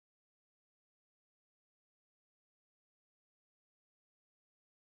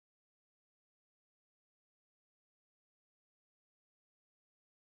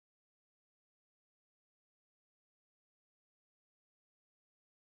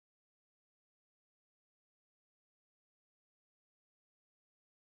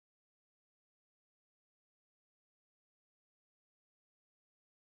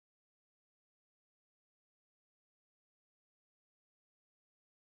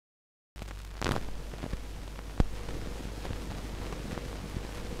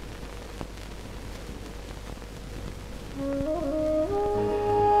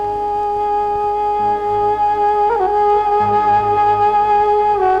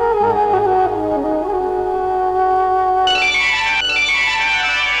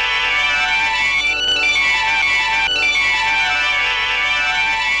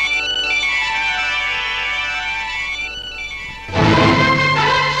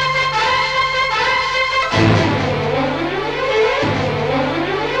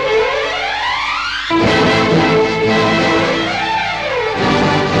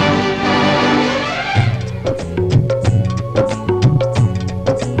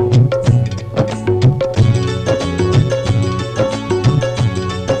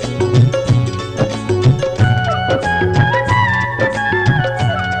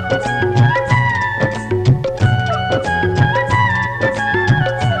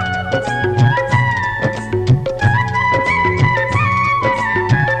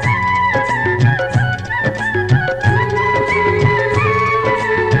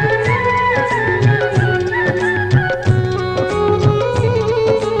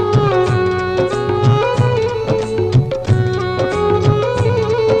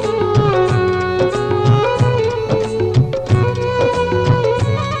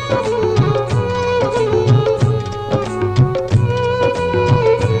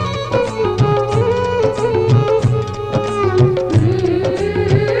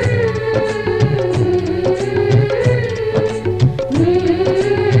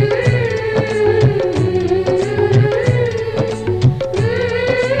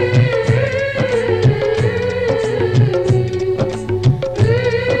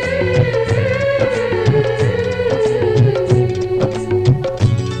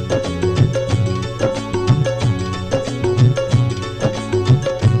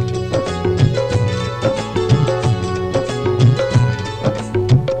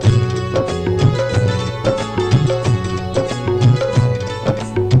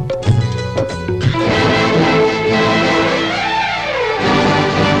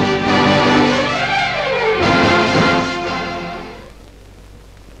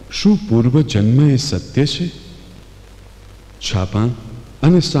શું પૂર્વજન્મ એ સત્ય છે? છાપા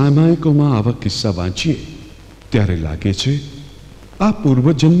અને સામાયિકોમાં આવા કિસ્સા વાંચીએ ત્યારે લાગે છે આ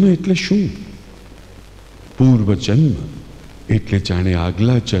પૂર્વજન્મ એટલે શું? પૂર્વજન્મ એટલે જાણે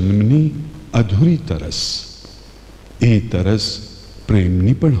આગલા જન્મની અધૂરી તરસ. એ તરસ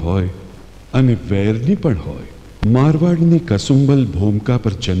પ્રેમની પણ હોય અને વેરની પણ હોય. મારવાડની કસુંબલ ભૂમિકા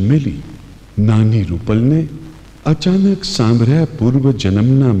પર જન્મેલી નાની રૂપલને અચાનક સાંભળ્યા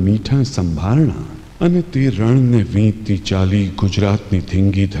પૂર્વજન્મના મીઠા સંભારણા અને તે રણને વીંતતી ચાલી ગુજરાતની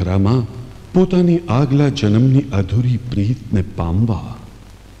ધીંગી ધરામાં પોતાની આગલા જન્મની અધૂરી પ્રીતને પામવા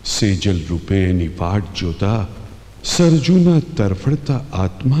સેજલ રૂપે એની વાટ જોતા સરજુના તરફડતા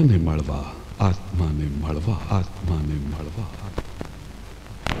આત્માને મળવા, આત્માને મળવા, આત્માને મળવા.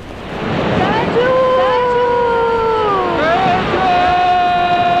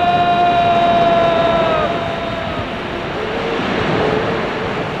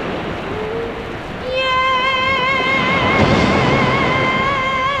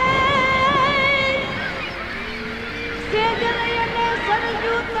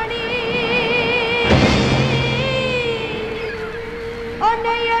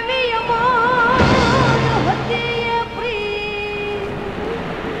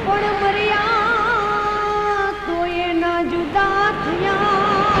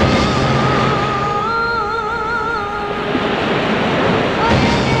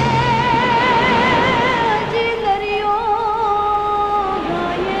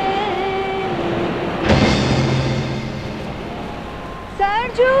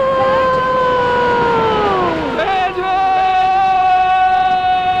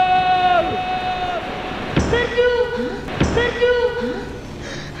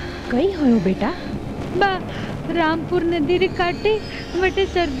 કાટે વટે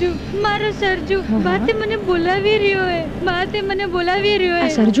સરજુ, મારો સરજુ બાતે મને બોલાવી રહ્યો હે, બાતે મને બોલાવી રહ્યો હે.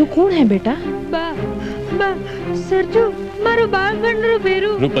 સરજુ કોણ હે બેટા? બા સરજુ મારો બાળપણનો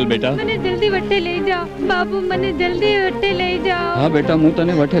ભેરું. રૂપલ બેટા મને જલ્દી વટે લઈ જાઓ બાબુ, મને જલ્દી વટે લઈ જાઓ. હા બેટા હું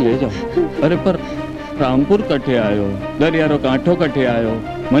તને વટે લઈ જાઉં. અરે પર રામપુર કઠે આયો, દરિયારો કાંઠો કઠે આયો,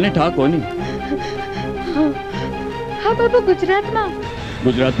 મને ઠા કોની? હા બાબુ ગુજરાતમાં.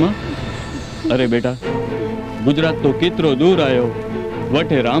 ગુજરાતમાં? અરે બેટા गुजरात तो कितरो दूर आयो,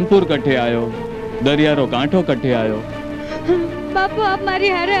 वटे रामपुर कठे आयो, दरियारो कांठो कठे आयो. बापू आप मारी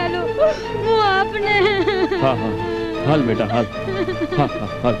हारे हालो, वो आपने. हाँ हाँ हाल बेटा हाल. हाँ हाँ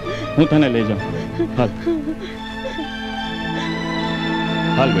हाल हूँ तने ले जाऊं. हाल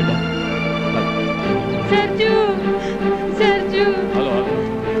हाल बेटा हाल. सरजू सरजू हेलो हेलो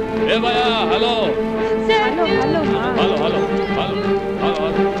ए भैया hello. Sarju hello hello hello hello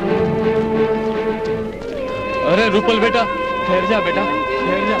hello. अरे रूपल बेटा ठहर जा बेटा,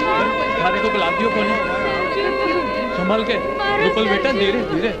 ठहर जा. खाने को बुला दियो कोनी, संभाल के. रूपल बेटा धीरे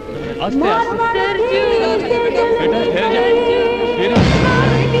धीरे आस्ते आस्ते. बेटा ठहर जा धीरे.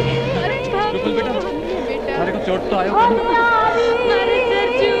 रूपल बेटा खाने को चोट तो आयो कोनी.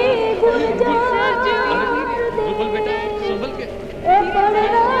 रूपल बेटा संभल के.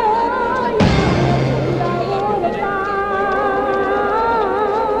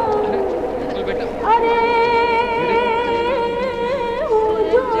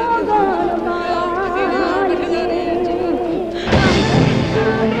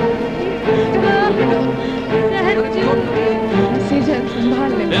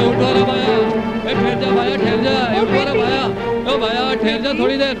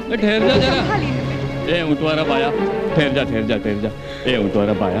 थोड़ी देर ठहर जा जरा. ए ऊँटवारा बाया ठहर जा ठहर जा ठहर जा. ए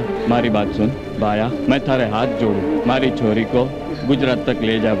ऊँटवारा बाया मारी बात सुन. बाया मैं थारे हाथ जोड़ू, मारी छोरी को गुजरात तक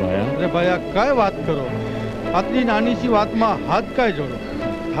ले जा बाया. अरे बाया काय बात करो, आटली नानी सी बात में हाथ काय जोड़ो.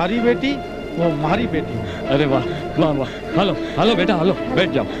 थारी बेटी वो मारी बेटी. अरे वाह वाह वाह. हेलो हेलो बेटा हेलो, बैठ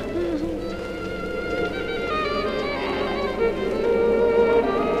जाओ.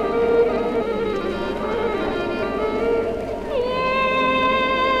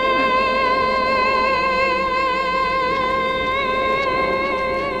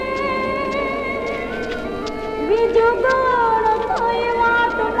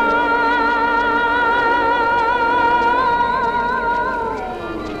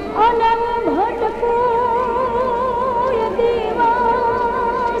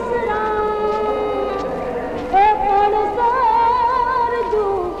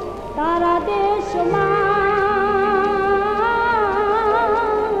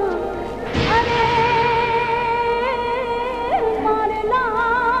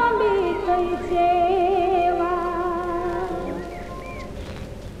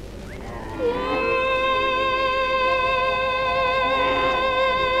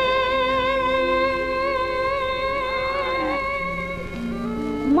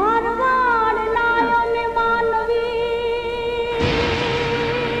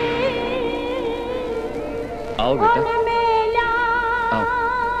 आओ बेटा, आओ।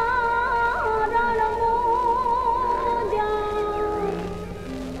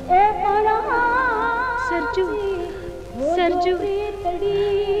 सरजू, सरजू,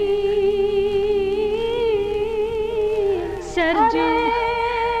 सरजू,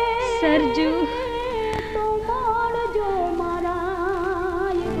 सरजू।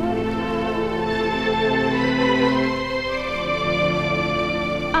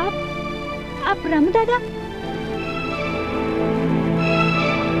 आप रामू दादा?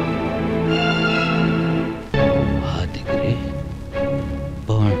 हाँ દીકરી,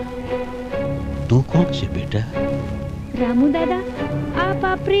 પણ તું કોણ છે બેટા? रामू दादा, आप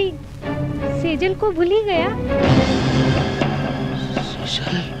आपरी सेजल को भूल ही गया?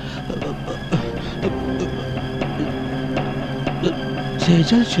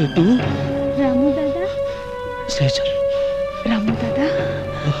 सेजल છે તું? रामू दादा, सेजल, रामू दादा,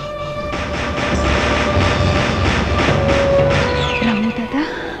 रामू दादा।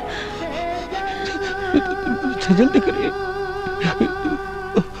 सेजल દીકરી,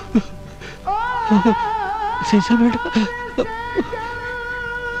 सेजल बेटा।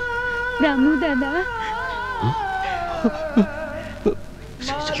 रामू दादा,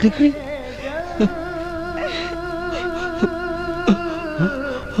 सेजल દીકરી।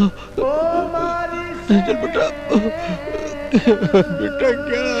 सेजल बेटा, बेटा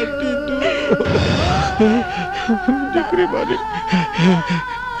क्या आती तू? દીકરી મારી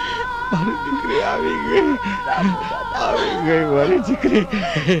દીકરી આવી ગઈ મારી દીકરી,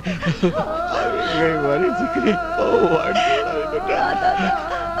 આવી ગઈ મારી દીકરી। બહુ વાટ જોડાવી બેટા,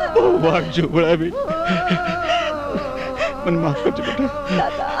 બહુ વાટ જોડાવી। મને માફ કરજો બેટા,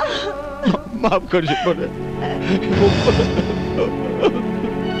 માફ કરજો મને।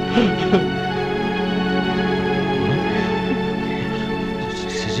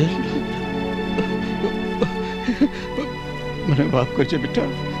 સેજલ, મને માફ કરજો બેટા,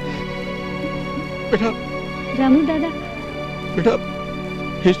 બેટા। रामू दादा, बेटा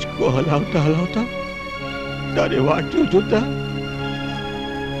हिचको हलावता हलावता तारे वाट्यो जोता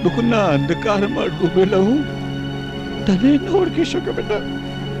दुखना अंधकार में डूबेला हूँ, तने न ओळखी शक्यो बेटा,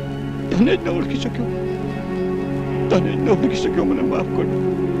 तने न ओळखी शक्यो, तने न ओळखी शक्यो। મને માફ કર।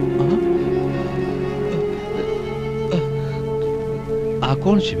 આ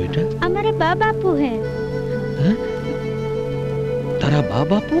કોણ છે બેટા? हमारे बा बापू है। તારા બા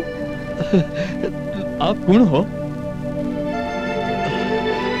બાપુ? आप कौन हो?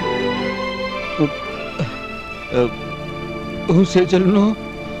 હું સેજલનો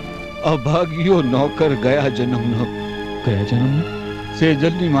અભાગ્યો નોકર ગયા જન્મનો। કયા જન્મનો?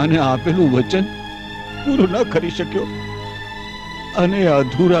 સેજલની માને આપેલું વચન પૂરું ન કરી શક્યો અને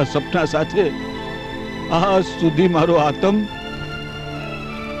અધૂરા સપના સાથે આજ સુધી મારો આતમ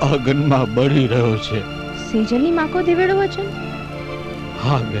અગનમાં બળી રહ્યો છે। सेजलनी माँ को देवेड़ो वचन?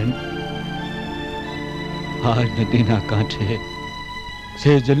 હા બેન, આ નદીના કાંઠે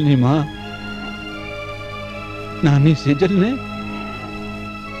સેજલની માં નાની સેજલને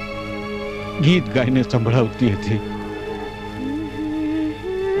ગીત ગાઈને સંભળાવતી હતી।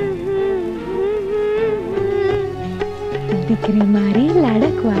 દીકરી મારી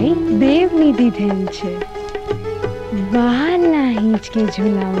લાડકવાઈ દેવની દીધેલ છે, વહાલના હિંચકે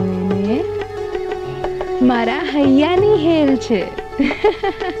ઝુલાવું એને, મારા હૈયાની હેલ છે।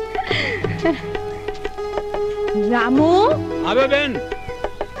 રામુ, આવે બેન,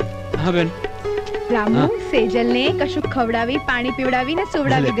 હા બેન। રામુ, સેજલને કશું ખવડાવી, પાણી પીવડાવી ને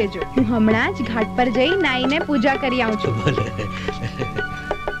સુવડાવી દેજો। હું હમણાં જ ઘાટ પર જઈ નાઈને પૂજા કરી આવું છું।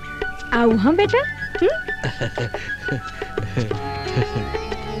 આવું હા બેટા?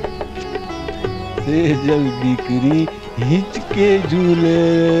 સેજલ દીકરી હિંચકે ઝૂલે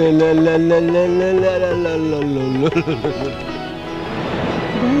લા લા લા લા લા લા લા લા લા।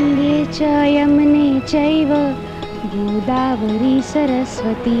 ગંગે ચ યમને ચૈવ ગોદાવરી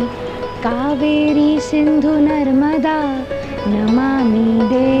સરસ્વતી कावेरी सिंधु नर्मदा नमामि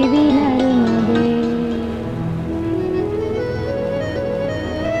देवी नर्मदे।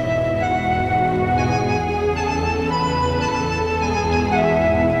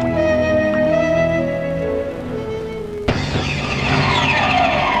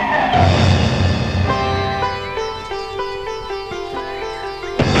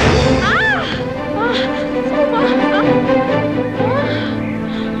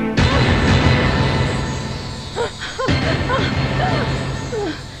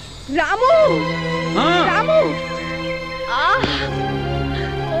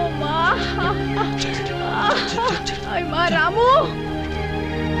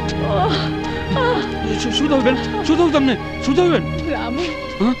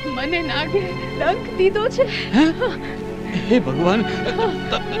 રામુ મને નાગે ડંક દીધો છે. હે ભગવાન,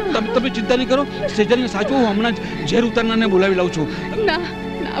 તમે ચિંતા નહીં કરો. સેજલને સાચું હું હમણાં જ ઝેર ઉતારનારને બોલાવી લાવું છું. ના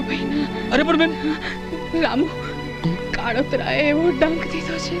ના ભાઈ ના. અરે પણ બેન, રામુ કાળોતરાએ એવો ડંક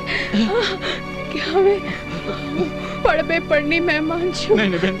દીધો છે કે હવે પડબે પડની મહેમાન છું.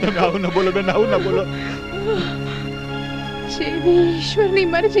 નહીં બેન, તમે આવું ના બોલો બેન, આવું ના બોલો. જેવી ઈશ્વરની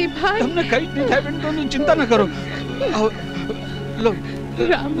મરજી ભાઈ. તમને કઈ નહીં થાય બેન, તમે ચિંતા ના કરો. લો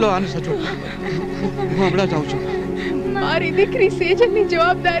લો આને સાચું. હું હમણાં જ આવું છું. મારી દીકરી સેજલની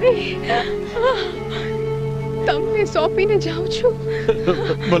જવાબદારી તમને સોંપીને જાઉં છું.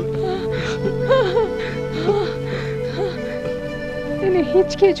 એને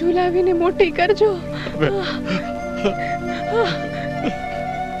હિંચકે ઝુલાવીને મોટી કરજો.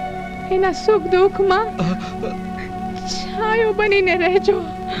 એના સુખ દુઃખમાં છાયો બનીને રહેજો.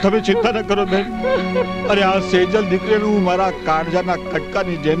 તમે ચિંતા ન કરો બેન. અરે આ સેજલ દીકરીને હું મારા કાળજાના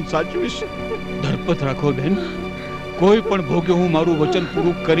કટકાની જેમ સાચવીશ. ધરપત રાખો બેન. કોઈ પણ ભોગે હું મારું વચન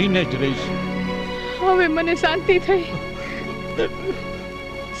પૂરું કરીને જ રહીશ. હવે મને શાંતિ થઈ.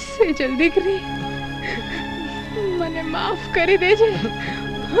 સેજલ દીકરી, મને માફ કરી દેજે.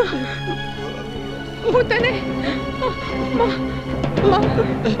 હું તને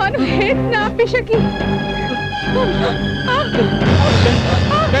મારું હેત ના આપી શકી.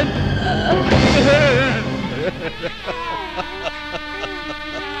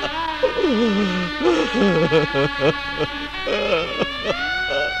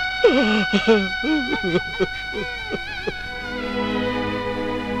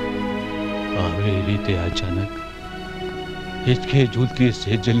 આવી રીતે અચાનક હિચકે ઝૂલતી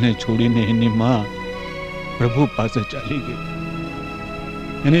સેજલને છોડીને એની માં પ્રભુ પાસે ચાલી ગઈ.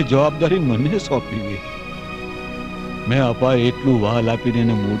 એની જવાબદારી મને સોંપી ગઈ. મેં અપા એટલું વહાલ આપીને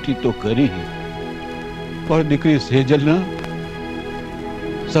એને મોટી તો કરી, પણ દીકરી સેજલના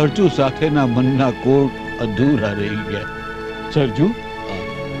સરજુ સાથેના મનના કોટ અધૂરા રહી ગયા. સરજુ?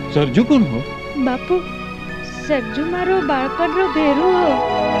 સરજુ કોણ હો? બાપુ, સરજુ મારો બાળપણનો ભેરુ હો.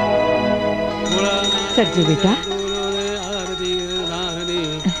 સરજુ બેટા,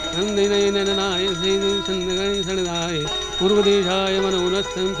 પૂર્વ દિશાય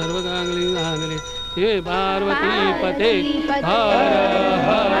મનોનસ્થમ સર્વગાંગલિ હે પાર્વતી પતે હર હર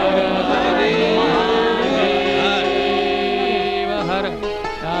હર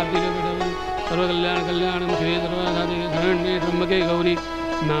સર્વ કલ્યાણ કલ્યાણમ શ્રી સર્વસાધિ શરણ્યે ત્રંબકે ગૌરી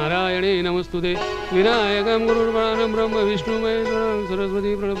નારાયણે નમસ્તુતે વિનાયકમ ગુરુર્વાણમ બ્રહ્મ વિષ્ણુ મહેશ્વરમ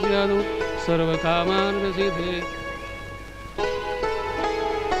સરસ્વતી પ્રણપ્યાદો સર્વ કામાર્થ સિદ્ધે.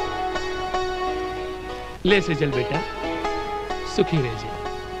 લે સેજલ બેટા, સુખી રહેજે.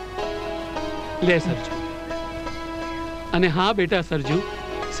 લે સરજુ. અને હા બેટા સરજુ,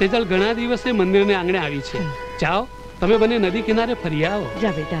 સેજલ ઘણા દિવસે મંદિરને આંગણે આવી છે. જાઓ તમે બંને નદી કિનારે ફરી આવો.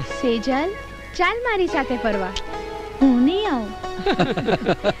 જા બેટા. સેજલ, ચાલ મારી સાથે ફરવા. હું નહીં આવું.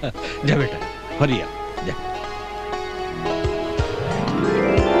 જા બેટા, ફરી આવ. જા.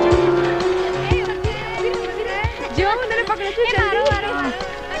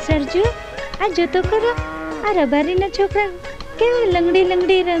 સરજુ, આ જોતો કરો, આ રબારીના છોકરા કેવી લંગડી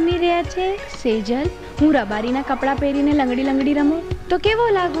લંગડી રમી રહ્યા છે. સેજલ, હું રબારીના કપડાં પહેરીને લંગડી લંગડી રમું તો કેવો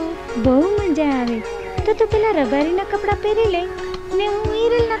લાગુ? બહુ મજા આવે. તો તું પેલા રબારીના કપડાં પહેરી લે ને હું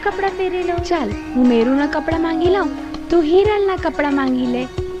હિરલના કપડાં પહેરી લઉં. ચાલ, હું મેરુના કપડાં માંગી લઉં, તું હિરલના કપડાં માંગી લે,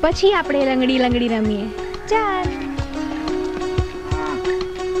 પછી આપણે લંગડી લંગડી રમીએ. ચાલ.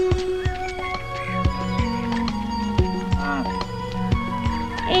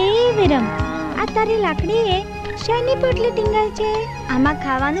 એ વિરમ, આ તારી લાકડી એ શાની પોટલી ટીંગાય છે? આમાં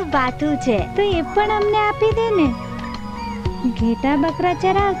ખાવાનું ભાથું છે, તો એ પણ અમને આપી દે ને. ઘેટા બકરા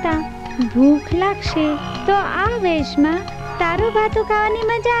ચરાવતા ભૂખ લાગશે તો આ વેશમાં તારું ભાથું ખાવાની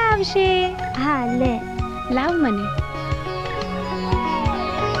મજા આવશે. હા લે, લાવ મને.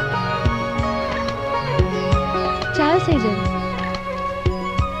 ચાલ સેજલ.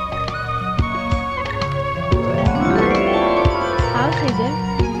 આવ સેજલ.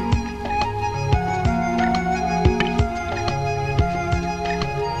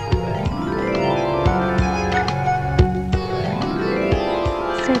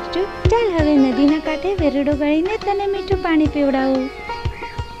 સરજુ, ચાલ હવે નદીના કાંઠે વેરડો ગાળીને તને મીઠું પાણી પીવડાવું.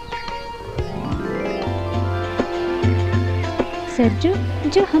 સરજુ,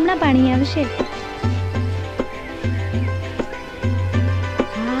 જો હમણાં પાણી આવશે.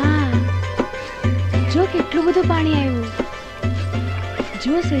 હા, જો કેટલું બધું પાણી આવ્યું.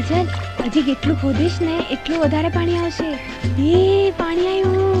 જો સેજલ, હજી કેટલું ખોદીશ ને એટલું વધારે પાણી આવશે. એ પાણી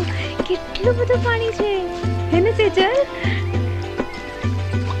આવ્યું, કેટલું બધું પાણી છે હે ને સેજલ?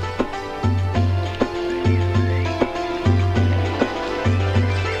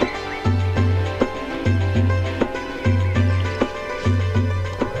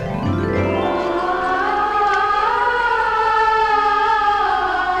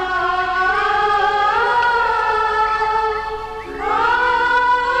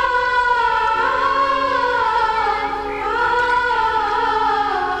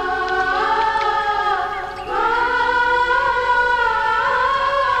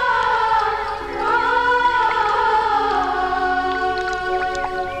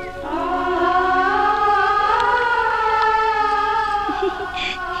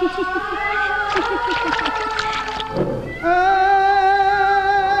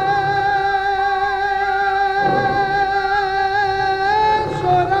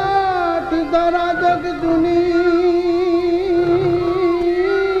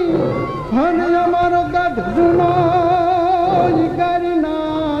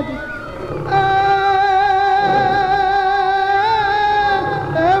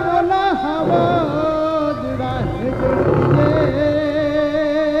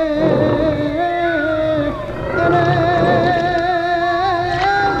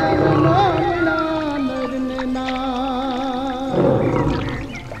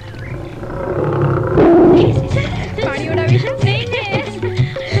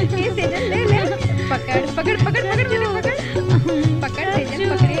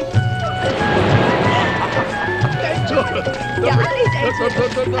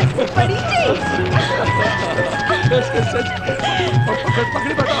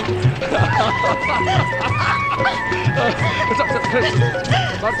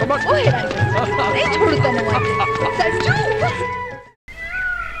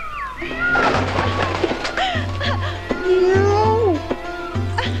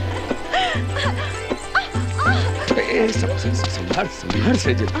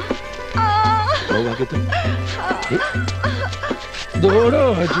 દોડો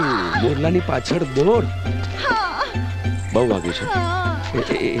હજુ મોરલાની પાછળ દોડ. બહુ વાગ્યું છે.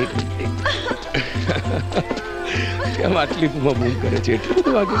 કેમ આટલી બૂમ કરે છે? એટલું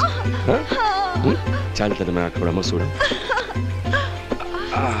બધું વાગ્યું છે? ચાલ તને મેં આખોડામાં સોડા.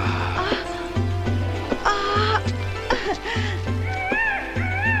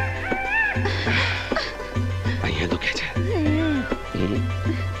 અહીંયા દુખે છે.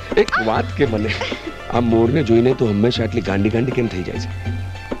 એક વાત કે મને આ મોરને જોઈને તો હંમેશા આટલી ગાંડી ગાંડી કેમ થઈ જાય છે?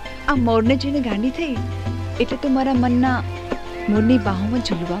 આ મોરને જોઈને ગાંડી થઈ એટલે તો મારા મનના મોરની બાહોમાં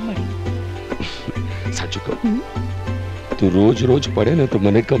ઝૂલવા મળી. સાચું કહું, તું રોજ રોજ પડે ને તો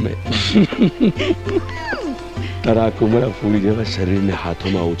મને ગમે. તારા કુમળા ફૂલ જેવા શરીરને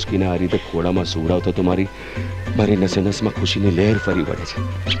હાથોમાં ઉચકીને આ રીતે ખોળામાં સુવડાવતો તો મારી નસે નસમાં ખુશીની લહેર ફરી વળે છે.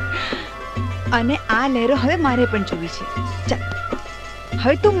 અને આ લહેરો હવે મારે પણ જોવી છે. ચાલ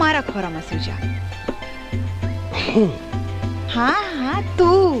હવે તું મારા ખોરામાં સુઈ જા. હા હા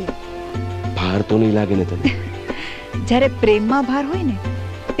તું. ભાર તો નહીં લાગે ને તને? જ્યારે પ્રેમમાં ભાર હોય ને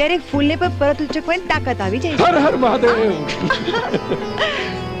ત્યારે ફૂલને પર પરત ઉચકવાની તાકાત આવી જાય. હર હર મહાદેવ.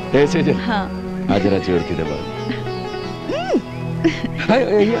 એસે જ. હા આ જરા જોરથી દબાવ.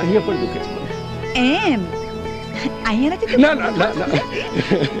 અહીંયા પણ દુખે છે. એમ અહીંયા નથી? ના ના ના ના.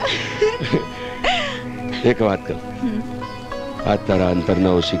 એક વાત કર, આ તારા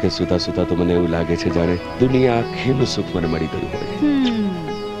અંતરના ઓશિકે સુતા સુતા તો મને એવું લાગે છે જાણે દુનિયા આખીનું સુખ મને મળી ગયું હોય.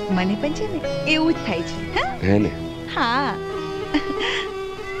 મને પણ છે ને એવું જ થાય છે. હે ને? હા.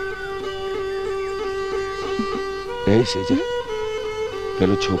 એ સેજલ,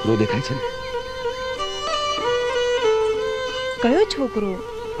 પેલો છોકરો દેખાય છે ને? કયો છોકરો?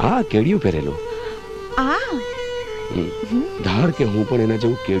 આ કેડિયું પહેરેલો. આ ધાર કે હું પણ એના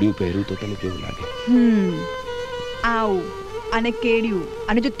જેવું કેડિયું પહેરું તો તને કેવું લાગે? આવું અને કેડિયું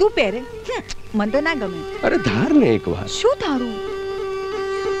અને જો તું પહેરે મને તો ના ગમે. અરે ધાર ને એક વાર. શું ધારું?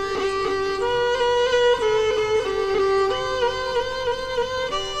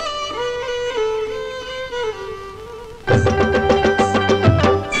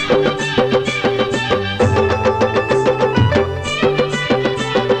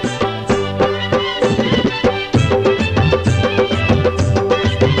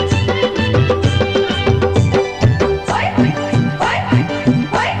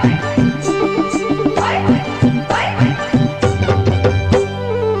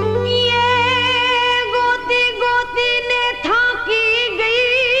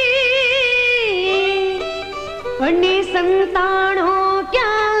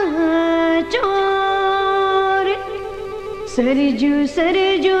 सरजू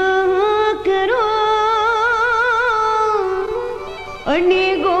सरजू करो अने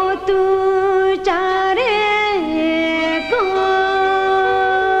गोतू चारे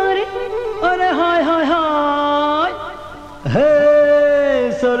कोर. अरे हाय हाय हाय, हे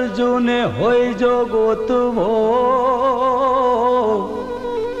सरजू ने होय जो गोतवो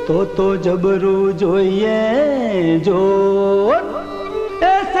तो जबरू जोइए जो.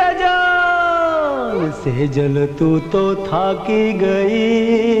 सेजल तू तो थाकी गई,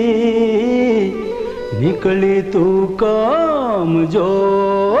 निकली तू काम जो.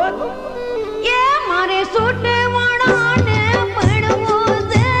 ये मारे सोटे वाड़ा ने पड़वो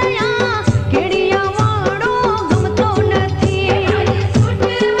जया केड़िया वाड़ो गमतो नथी.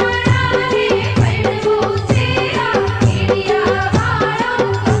 सोटे वाड़ा ने पड़वो जया केड़िया वाड़ो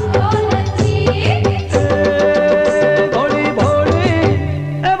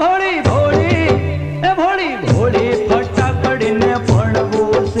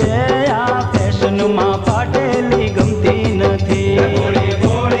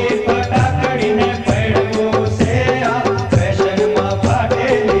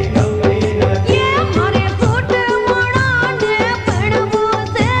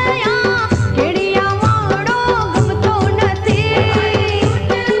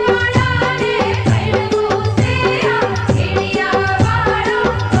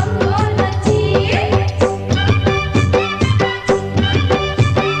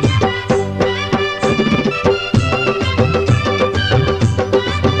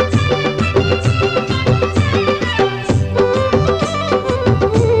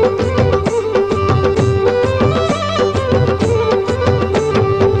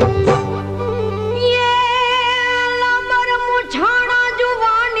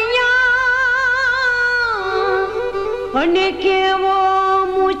અને કેવો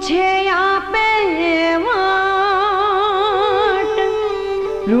મૂછે આપે વાટ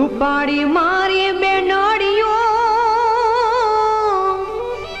રૂપાળી મારી બેનડીઓ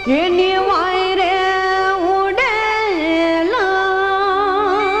એની વાયરે ઉડે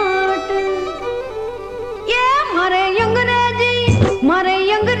લાટ એ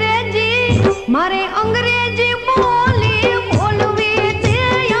મારે અંગ્રેજી બોલી બોલવી તે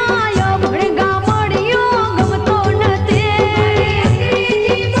આયા ભણગા મળ્યો ગમતો નથી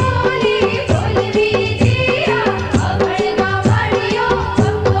અંગ્રેજી બોલી બોલવી તે આયા ભણગા મળ્યો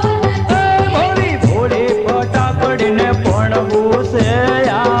ગમતો નથી ભોળી ભોળી ફટાકડીને ભણવું છે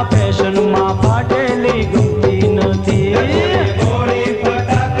આ ફેશનમાં ફાટેલી ગમતી નથી ભોળી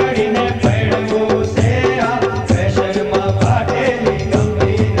ફટાકડીને ભણવું છે આ ફેશનમાં ફાટેલી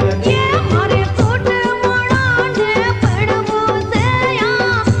ગમતી નથી મારે સૂટ મોડાને પડવું છે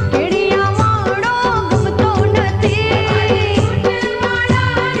આ કેડિયા વાળો ગમતો નથી સૂટ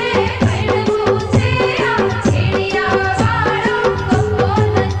મોડાને પડવું છે આ કેડિયા વાળો ગમતો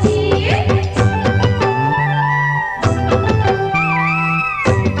નથી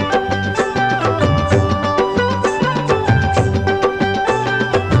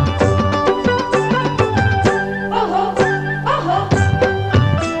ઓહો ઓહો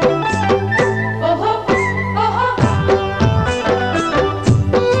ઓહો ઓહો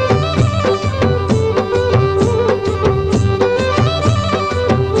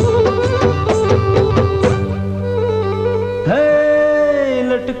હે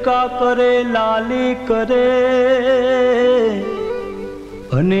લટકા કરે લાલી કરે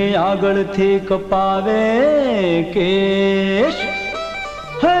અને આગળથી કપાવે કેશ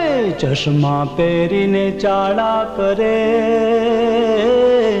હે ચશ્મા પહેરીને ચાળા કરે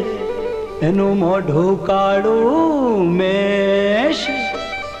એનું મોઢું કાળું મેશ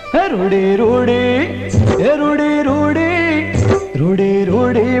હે રૂડી રૂડી હે રૂડી રૂડી રૂડી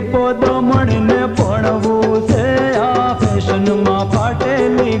રૂડી પોદમણીને ભણવું છે આ ફેશનમાં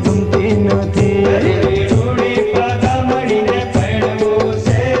ફાટેલી ગમતી નથી રૂડી પોદમણીને ભણવું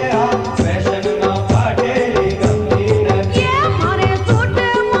છે આ ફેશનમાં ફાટેલી ગમતી નથી મારે સૂટ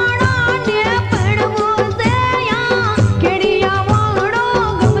મોડાને પડવું છે આ કેડિયા વાળો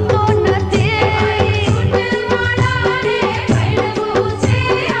ગમતો નથી સૂટ મોડાને પડવું છે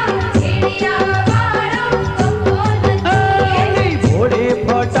આ કેડિયા વાળો ગમતો નથી ભોળી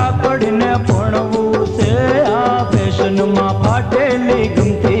ફટાકડીને ભણવું છે આ ફેશનમાં ફાટેલી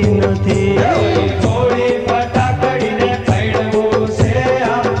ગમતી નથી ભોળી ફટાકડીને ભણવું છે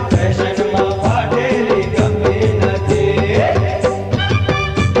આ ફેશનમાં ફાટેલી ગમતી નથી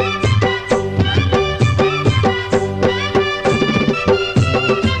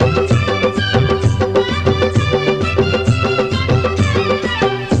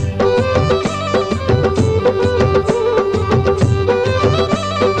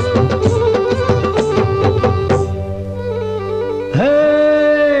હે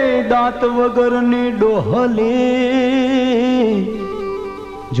દાંત વગરની ડોહલી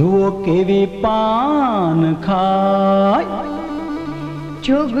જુઓ કેવી પાન ખાય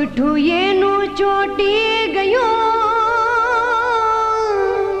ચોગઠું એનું ચોટી ગયું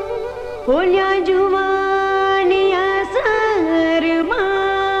ઓલ્યા જુવાનિયા શરમાં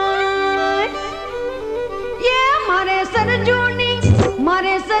એ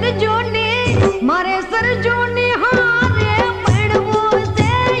મારે સરજોની હારે પડવું છે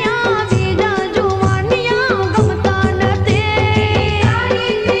આ બીજા જુવાનિયા ગમતા નથી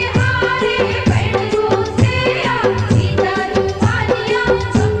હારે પડવું છે આ બીજા જુવાનિયા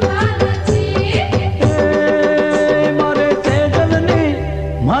ગમતા નથી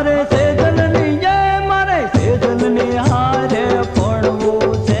મારે સેજલની હારે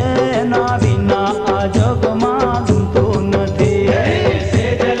પડવું છે ના વિના આ જગમાં ગમતું નથી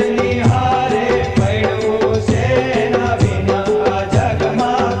સેજલની હારે પડવું છે ના વિના આ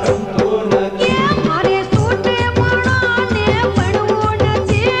જગમાં ગમતું નથી મારે સૂટ મોડાને પડવું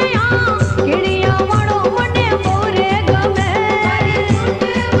નથી આ કેડિયા વાળો મને બહુ રે ગમે સૂટ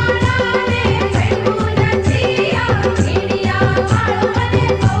મોડાને પડવું નથી આ કેડિયા વાળો મને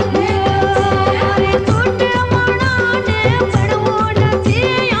બહુ રે ગમે સૂટ મોડાને પડવું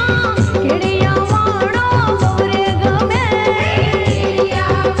નથી આ કેડિયા વાળો બહુ રે ગમે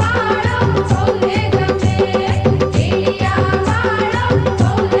કેડિયા વાળો બહુ રે ગમે કેડિયા વાળો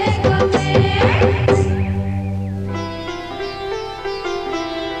બહુ રે ગમે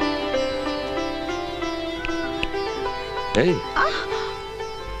એ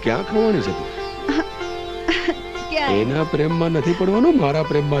ક્યાં ખવાણી છે તું ક્યાં એના પ્રેમમાં નથી પડવાનું મારા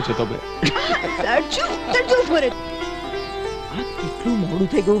પ્રેમમાં છો તમે સરજુ ઉભો રહે આટલું મોડું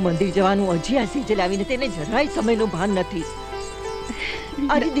થઈ ગયું મંદિર જવાનું, હજી આ સેજલ આવીને તેને જરાય સમયનું ભાન નથી.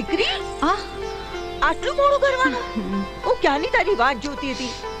 અરે દીકરી, આટલું મોડું કરવાનું? હું ક્યાંની તારી વાત જોતી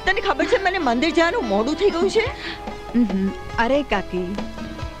હતી. તને ખબર છે મને મંદિર જવાનું મોડું થઈ ગયું છે? અરે કાકી,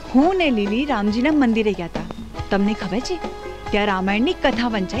 હું ને લીલી રામજીના મંદિરે ગયા હતા. તમને ખબર છે ત્યાં રામાયણની કથા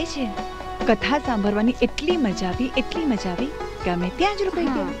વંચાય છે. કથા સાંભળવાની એટલી મજા આવી કે અમે ત્યાં જ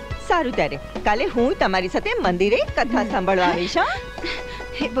રોકાઈ ગયા. સારું, ત્યારે કાલે હું તમારી સાથે મંદિરે કથા સાંભળવા આવીશ.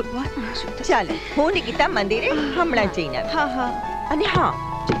 હે ભગવાન, ચાલો હું નિકિતા મંદિરે હમણાં જઈને આવી. હા હા. અને હા,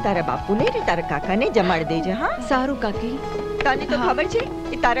 તારા બાપુને ને તારા કાકાને જમાડી દેજે. હા સારું કાકી. તને તો ખબર છે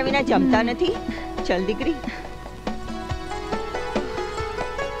કે તારા વિના જમતા નથી. ચલ દીકરી.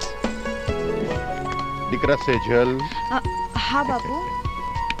 દીકરા સેજલ. હા બાપુ.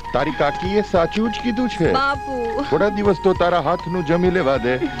 તારી કાકીએ સાચું જ કીધું છે બાપુ. થોડા દિવસ તો તારા હાથનું જમી લેવા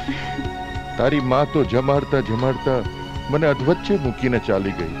દે. તારી માં તો જમાડતા જમાડતા મને અધવચ્ચે મૂકીને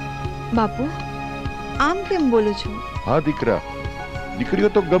ચાલી ગઈ. બાપુ આમ કેમ બોલો છો? હા દીકરા, દીકરીઓ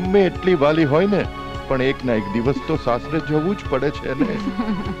તો ગમે એટલી વાલી હોય ને પણ એક ના એક દિવસ તો સાસરે જવું જ પડે છે ને.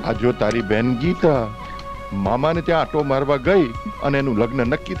 આ જો તારી બેન ગીતા મામાને ત્યાં આટો મારવા ગઈ અને એનું લગ્ન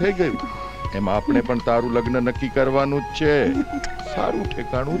નક્કી થઈ ગયું. એમાં આપણે પણ તારું લગ્ન નક્કી કરવાનું જ છે. સારું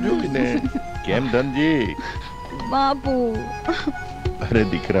ઠેકાણું જોઈને. કેમ ધનજી? બાપુ. અરે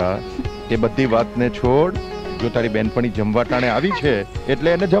દીકરા, એ બધી વાતને છોડ. જો તારી બેનપણી જમવા ટાણે આવી છે એટલે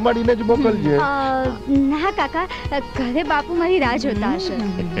એને જમાડીને જ મોકલજે. ના કાકા, ઘરે બાપુ મારી રાહ જોતા હશે.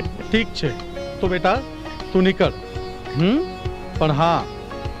 ઠીક છે તો બેટા તું નીકળ. પણ હા,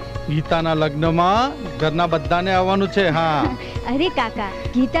 ગીતાના લગ્નમાં ઘરના બધાને આવવાનું છે. હા. અરે કાકા,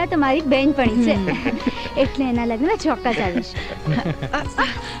 ગીતા તો મારી બેનપણી છે એટલે એના લગ્ન ચોક્કસ આવીશ.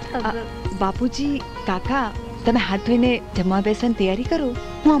 બાપુજી, કાકા તમે હાથ ધોઈને જમવા બેસવાની તૈયારી કરો.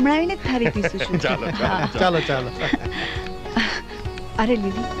 હું હમણાં આવીને થાળી પીસું છું. ચાલો ચાલો. અરે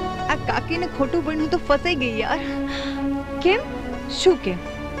લીલી, આ કાકીને ખોટું બન્યું તો ફસાઈ ગઈ યાર. કેમ? શું કેમ?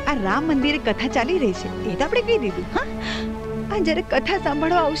 આ રામ મંદિરે કથા ચાલી રહી છે એ તો આપણે કહી દીધું. હા, આ જ્યારે કથા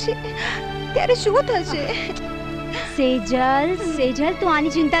સાંભળવા આવશે ત્યારે શું થશે? સેજલ તું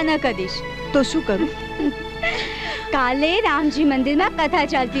આની ચિંતા ન કરીશ. તો શું કરું? કાલે રામજી મંદિરમાં કથા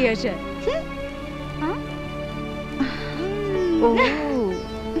ચાલતી હશે.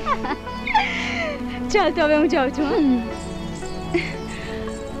 ચાલ તો હવે હું જાઉં છું.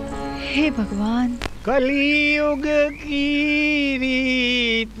 હે ભગવાન. कलियुग की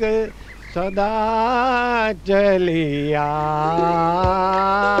रीत सदा चली आई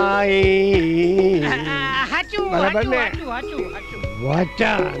बराबर ने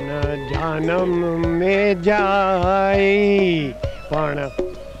वचन जन्म में जाई पण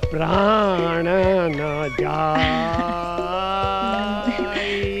प्राण न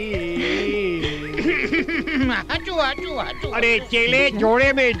अरे चेले जोड़े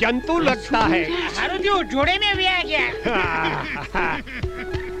में जंतु लगता है. जोड़े में भी आ गया.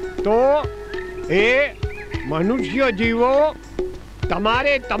 तो એ મનુષ્ય જીવો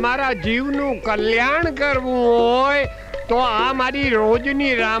તમારે તમારા જીવનું કલ્યાણ કરવું હોય તો આ મારી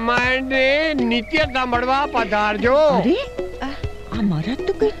રોજની રામાયણને નિત્ય સાંભળવા પધારજો. અરે આ મારા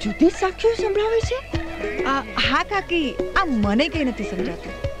તો કઈ જુદી સાખીઓ સંભળાવે છે. હા કાકી, આ મને કઈ નથી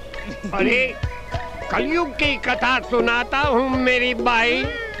સમજાતું. अरे कलयुग की कथा सुनाता हूँ मेरी बाई.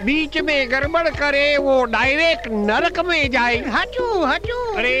 बीच में गड़बड़ करे वो डायरेक्ट नरक में जाए.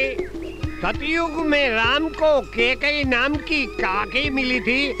 अरे सतयुग में राम को कैकई नाम की काकी मिली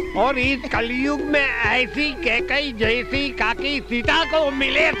थी और इस कलयुग में ऐसी कैकई जैसी काकी सीता को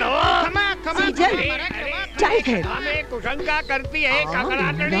मिले तो हमें कुशंका करती है.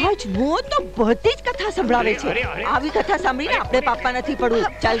 રાજ મો તો બધી જ કથા સંભળાવે છે. આવી કથા સાંભળીને આપણે પાપા નથી પડવું.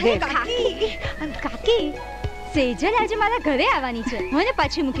 ચાલ ઘેર. કાકી, સેજલ આજે મારા ઘરે આવવાની છે. હું એને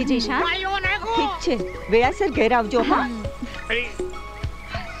પછી મૂકી જઈશ. હા ઠીક છે, વેળાસર ઘેર આવજો. હા.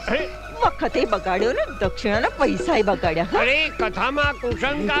 વખતે બગાડ્યો ને દક્ષિણાના પૈસા બગાડ્યા. અરે કથામાં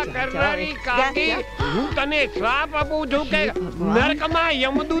કુશંકા કરનારી કાકી, હું તને શ્રાપ આપું છું કે નરકમાં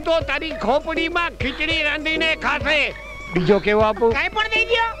યમદૂતો તારી ખોપડીમાં ખીચડી રાંધીને ખાશે. બીજો કેવો આપું? કાઈ પણ દઈ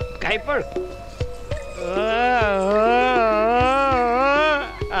દો. કાઈ પણ.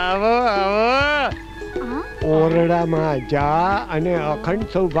 આવો આવો, ઓરડામાં જા અને અખંડ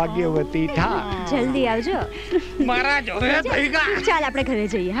સૌભાગ્યવતી થા. જલ્દી આવજો. મારા જોડે થઈ ગયા. ચાલ આપણે ઘરે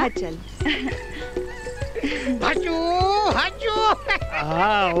જઈએ. હા ચાલ.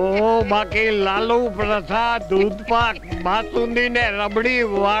 હા ઓ બાકી લાલુ પ્રસાદ દૂધપાક બાસુંદી ને રબડી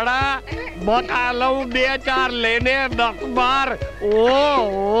વાળા બતા લઉં 2-4 લેને 10-12.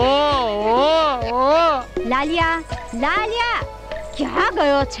 લાલિયા ક્યાં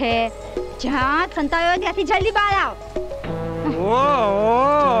ગયો છે? જ્યાં સંતાયો ત્યાંથી જલ્દી બહાર આવ.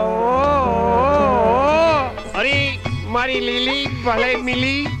 અરે મારી લીલી ભલે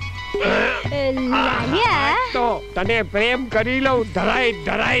મિલી લાલિયા તો તને પ્રેમ કરી લઉં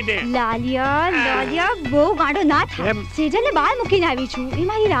ધરાઈ દે. લાલિયા બહુ ગાંડો ના થા. સેજલને બહાર મૂકીને આવી છું. એ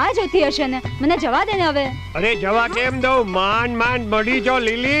મારી રાહ જોતી હશે ને. મને જવા દે ને હવે. અરે જવા કેમ દઉં? मान बड़ी जो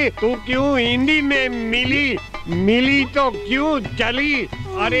लिली तू क्यों हिंदी में मिली तो क्यों चली?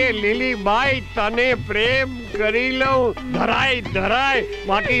 अरे लिली भाई तने प्रेम करी लो धराई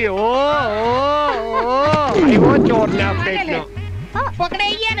बाकी ओ वो चोर ना पेट नो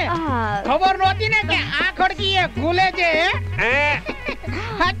પકડાઈ ગયા ને ખબર નહોતી ને કે આ ખડકી એ ખુલે છે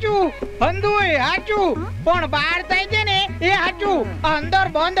હાચું હંદુય હાચું પણ બહાર થાય છે ને એ હાચું અંદર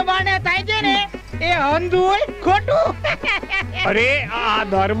બંધ બાણે થાય છે ને એ હંદુય ખોટું અરે આ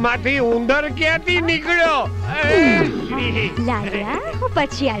દરમાંથી ઉંદર ક્યાંથી નીકળ્યો લાલિયા હું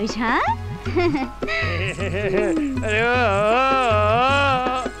પછી આવીશ હા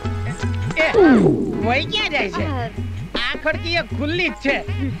વઈ ક્યાં જાય છે ખડકી એ ખુલ્લી જ છે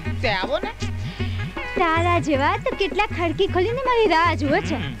તે આવો ને તારા જેવા તો કેટલા ખડકી ખોલીને મારી રાહ જુએ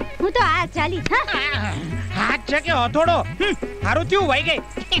છે હું તો આ ચાલી હાથ છે કે હથોડો હારું થયું વઈ ગઈ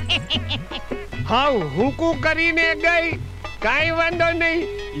હા હુકુ કરીને ગઈ કાઈ વાંધો નહીં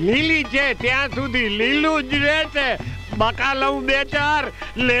લીલી છે ત્યાં સુધી લીલું જ રહેશે બકા લઉં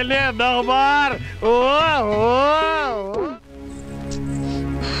 2-4 લેને 10-12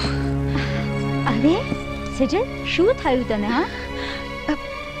 અરે સેજલ શું થયું તને હા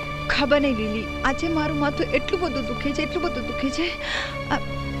ખબર નહીં લીલી આજે મારું માથું એટલું બધું દુખે છે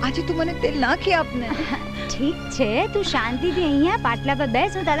આજે તું મને તેલ નાખી આપને ઠીક છે તું શાંતિથી અહીંયા પાટલા પર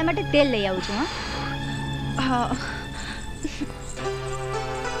બેસ હું તારા માટે તેલ લઈ આવું છું હા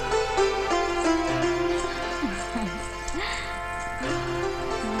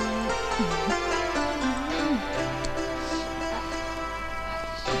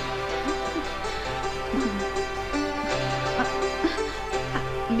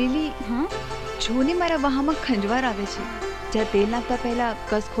લીલી જોને મારા વહામાં ખંજવાર આવે છે જ્યાં તેલ નાખતા પહેલા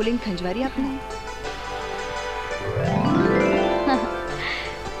કસ ખોલીને ખંજવારી આપને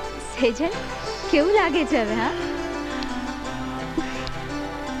સેજલ કેવું લાગે છે હવે હા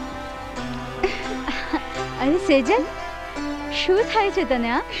અરે સેજલ શું થાય છે તને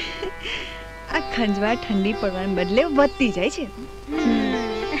હા આ ખંજવાર ઠંડી પડવાને બદલે વધતી જાય છે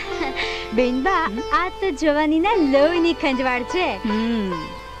બેનબા આ તો જવાનીના લોહીની ખંજવાળ છે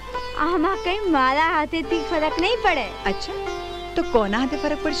આમાં કઈ મારા હાથેથી ફરક નહીં પડે અચ્છા તો કોના હાથે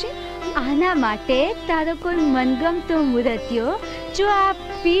ફરક પડશે આના માટે તારો કોઈ મનગમતો મુરતિયો જો આ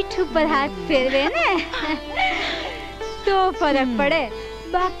પીઠ ઉપર હાથ ફેરવે ને તો ફરક પડે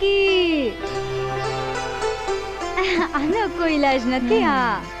બાકી આનો કોઈ ઈલાજ નથી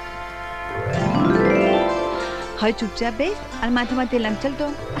હા હવે ચૂપચાપ બેસ અને માથામાં તેલ નાખ ચાલ તો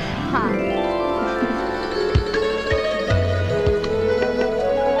હા લીલી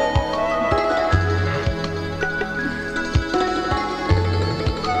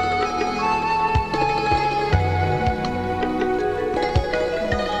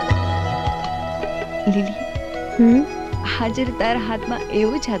હાજર તારા હાથમાં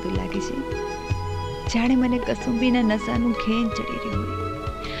એવું જાદુ લાગે છે જાણે મને કસુંબીના નશાનું ઘેન ચડી રહ્યું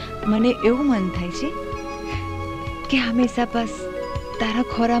હોય મને એવું મન થાય છે કે હંમેશા બસ તારા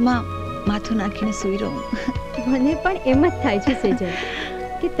ખોરામાં માથું નાખીને સૂઈ રહું મને પણ એમ જ થાય છે સેજલ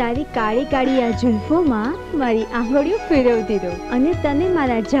કે તારી કાળી કાળી આ ઝુલ્ફોમાં મારી આંગળીઓ ફેરવતી રહું અને તને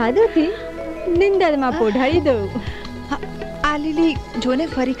મારા જાદુથી નિંદરમાં પોઢાડી દઉં આ લીલી જોને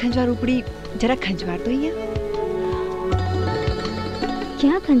ફરી ખંજવાર ઉપડી જરા ખંજવાર તો અહીંયા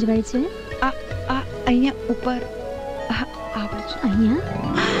ક્યાં ખંજવાય છે આ અહીંયા ઉપર આ બાજુ અહીંયા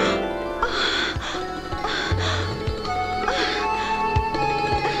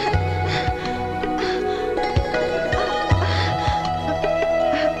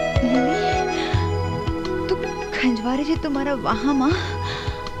ખંજવારે છે તો મારા વાહામાં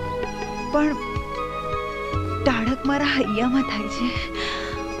પણ ટાઢક મારા હૈયામાં થાય છે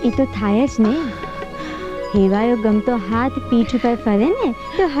એ તો થાય જ ને હેવાયો ગમતો હાથ પીઠ ઉપર ફરે ને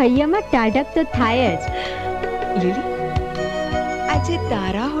તો હૈયામાં ટાઢક તો થાય જ લીલી આજે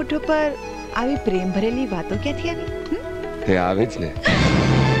તારા હોઠો પર આવી પ્રેમ ભરેલી વાતો ક્યાંથી આવી તે આવે જ ને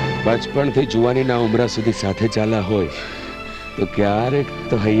બચપણથી જુવાનીના ઉંમરા સુધી સાથે ચાલ્યા હોય તો ક્યારેક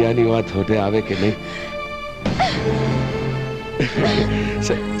તો હૈયાની વાત હોઠે આવે કે નહીં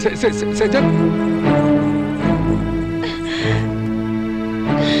સજલ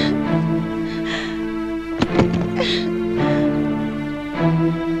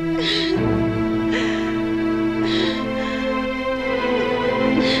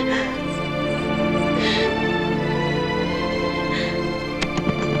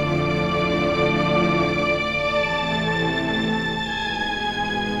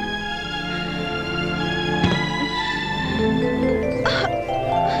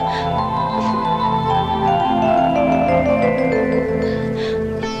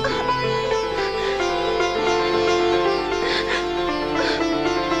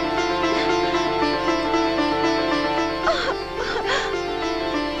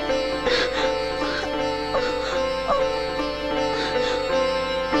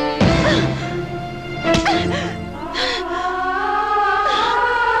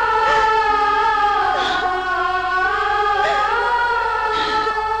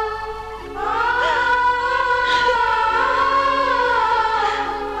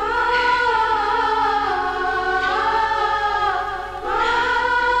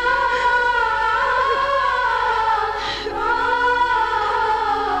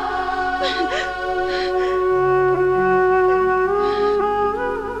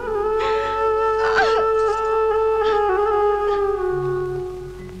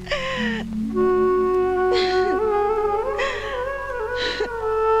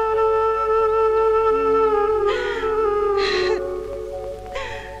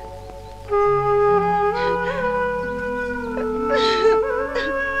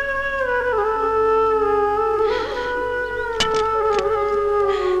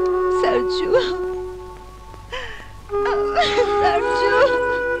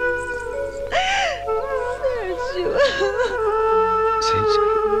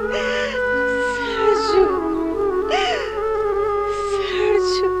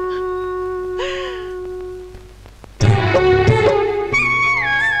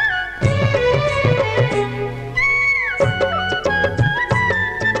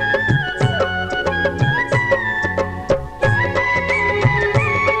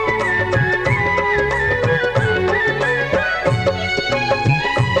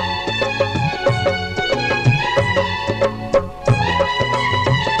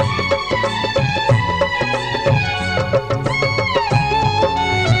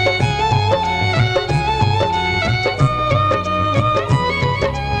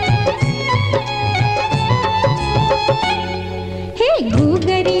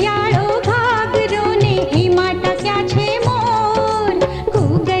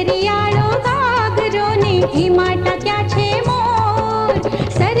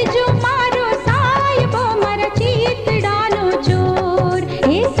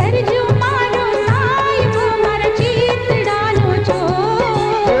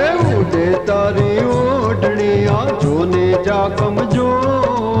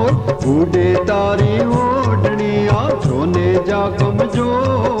उड़े तारी ओढ़निया जोने जा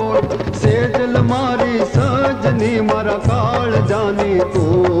कमजोर सेजल मारी सजनी मारा काल जानी को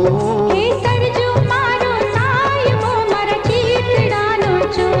हे सरजू मारो साहिबो मारा चीतड़ानो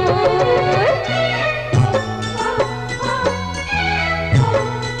चोर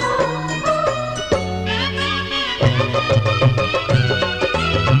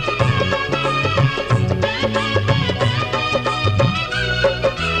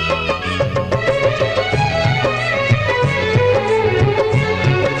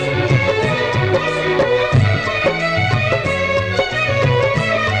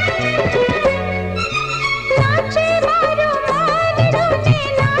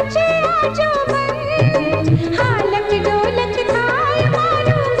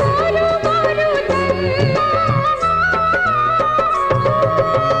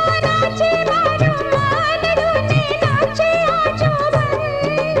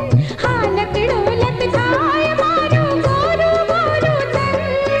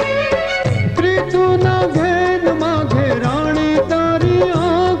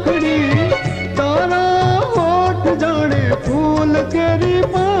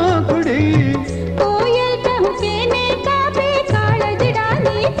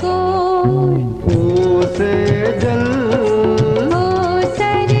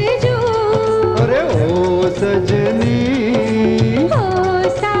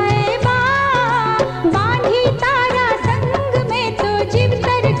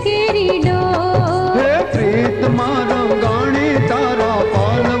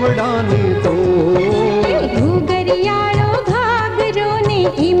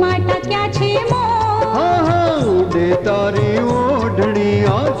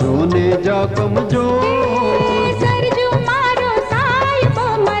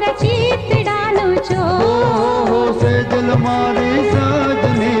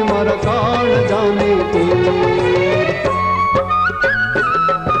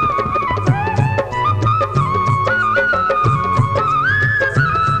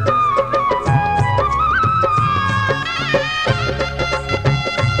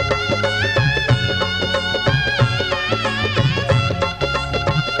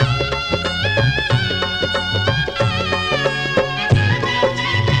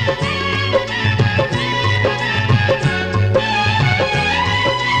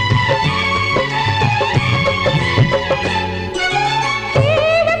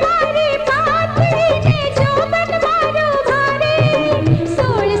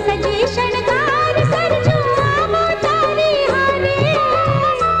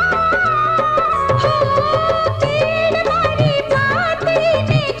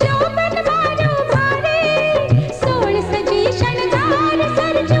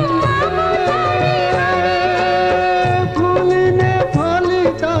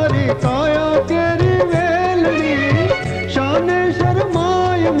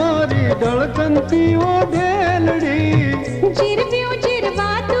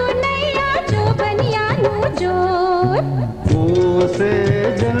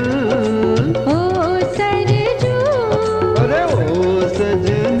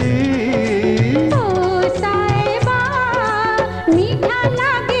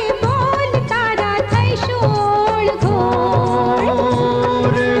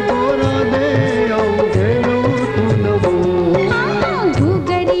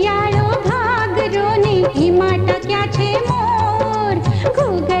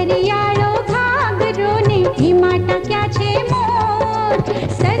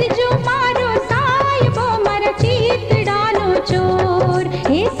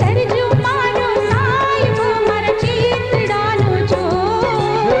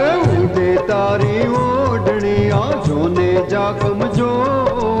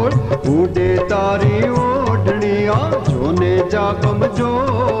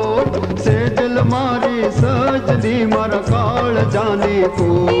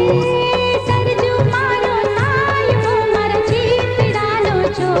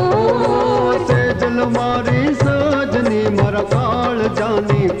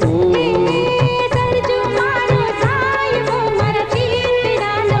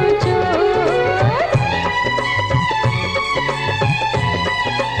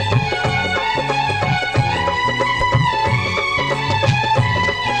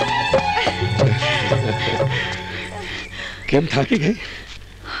કેમ થાકી ગઈ?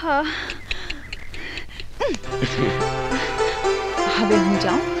 હા. હવે હું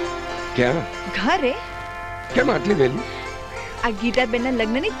જાઉં? ક્યાં? ઘરે. કેમ આટલી વહેલી? આ ગીતાબેનના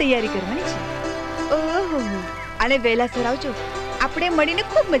લગ્નની તૈયારી કરવાની છે. ઓહો. અને વહેલા સર આવજો. આપણે મળીને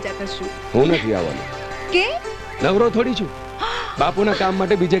ખૂબ મજા કરશું. હું નથી આવવાનો. કે? નવરો થોડી છું. બાપુના કામ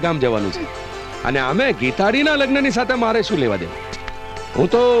માટે બીજે ગામ જવાનું છે. અને આમે ગીતારીના લગ્નની સાથે મારે શું લેવા દેવા? હું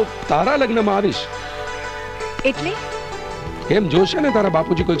તો તારા લગ્નમાં આવીશ. એટલે એમ જોશે ને તારા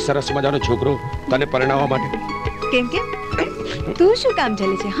બાપુજી કોઈક સરસ મજાનો છોકરો તને પરણાવવા માટે. કેમ કેમ તું શું કામ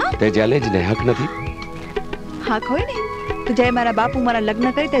ચાલે છે? હા તે ચાલે જ ને, હક નથી? હા હોય ને, તું જાય મારા બાપુ મારા લગ્ન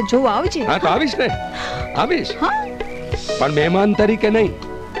કરી ત્યાં જોવા આવજે. હા તો આવીશ ને, આવીશ. હા પણ મહેમાન તરીકે નહીં.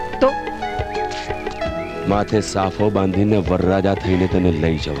 તો માથે સાફો બાંધીને વરરાજા થઈને તને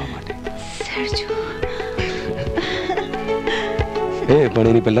લઈ જવા માટે. સરજુ પણ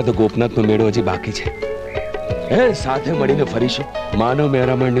એની પહેલા તો ગોપનાથનો મેળો હજી બાકી છે. સાથે મળીને ફરીશું, માનવ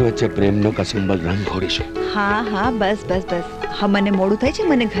મેરામણની વચ્ચે પ્રેમનો કસુંબલ રંગ ઘોડીશું. હા હા બસ બસ બસ, હા મને મોડું થાય છે,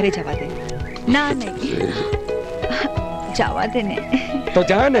 મને ઘરે જવા દે. ના નહીં જવા દે ને. તો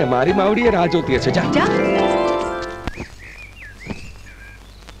જા ને, મારી માવડીએ રાહ જોતી હશે. જા જા.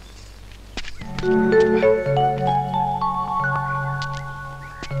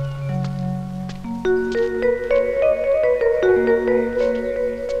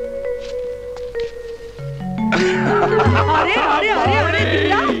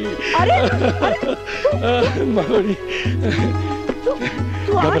 માવડી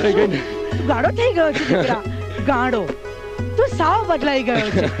ગભરાઈ ગઈ ને? ગાડો થઈ ગયો છે દીકરા, ગાડો. તું સાવ બદલાઈ ગયો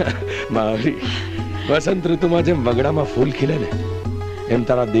છે. માવડી, વસંત ઋતુમાં જેમ વગડામાં ફૂલ ખીલે ને, એમ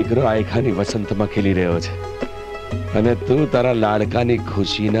તારા દીકરો આયખાની વસંતમાં ખીલી રહ્યો છે. અને તું તારા લાડકાની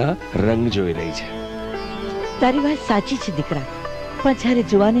ખુશીના રંગ જોઈ રહી છે. તારી વાત સાચી છે દીકરા, પણ જ્યારે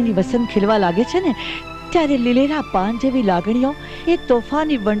જુવાનીની વસંત ખીલવા લાગે છે ને, ત્યારે લીલેરા પાન જેવી લાગણીઓ એ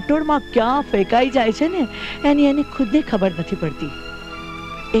તોફાની વંટોળમાં ક્યાં ફેંકાઈ જાય છે ને, એની ખુદને ખબર નથી પડતી.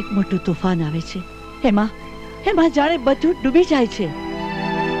 એક મોટું તોફાન આવે છે, એમાં જાણે બધું ડૂબી જાય છે.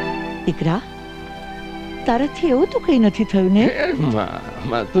 દીકરા, તારાથી એવું તો કઈ નથી થયું ને?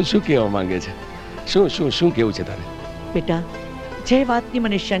 તું શું કહેવા માંગે છે? શું કેવું છે તારે? બેટા, જે વાતની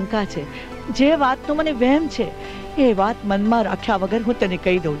મને શંકા છે, જે વાતનો મને વહેમ છે, એ વાત મનમાં રાખ્યા વગર હું તને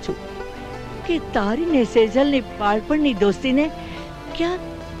કહી દઉં છું કે તારી ને સેજલની બાળપણની દોસ્તીને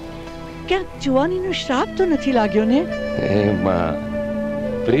ક્યાંક જુવાનીનો શ્રાપ તો નથી લાગ્યો ને?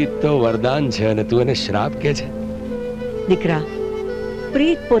 પ્રીત તો વરદાન છે અને તું એને શ્રાપ કે છે? દીકરા,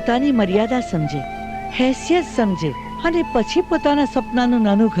 પ્રીત પોતાની મર્યાદા સમજે, હેસિયત સમજે અને પછી પોતાના સપનાનું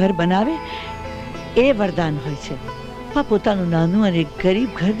નાનું ઘર બનાવે, એ વરદાન હોય છે. પોતાનું નાનું અને ગરીબ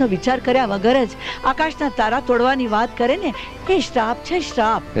ઘરનો વિચાર કર્યા વગર જ આકાશના તારા તોડવાની વાત કરે ને, એ શ્રાપ છે,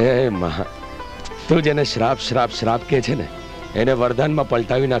 શ્રાપ. તું જેને શ્રાપ શ્રાપ શ્રાપ કે છે ને, એને વરદાનમાં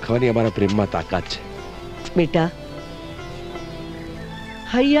પલટાવી નાખવાની અમારા પ્રેમમાં તાકાત છે. બેટા,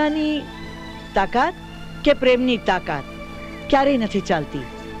 હૈયાની તાકાત કે પ્રેમની તાકાત ક્યારેય નથી ચાલતી.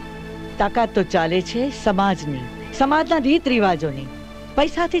 તાકાત તો ચાલે છે સમાજની, સમાજના રીત રિવાજોની,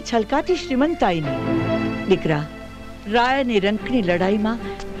 પૈસાથી છલકાતી શ્રીમંતાઈની. દીકરા, રાય અને રંકની લડાઈમાં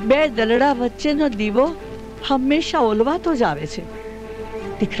બે દલડા વચ્ચેનો દીવો હંમેશા ઓલવાતો જ આવે છે.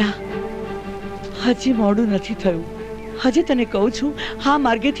 દીકરા, હજી મોડું નથી થયું. હજી તને કહું છું, હા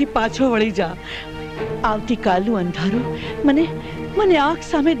માર્ગેથી પાછો વળી જા. આવતીકાલનું અંધારું મને આંખ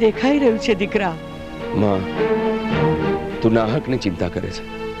સામે દેખાઈ રહ્યું છે. દીકરા, તું નાહકની ચિંતા કરે છે.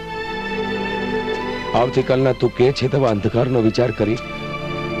 આવતીકાલના તું કે છે તેવા અંધકારનો વિચાર કરી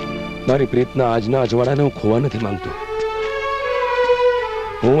મારી પ્રીતના આજના અજવાળાને હું ખોવા નથી માંગતો.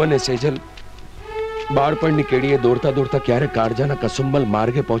 હું અને સેજલ બાળપણની કેડીએ દોડતા દોડતા ક્યારે કાળજાના કસુંબલ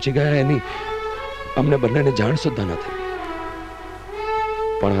માર્ગે પહોંચી ગયા એની અમને બંનેને જાણ સુદ્ધા નથી.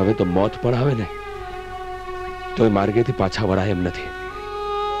 પણ હવે તો મોત પણ આવે ને તો એ માર્ગેથી પાછા વળાય એમ નથી.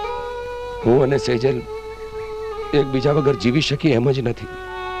 હું અને સેજલ એકબીજા વગર જીવી શકીએ એમ જ નથી.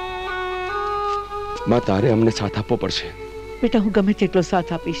 તારે અમને સાથ આપવો પડશે. બેટા, હું ગમે તેટલો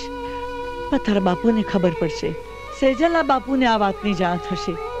સાથ આપીશ, પણ તારા બાપુને ખબર પડશે, સેજલના બાપુને આ વાતની જાણ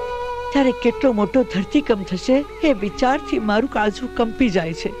થશે, ત્યારે કેટલો મોટો ધરતીકંપ થશે એ વિચારથી મારું કાળજું કંપી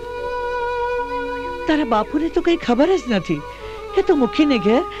જાય છે. તારા બાપુને તો કઈ ખબર જ નથી કે તું મૂકીને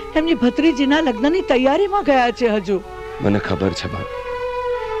ઘેર એમની ભત્રીજીના લગ્નની તૈયારીમાં ગયા છે. હજુ મને ખબર છે બા,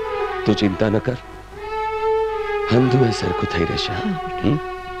 તું ચિંતા ન કર, હંધુએ સરખું થઈ રહેશે.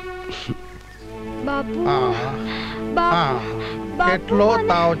 બાપુ, કેટલો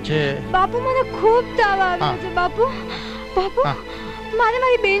તાવ છે? બાપુ, મને ખૂબ તાવ આવ્યો છે. બાપુ, મારે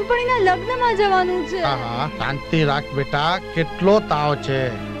મારી બેનપણીના લગ્નમાં જવાનું છે. શાંતિ રાખ બેટા, કેટલો તાવ છે?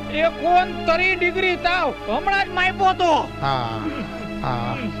 69 ડિગ્રી તાવ, હમણાં જ માપ્યો તો.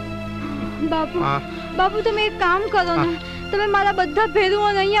 બાપુ, તમે એક કામ કરો ને, તમે મારા બધા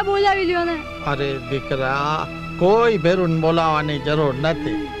ભેરુઓને અહીંયા બોલાવી લ્યો ને. અરે દીકરા, કોઈ ભેરું બોલાવવાની જરૂર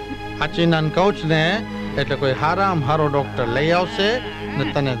નથી. આચીનાન કહું છું ને એટલે કોઈ હારામ હારો ડોક્ટર લઈ આવશે ને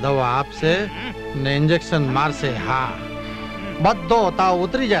તને દવા આપશે ને ઇન્જેક્શન મારશે. હા, બધો તાવ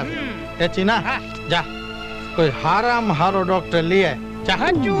ઉતરી જશે. એ ચીના જા કોઈ હારામાં હારો ડોક્ટર લઈ આય. જા.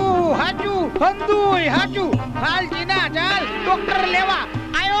 હાચું હંદુય હાચું. હાલ જીના ચાલ ડોક્ટર લેવા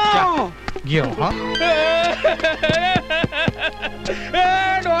આયો. ગયો હા.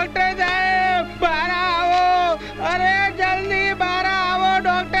 ડોક્ટર સાહેબ બહાર આવો. અરે જલ્દી બહાર આવો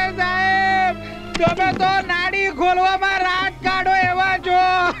ડોક્ટર સાહેબ. તમે તો નાડી ખોલવામાં રાત કાઢો એવા છો.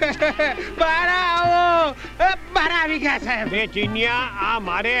 બહાર આવો. બહાર આવી ગયા સાહેબ. બે ચીનિયા આ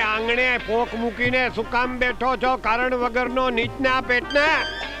મારે આંગણે પોક મૂકીને શું કામ બેઠો છો? કારણ વગરનો નીચના પેટના.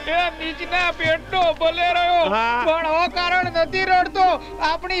 એ નીચના પેટનો ભલે રહ્યો પણ ઓ કારણ નથી રડતો.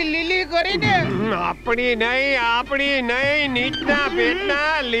 આપણી લીલી કરીને. આપણી નહીં નીચના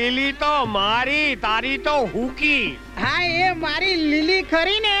પેટના. લીલી તો મારી, તારી તો હુકી. હા એ મારી લીલી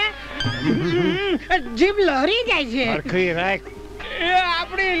ખરીને જીભ લહરી જાય છે. સરખી રાખ. એ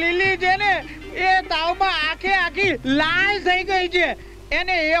આપણી લીલી છે ને એ તાવમાં આખી લાલ થઈ ગઈ છે.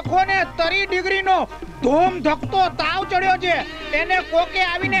 એને 130 ડિગ્રીનો ધોમ ધકતો તાવ ચડ્યો છે. એને કોકે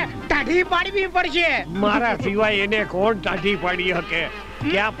આવીને ટાઢી પાડવી પડશે. મારા સિવાય એને કોણ ટાઢી પાડી શકે?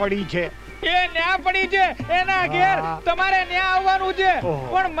 ક્યાં પડી છે? એ ન્યા પડી છે એના ઘેર. તમારે ન્યા આવવાનું છે.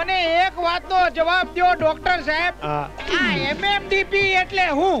 પણ મને એક વાતનો જવાબ દો ડોક્ટર સાહેબ. આ એમએમડીપી એટલે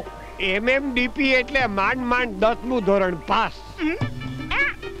હું? એમએમડીપી એટલે માંડ 10મું ધોરણ પાસ.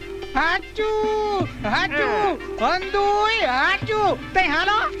 હાચું હંદુય હાચું. તે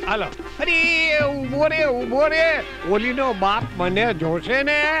હાલો. અરે ઉભો રે. ઓલીનો બાપ મને જોશે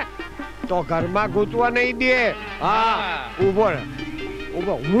ને તો ઘરમાં ઘૂસવા નહીં દે. હા ઉભો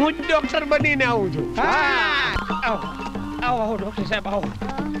હું જ ડોક્ટર બનીને આવું છું. આવો ડોક્ટર સાહેબ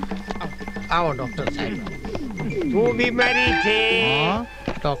આવો ડોક્ટર સાહેબ. શું બીમારી છે?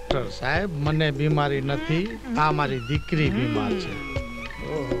 ડોક્ટર સાહેબ મને બીમારી નથી. આ મારી દીકરી બીમાર છે.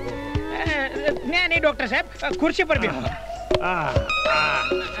 નહીં ડોક્ટર સાહેબ ખુરશી પર બેસો.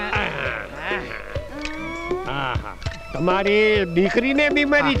 તમારી દીકરીને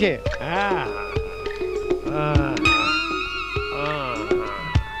બીમારી છે?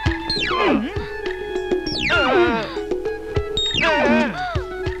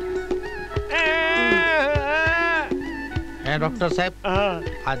 ડોક્ટર સાહેબ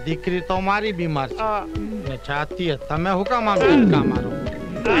આ દીકરી તો મારી બીમાર છે. ને છાતી તમે હું કામ આમ ઝટકા મારો?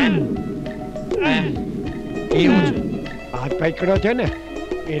 એવું છે હાથ પકડો છે ને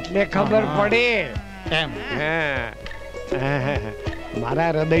એટલે ખબર પડે એમ.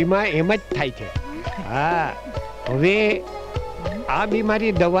 મારા હૃદયમાં એમ જ થાય છે. હા હવે આ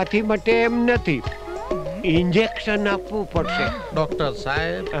બીમારી દવાથી મટે એમ નથી. ઇન્જેક્શન આપવું પડશે. ડોક્ટર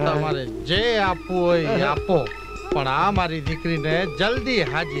સાહેબ તમારે જે આપવું હોય એ આપો પણ આ મારી દીકરીને જલ્દી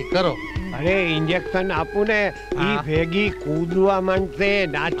હાજી કરો. અરે ઇન્જેક્શન આપું ને ઈ ભેગી કૂદવા માંડશે,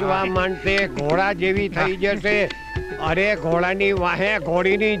 નાચવા માંડશે, ઘોડા જેવી થઈ જશે. અરે ઘોડાની વાહે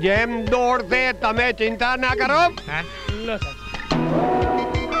ઘોડીની જેમ દોડશે. તમે ચિંતા ના કરો.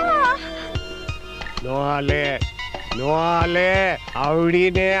 નો હાલે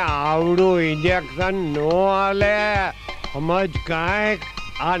આવડીને આવડું ઇન્જેક્શન નો હાલે. સમજ કાંઈક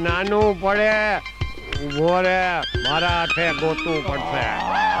આ નાનું પડે. ઉભો રે મારા હાથે ગોતવું પડશે.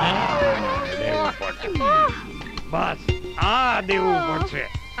 બસ આ દેવું પડશે.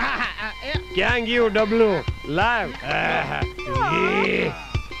 ક્યાં ગયું ડબલું? લાવ.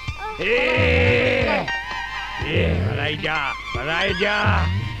 ભરાઈ જા.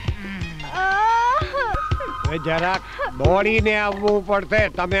 જરાક દોડીને આવવું પડશે.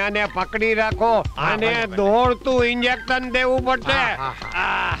 તમે આને પકડી રાખો. આને દોડતું ઇન્જેક્શન દેવું પડશે.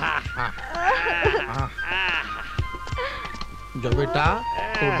 જો બેટા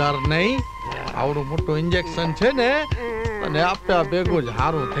તું ડર નહીં. આવડું મોટું ઇન્જેક્શન છે ને અને આપ્યા ભેગું જ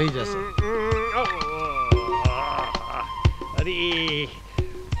સારું થઈ જશે. અરે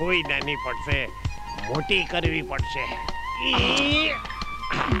કોઈ નાની પડશે, મોટી કરવી પડશે.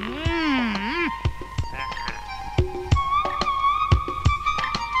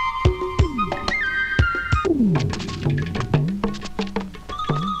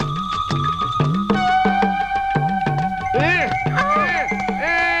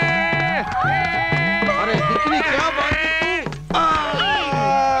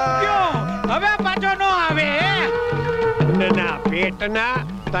 પેટના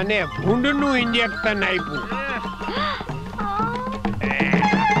તને ભૂંડનું ઇન્જેક્શન આપ્યું.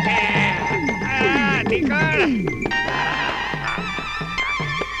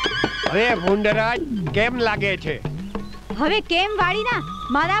 હવે ભૂંડરાજ કેમ લાગે છે? હવે કેમ વાળી ના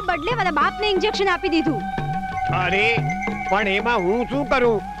મારા બદલે મારા બાપને ઇન્જેક્શન આપી દીધું. અરે પણ એમાં હું શું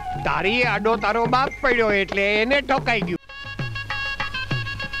કરું? તારી આડો તારો બાપ પડ્યો એટલે એને ઠોકાઈ ગયું.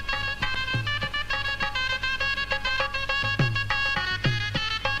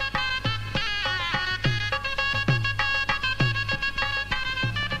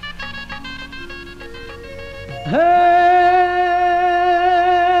 હે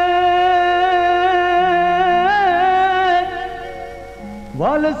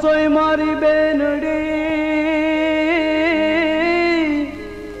વાલસોય મારી બેનડી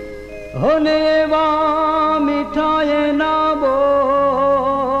હોને એવા મીઠાએ ના બોલ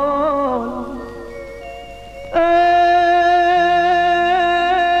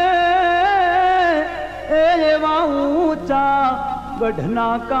એવા ઊંચા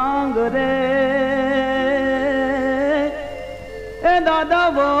ગઢના કાંગરે એ દાદા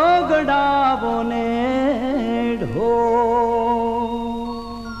વગડાવો ને ઢો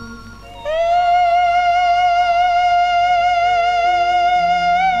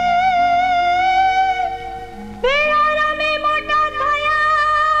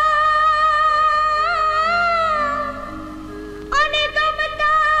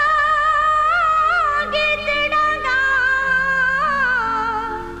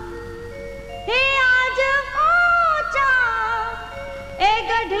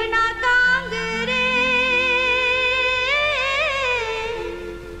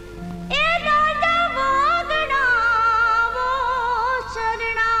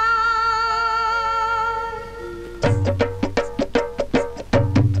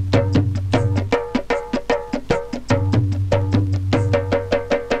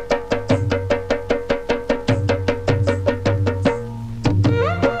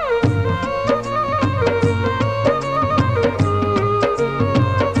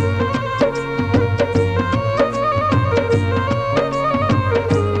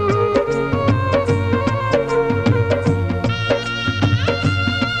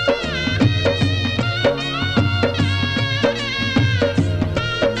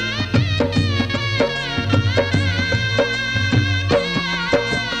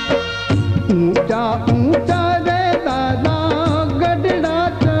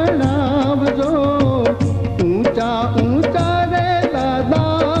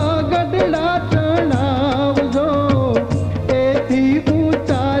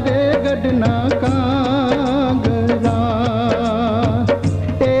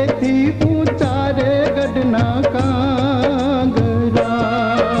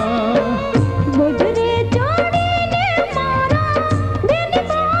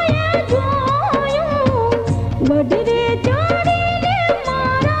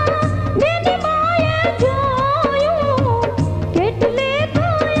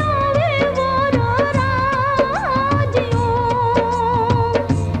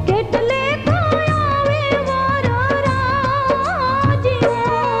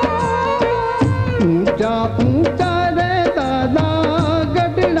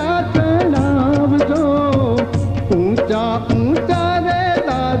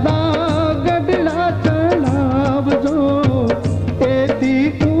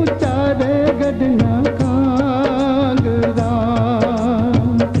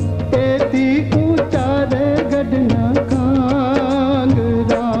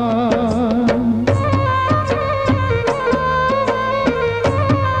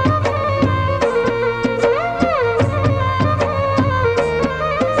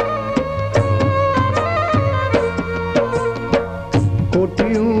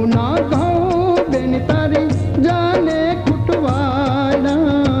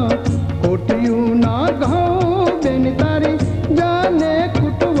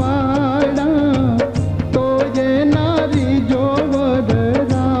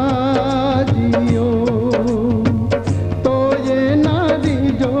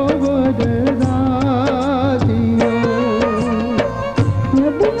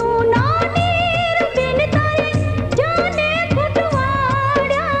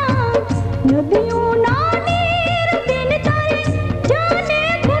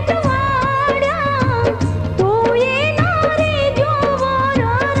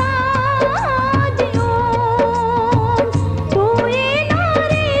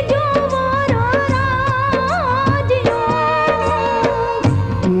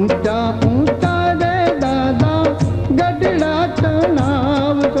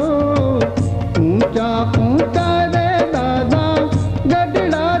ऊंचा ऊंचा रे दादा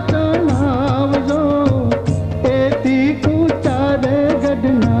गडड़ा चढ़ावजो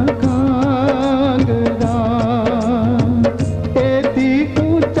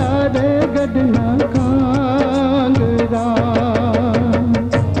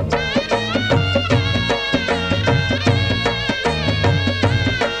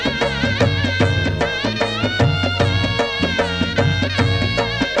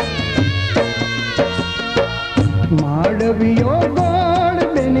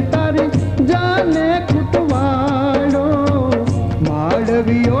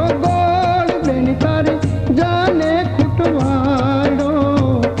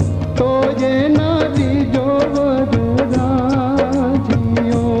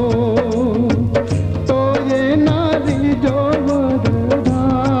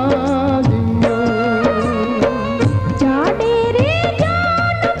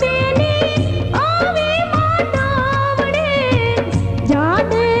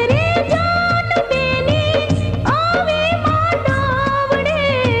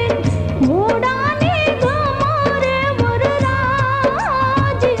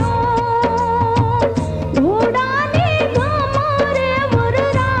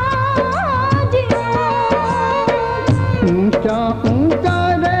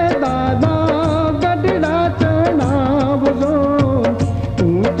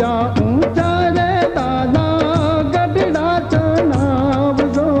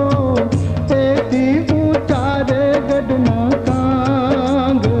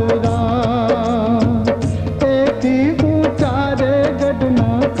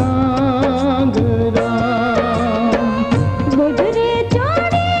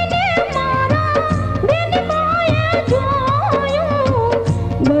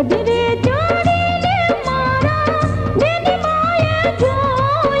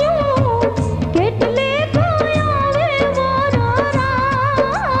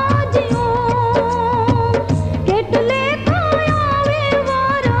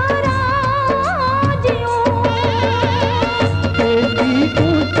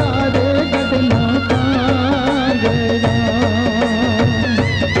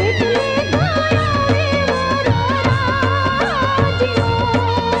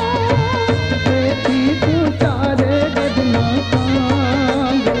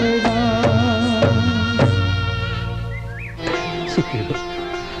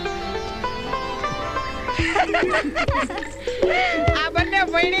આ બંને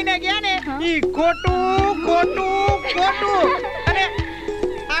વહીને ગયા ને ઈ ખોટું ખોટું ખોટું અને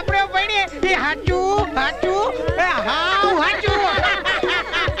આપણે વહીને ઈ હાચું હાચું હાવ હાચું.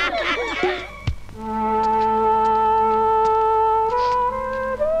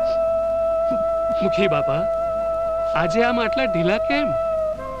 મુખી બાપા, આજે આમ આટલા ઢીલા કેમ?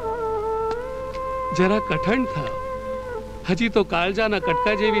 જરા કઠણ થાવ. હજી તો કાળજાના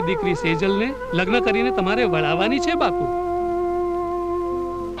કટકા જેવી દીકરી સેજલને લગ્ન કરીને તમારે વળાવવાની છે બાપુ.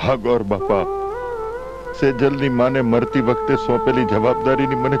 હા ગોર બાપા, સેજલની માને મરતી વખતે સોંપેલી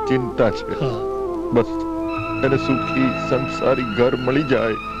જવાબદારીની મને ચિંતા છે. બસ એને સુખી સંસારી ઘર મળી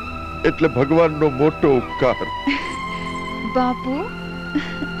જાય એટલે ભગવાનનો મોટો ઉપકાર. બાપુ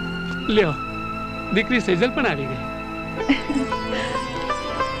લ્યો, દીકરી સેજલ પણ આવી ગઈ.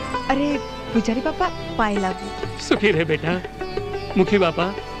 અરે પૂજારી બાપા, પાય લાગુ. સુખી રહે બેટા. મુખી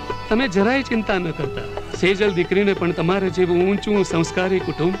બાપા, તમે જરાય ચિંતા ન કરતા. સેજલ દીકરીને પણ તમારે જેવું ઊંચું સંસ્કારી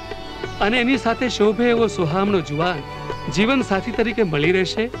કુટુંબ અને એની સાથે શોભે એવો સુહામણો જુવાન જીવન સાથી તરીકે મળી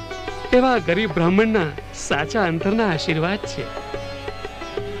રહેશે એવા ગરીબ બ્રાહ્મણના સાચા અંતરના આશીર્વાદ છે.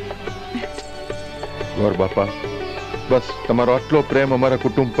 ગોર બાપા, બસ તમારો આટલો પ્રેમ અમારા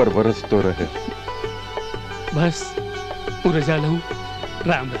કુટુંબ પર વરસતો રહે. બસ હું રજા લઉં.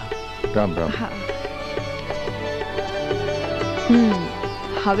 રામ રામ. રામ રામ.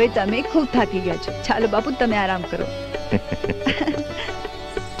 હવે તમે ખૂબ થાકી ગયા છો. ચાલો બાપુ, તમે આરામ કરો.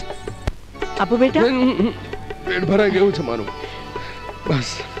 આપો બેટા. પેટ ભરાઈ ગયું છે મારું.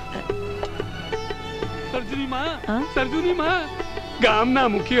 બસ. સરજુની માં, સરજુની માં, ગામના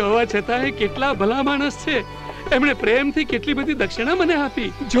મુખી હોવા છતાં કેટલા ભલા માણસ છે. એમણે પ્રેમથી કેટલી બધી દક્ષિણા મને આપી.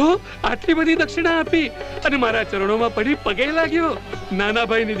 જો આટલી બધી દક્ષિણા આપી અને મારા ચરણોમાં પડી પગે લાગ્યો. નાના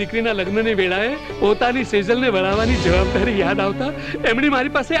ભાઈની દીકરીના લગ્નની વેળાએ પોતાની સેજલને વળાવવાની જવાબદારી યાદ આવતા એમણે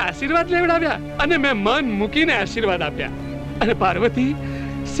મારી પાસે આશીર્વાદ લેવડાવ્યા અને મેં મન મૂકીને આશીર્વાદ આપ્યા. અને પાર્વતી,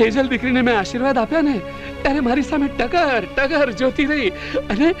 સેજલ દીકરીને મેં આશીર્વાદ આપ્યા ને ત્યારે મારી સામે ટગર ટગર જોતી રહી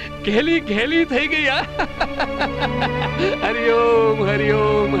અને ઘેલી ઘેલી થઈ ગઈ. હરિઓમ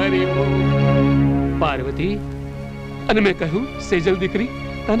હરિઓમ હરિઓમ. પાર્વતી, અને મેં કહ્યું, સેજલ દીકરી,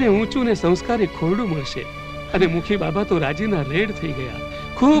 તને ઊંચું ને સંસ્કારી ખોરડું મળશે. અને મુખી બાબા તો રાજીના રેડ થઈ ગયા,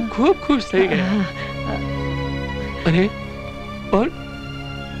 ખૂબ ખૂબ ખુશ થઈ ગયા. અરે પણ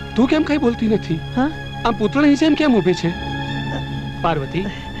તું કેમ કઈ બોલતી નથી? આમ પૂતળાની જેમ કેમ ઊભી છે? પાર્વતી,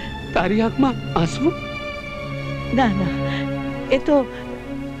 તારી આંખમાં આંસુ? ના ના, એ તો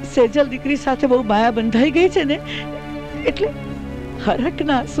સેજલ દીકરી સાથે બહુ માયા બંધાઈ ગઈ છે ને એટલે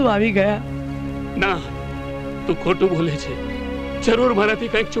હરખના આંસુ આવી ગયા. ના, તું ખોટું બોલે છે. જરૂર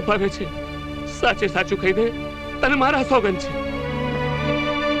મારાથી કંઈક છુપાવે છે. સાચે સાચું કહી દે, તને મારા સોગંદ છે.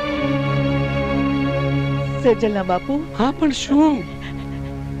 સેજલના બાપુ. હા, પણ શું?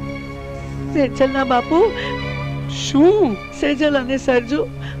 સેજલના બાપુ. શું? સેજલ અને સરજુ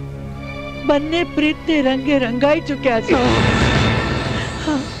બંને પ્રીતને રંગે રંગાઈ ચૂક્યા છે.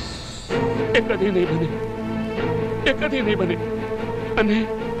 એ કદી નહીં બને, એ કદી નહીં બને. અને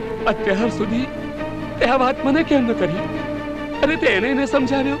અત્યાર સુધી તે આ વાત મને કેમ ન કરી? અને તે એને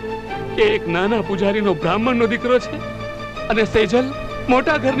સમજાવ્યો કે એક નાના પૂજારીનો બ્રાહ્મણનો દીકરો છે અને સેજલ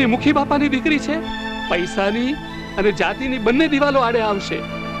મોટા ઘરની મુખી બાપાની દીકરી છે. પૈસાની અને જાતિની બંને દિવાલો આડે આવશે.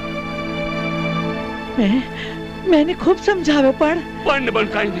 મેં એને ખૂબ સમજાવ્યો પણ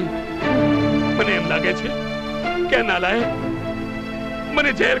કાંઈ નહીં. મને એમ લાગે છે કે નાલાયક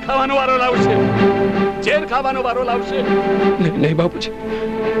મને ઝેર ખાવાનો વારો લાવશે. ઝેર ખાવાનો વારો લાવશે. નહીં બાપુજી,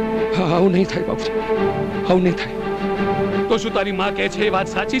 આવું નહીં થાય બાપુજી, આવું નહીં થાય. તો શું તારી માં કહે છે એ વાત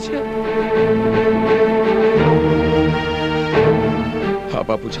સાચી છે? હા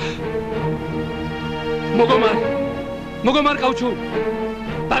બાપુજી. મુગો માર કહું છું.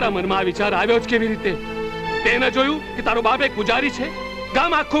 તારા મનમાં આ વિચાર આવ્યો જ કેવી રીતે? તે ન જોયું કે તારો બાપ એક પૂજારી છે?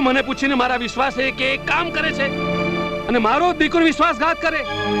 ગામ આખું મને પૂછીને મારા વિશ્વાસે કે એક કામ કરે છે અને મારો દીકરો વિશ્વાસઘાત કરે.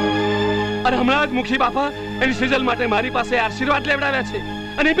 અને હમણાં જ મુખી બાપા એની સેજલ માટે મારી પાસે આશીર્વાદ લેવડાવ્યા છે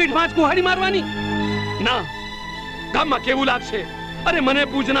અને પીઠમાં જ કુહાડી મારવાની. ના, ગામમાં કેવું લાગશે? અરે મને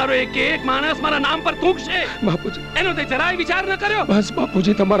પૂજનારો એક માણસ મારા નામ પર થૂંકશે. બાપુજી, એનો તે જરાય વિચાર ન કર્યો? બસ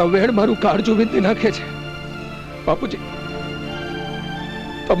બાપુજી, તમારા વેડ મારું કાળજું વીંધી નાખે છે. બાપુજી,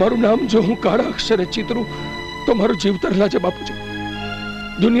 તમારું નામ જો હું કાળા અક્ષરે ચિતરું તો મારું જીવતર લાજે. બાપુજી,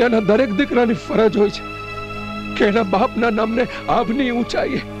 દુનિયાના દરેક દીકરાની ફરજ હોય છે કે એના બાપના નામને આભની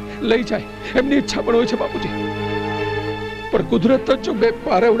ઊંચાઈએ લઈ જાય. એમની ઈચ્છા પણ હોય છે બાપુજી. પણ કુદરત જો બે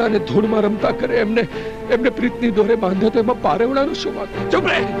પારેવડાને ધૂળમાં રમતા કરે, એમને પ્રીતની દોરે બાંધે તો એમાં પારેવડાનું શું વાંક? ચૂપ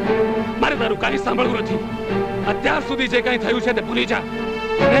રહે. મારે તારું કાંઈ સાંભળવું નથી. અત્યાર સુધી જે કંઈ થયું છે તે ભૂલી જા.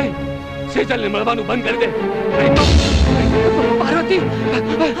 સેજલને મળવાનું બંધ કરી દે. પાર્વતી,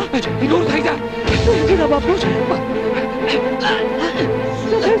 आरती दूर થઈ જા જીના બાપુ શું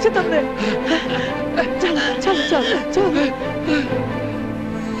થયું છે તમને ચાલ ચાલ ચાલ ચાલ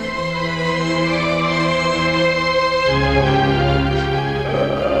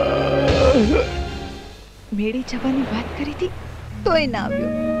મેળી જવાની વાત કરી હતી તોય ના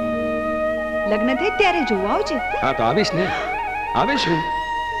આવ્યો લગ્ન થાય ત્યારે જોવા આવજે હા તો આવીશ ને આવીશ હું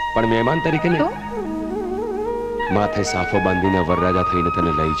પણ મહેમાન તરીકે ને માથે સાફો બાંધીને વરરાજા થઈને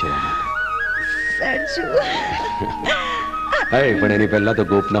તને લઈ જવા સરજુ હે પણ એની પહેલા તો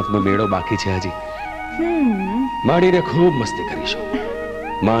ગોપનાથનો મેળો બાકી છે હજી માડીને ખૂબ મસ્તી કરીશું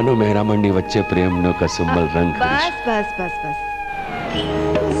માનો મહેરામણની વચ્ચે પ્રેમનો કસુંબલ રંગ બસ બસ બસ બસ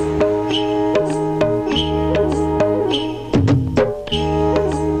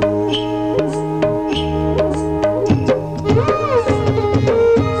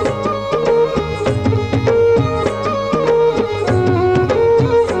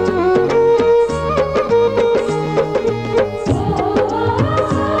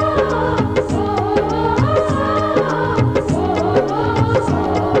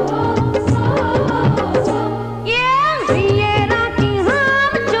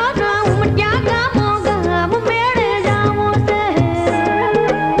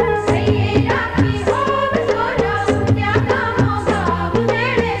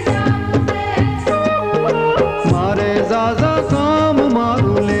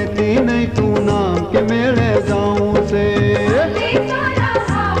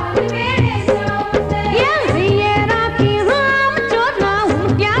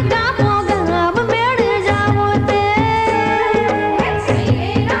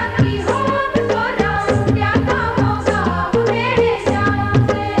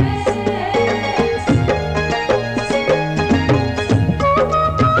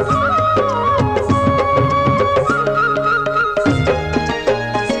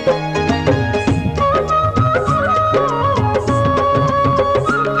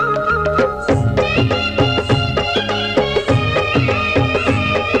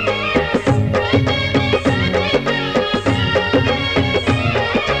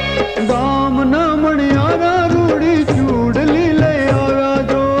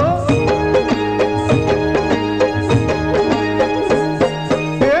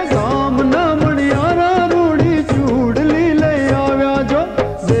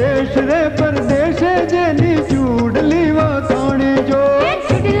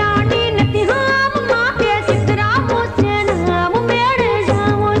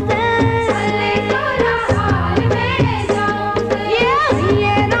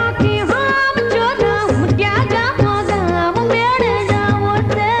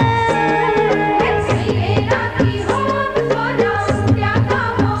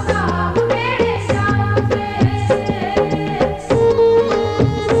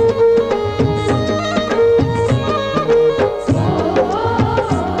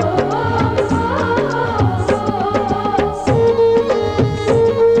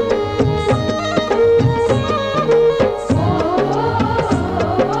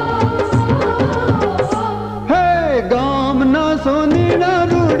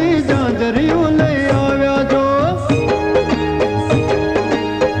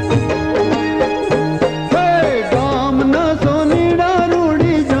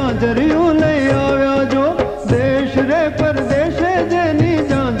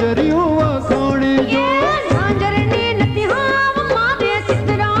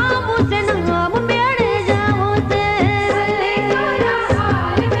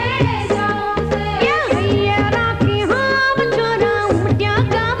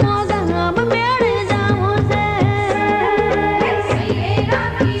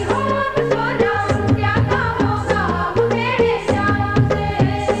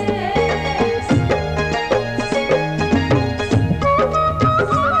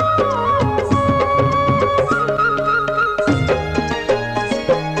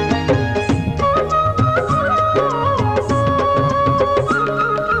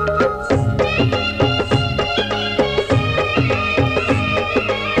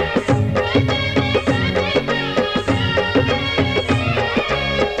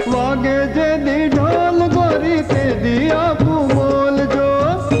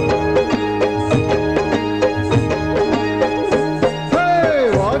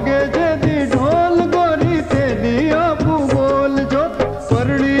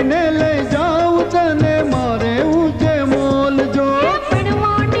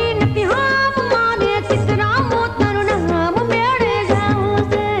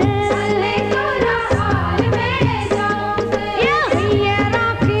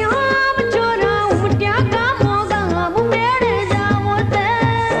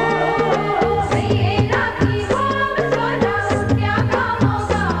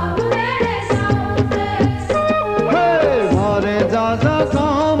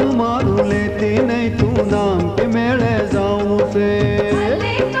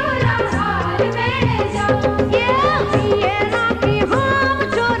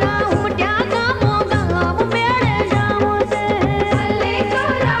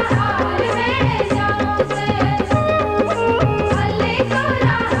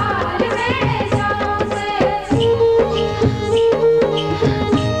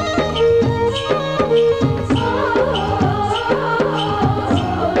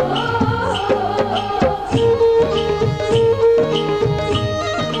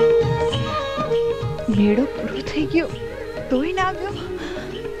મેળો પૂરો થઈ ગયો તોય ના આવ્યો.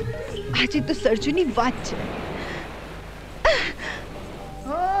 આજે તો સરજુની વાત છે.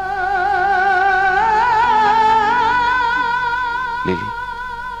 લીલી,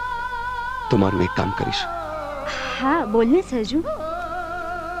 તમારું એક કામ કરીશ. હા બોલ ને સરજુ.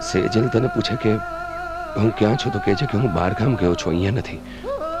 સેજલ તને પૂછે કે હું ક્યાં છું તો કહેજે કે હું બહાર ગામ ગયો છું, અહીંયા નથી.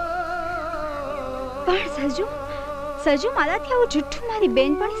 પણ સરજુ મારાથી આવું જુઠ્ઠું મારી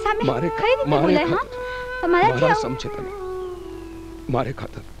બેનપણી સામે મારે કઈ રીતે બોલે? હા મારાથી મારા આવું સમજે તને, મારે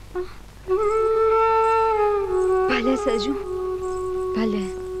ખાતર. ભલે સરજુ ભલે.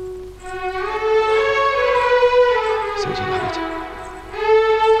 સેજલ આવે છે.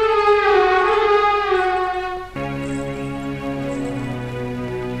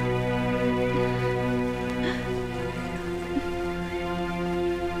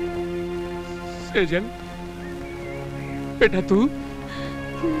 सेजल बेटा तू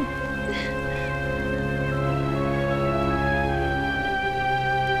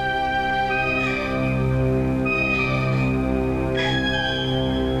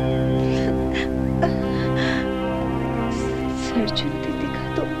સરજુ નથી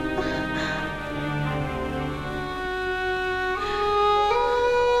દેખાતો.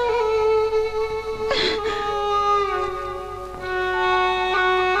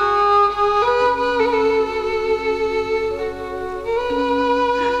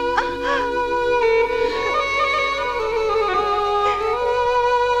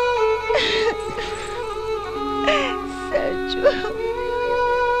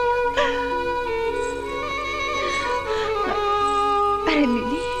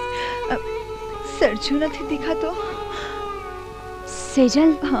 સરજુ નથી દેખાતો. સેજલ,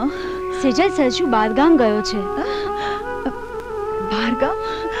 હા સેજલ, સરજુ બહારગામ ગયો છે. બહારગામ?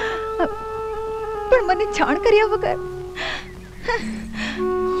 પણ મને જાણ કર્યા વગર?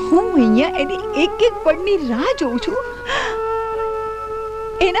 હું અહીંયા એની એક એક પળની રાહ જોઉં છું.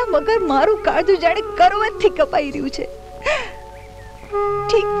 એના વગર મારું કાળજું જાણે કરવતથી કપાઈ રહ્યું છે.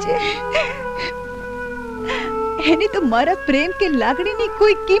 ઠીક છે, એની તો મારા પ્રેમ કે લાગણીની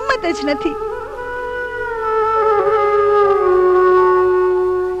કોઈ કિંમત જ નથી.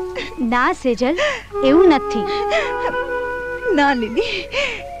 ના સેજલ, એવું નથી. ના લીલી,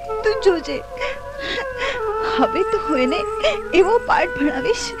 તું જોજે. હવે તો હું એને એવો પાઠ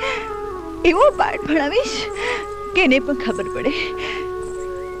ભણાવીશ કે એને પણ ખબર પડે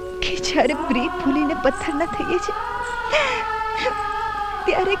કે જ્યારે પ્રીત ભૂલીને પથ્થર ના થઈએ છે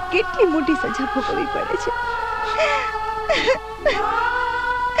ત્યારે કેટલી મોટી સજા ભોગવવી પડે છે.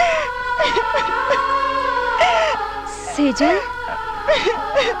 સેજલ,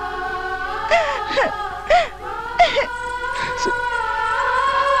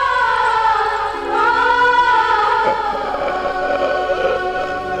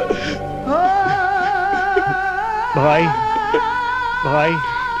 ભાઈ ભાઈ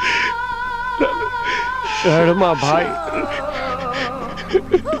શહેરમાં ભાઈ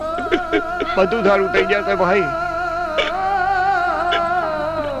બધું સારું થઈ જશે. ભાઈ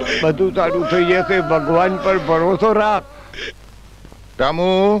બધું સારું થઈ જશે. ભગવાન પર ભરોસો રાખ. રામુ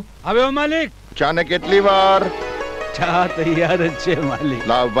આવ્યો માલિક. ચા ને કેટલી વાર? ચા તૈયાર જ છે માલિક.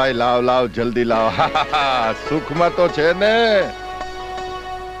 લાવ ભાઈ લાવ જલ્દી લાવ. સુખમાં તો છે ને?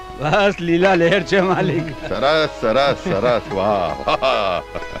 બસ લીલા લહેર છે માલિક. સરસ સરસ સરસ. વાહ.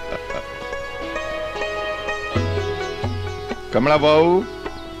 કમળા બહુ,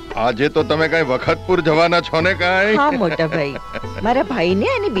 આજે તો તમે કઈ વખતપુર જવાના છો ને? કઈ? હા મોટા ભાઈ, મારા ભાઈને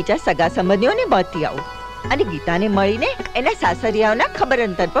અને બીજા સગા સંબંધીઓને મળતી આવું અને ગીતાને મળીને એના સાસરિયાઓના ખબર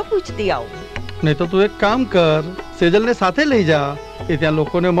અંતર પર પૂછતી આવું. નહીં તો તું એક કામ કર, સેજલને સાથે લઈ જા. એ ત્યાં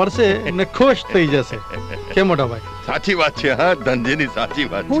લોકોને મળશે અને ખુશ થઈ જશે. કે મોટા ભાઈ? સાચી વાત છે. હા ધનજીની સાચી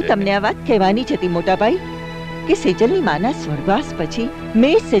વાત છે. હું તમને આ વાત કહેવાની જ હતી મોટા ભાઈ કે સેજલની માના સ્વર્ગવાસ પછી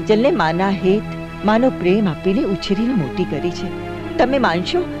મેં સેજલને માના હેત, માનો પ્રેમ આપીને ઉછેરીને મોટી કરી છે. તમે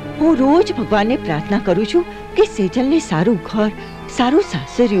માનશો, હું રોજ ભગવાનને પ્રાર્થના કરું છું કે સેજલને સારું ઘર, સારું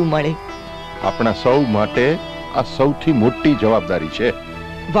સાસરિયું મળે. આપણા સૌ માટે આ સૌથી મોટી જવાબદારી છે.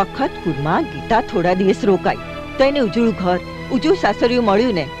 વખતપુરમાં ગીતા થોડા દિવસ રોકાઈ તો એને ઉજળું ઘર, ઉજળું સાસરિયું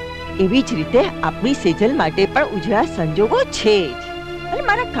મળ્યું ને. એવી જ રીતે આપણી સેજલ માટે પણ ઉજળા સંજોગો છે જ. અને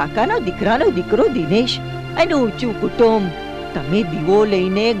મારા કાકાનો દીકરાનો દીકરો દિનેશ, એનું ઊંચું કુટુંબ. તમે દીવો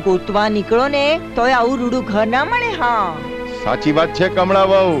લઈને ગોતવા નીકળો ને તોય આવું રૂડું ઘર ના મળે. હા સાચી વાત છે કમળા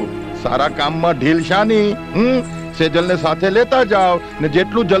બહુ. સારા કામમાં ઢીલ શાની. સેજલને સાથે લેતા જાઓ ને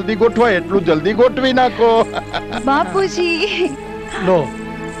જેટલું જલ્દી ગોઠવાય એટલું જલ્દી ગોઠવી નાખો. બાપુજી લો,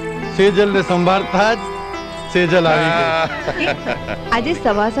 સેજલને સંભાળતા જ સેજલ આવી ગઈ. આજે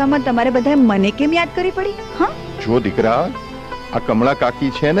સવાસામાં તમારે બધાએ મને કેમ યાદ કરી પડી? હા જો દીકરા, આ કમળા કાકી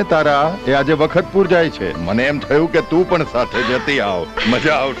છે ને તારા, એ આજે વખતપુર જાય છે. મને એમ થયું કે તું પણ સાથે જતી આવ,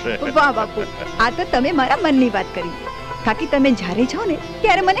 મજા આવશે. વાહ બાપુ, આ તો તમે મારા મનની વાત કરી. કાકી તમે જ્યારે જાઓ ને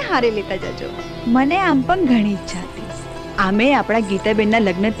ત્યારે મને હારે લેતા જજો. મને આમ પણ ઘણી ઈચ્છા હતી. આમે આપણા ગીતાબેનના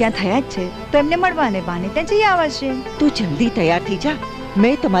લગ્ન ત્યાં થયા જ છે, તો એમને મળવાને બાને ત્યાં જઈ આવશે. તું જલ્દી તૈયાર થઈ જા.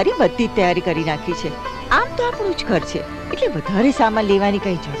 મેં તમારી બધી તૈયારી કરી નાખી છે. આમ તો આપણું જ ઘર છે, એટલે વધારે સામાન લેવાની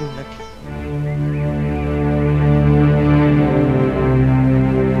કઈ જરૂર નથી.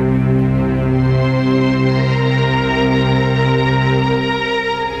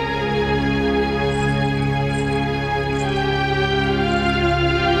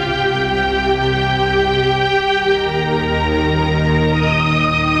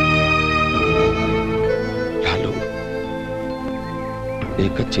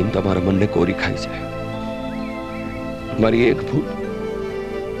 એક જ ચિંતા મારા મનને કોરી ખાય છે. મારી એક ભૂલ,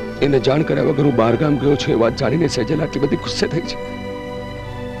 એને જાણ કર્યા વગર હું બહાર ગામ ગયો છું એ વાત જાણીને સેજલ આટલી બધી ગુસ્સે થઈ છે,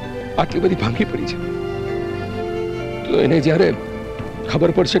 આટલી બધી ભાંગી પડી છે. તો એને જ્યારે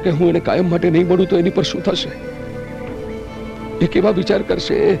ખબર પડશે કે હું એને કાયમ માટે નહીં મળું તો એની પર શું થશે? એ કેવા વિચાર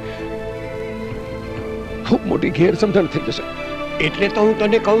કરશે? ખૂબ મોટી ગેરસમજણ થઈ જશે. એટલે તો હું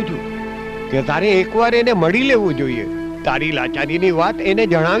તને કહું છું કે તારે એકવાર એને મળી લેવું જોઈએ. તારી લાચારીની વાત એને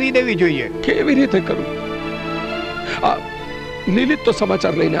જણાવી દેવી જોઈએ. કેવી રીતે કરું? આ નીલી તો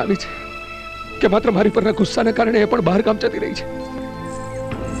સમાચાર લઈને આવી છે કે માત્ર મારી પરના ગુસ્સાને કારણે એ પણ બહાર ગામ જતી રહી છે.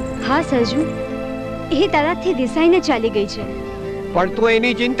 હા સરજુ, એ તારાથી રિસાઈને ચાલી ગઈ છે. પણ તું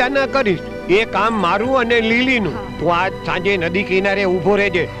એની ચિંતા ન કરીશ. એ કામ મારું અને લીલીનું. તું આજ સાંજે નદી કિનારે ઊભો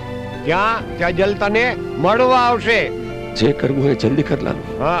રહેજે. ત્યાં સજલ તને મળવા આવશે. જે કરવું એ જલ્દી કર લાલુ.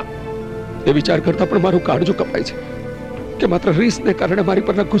 હા, એ વિચાર કરતા પણ મારું કાળજું કપાય છે કે માત્ર રીસને કારણે, મારી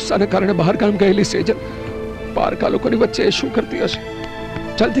પરના ગુસ્સાને કારણે બહાર ગામ ગયેલી સેજલ પારકા લોકોની વચ્ચે શું કરતી હશે?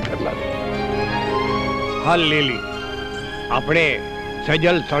 જલ્દી કર લાલુ. હાલ લીલી, આપણે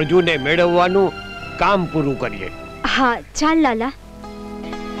સજલ સરજુને મેળવવાનું કામ પૂરું કરીએ. હા ચાલ લાલા.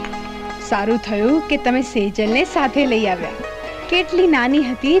 સારું થયું કે તમે સેજલને સાથે લઈ આવ્યા. કેટલી નાની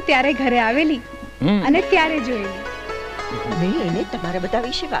હતી ત્યારે ઘરે આવેલી અને ત્યારે જોયેલી. મેં એને તમારા બધા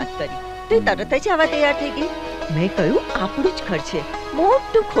વિશે વાત કરી તો એ તરત જ આવા તૈયાર થઈ ગઈ. મેં કહ્યું આપણું જ ઘર છે,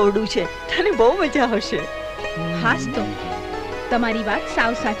 મોટું ખોરડું છે, તને બહુ મજા આવશે. હાસ તો તમારી વાત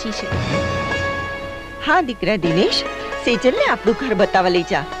સાવ સાચી છે. હા દીકરા દિનેશ, સેજલને આપણું ઘર બતાવવા લઈ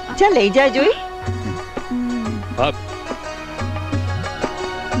જા. જા લઈ જા જોઈ.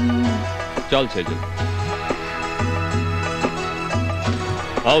 ચાલ સેજલ,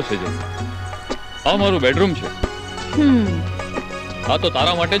 આવ સેજલ. આ મારું બેડરૂમ છે. આ તો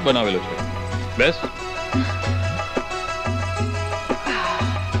તારા માટે જ બનાવેલો છે. બેસ.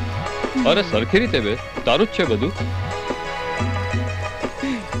 અરે સરખી રીતે બેસ, તારું જ છે બધું.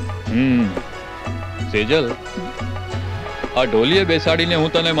 સેજલ, આ ઢોલીએ બેસાડીને હું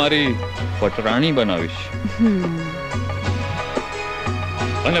તને મારી પટરાણી બનાવીશ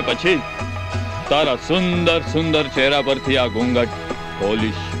અને પછી તારા સુંદર સુંદર ચહેરા પરથી આ ઘૂંઘટ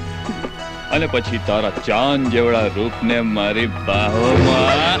ખોલીશ અને પછી તારા ચાંદ જેવડા રૂપને મારી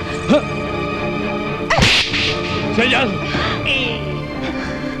બાહોમાં. સેજલ,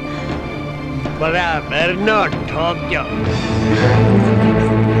 બરાબર નો ઠોક્યો.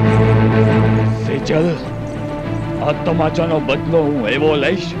 સેજલ, આ તમાચાનો બદલો હું એવો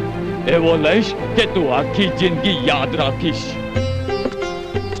લઈશ કે તું આખી જિંદગી યાદ રાખીશ.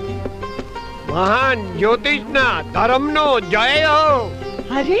 મહાન જ્યોતિષના ધર્મનો જય હો.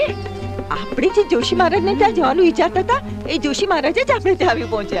 અરે, આપણે જે જોશી મહારાજને ત્યાં જવાનું વિચારતા હતા એ જોશી મહારાજ જ આપણે ત્યાં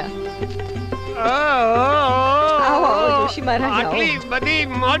આવી પહોંચ્યા. જોશી મહારાજ, આટલી બધી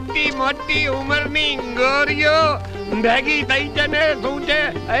મોટી મોટી ઉંમરની ગોરીઓ ભેગી થઈ છે ને શું છે?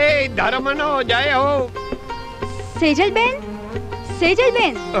 એ ધર્મનો જય હો. સેજલબેન,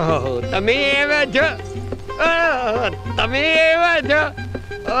 સેજલબેન, તમે એવા છો, તમે એવા છો.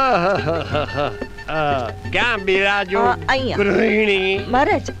 ક્યાં બિરાજો ગૃહિણી?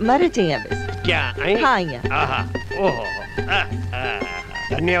 મહારાજ, મહારાજ અહીંયા બેસ. ક્યાં? હા અહીંયા. ઓહો,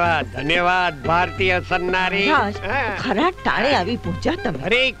 ધન્યવાદ ધન્યવાદ ભારતીય સન્નારી. ખરા ટાણે આવી પહોંચ્યા તમે.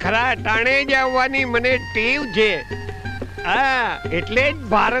 અરે ખરા ટાણે જ આવવાની મને ટેવ છે. હા, એટલે જ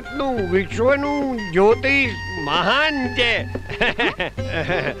ભારતનું વિશ્વનું જ્યોતિષ મહાન છે.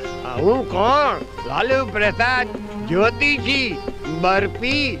 હું કોણ? લાલુ પ્રસાદ જ્યોતિષી,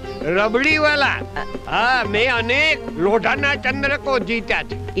 બરફી રબડીવાલા. હા, મેં અનેક લોઢાના ચંદ્રકો જીત્યા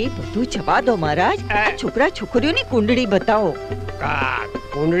છે. એ બધું જવા દો મહારાજ. આ છોકરા છોકરીઓની કુંડળી બતાવો.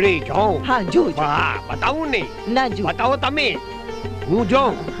 કુંડળી જોઉં? હા, જો. હા, બતાવું નહીં? ના, જો. બતાવો તમે, હું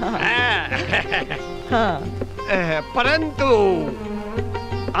જોઉં. પરંતુ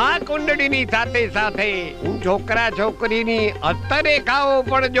આ કુંડળીની સાથે સાથે હું છોકરા છોકરીની હસ્તરેખાઓ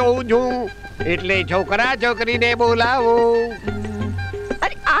પણ જોઉં છું, એટલે છોકરા છોકરીને બોલાવો.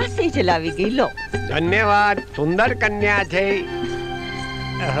 અરે આ સેજલ આવી ગઈ, લો. ધન્યવાદ, સુંદર કન્યા છે.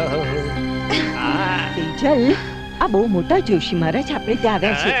 સેજલ, આ બહુ મોટા જોશી મહારાજ આપણે ત્યાં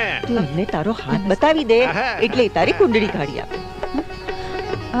આવ્યા છે. તું એમને તારો હાથ બતાવી દે એટલે તારી કુંડળી કાઢી આપે.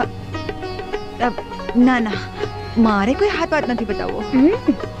 ના ના, મારે કોઈ હાથ વાત નથી બતાવવો.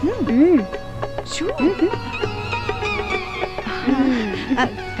 શું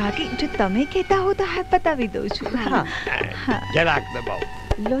કાકી, જો તમે કહેતા હો તો હાથ બતાવી દઉં છું. જરાક દબાવો.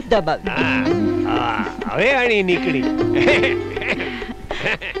 લો દબાવી. હવે અણી નીકળી.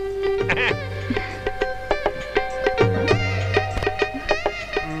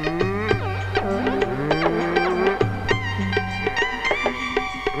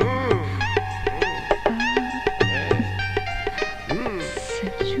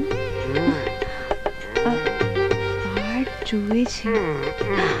 જુએ છે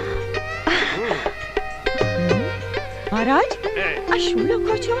મહારાજ, આ શું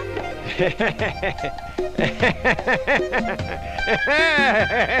લખો છો?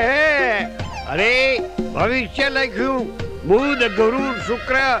 અરે ભવિષ્ય લખ્યું. બુધ ગુરુ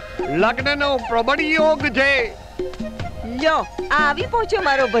શુક્ર લગ્નનો પ્રબળ યોગ છે. લ્યો આવી પહોંચ્યો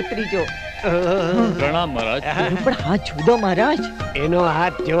મારો ભત્રીજો. પ્રણામ મહારાજ. પણ હાથ જુદો મહારાજ. એનો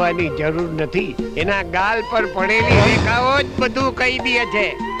હાથ જોવાની જરૂર નથી, એના ગાલ પર પડેલી રેખાઓ જ બધું કહી દે છે.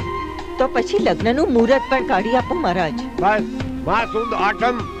 તો પછી લગ્નનું મુહૂર્ત પણ કાઢી આપો મહારાજ. બસ માં સુદ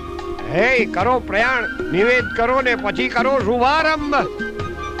આઠમ. હે કરો પ્રયાણ, નિવેદ કરો ને પછી કરો શુભારંભ.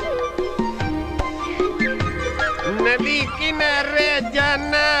 નદી કિનારે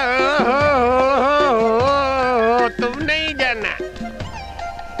જાના તુમ નહીં જાના.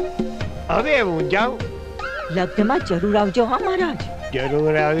 હવે હું જાઉં. લગ્નમાં જરૂર આવજો હા મહારાજ.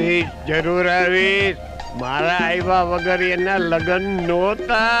 જરૂર આવીશ, જરૂર આવીશ. મારા આવ્યા વગર એના લગ્ન નો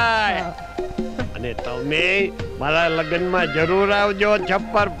થાય. અને તમે મારા લગ્નમાં જરૂર આવજો,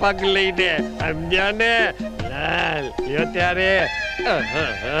 છપ્પર પગ લઈને. સમજ્યા ને? લાલ યો ત્યારે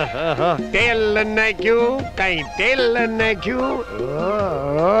તેલ નાખ્યું, કઈ તેલ નાખ્યું.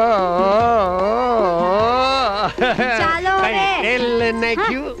 કઈ તેલ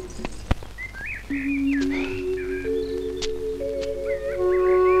નાખ્યું.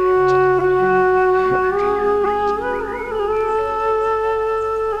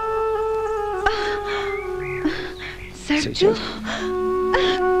 સેજલ,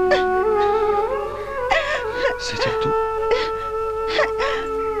 સેજલ તું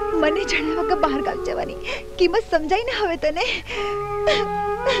મને જણાવ્યા કે બહારગામ જવાની કિંમત સમજાય ને હવે તને?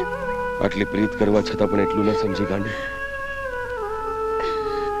 આટલી પ્રીત કરવા છતાં પણ એટલું ન સમજી ગાંડી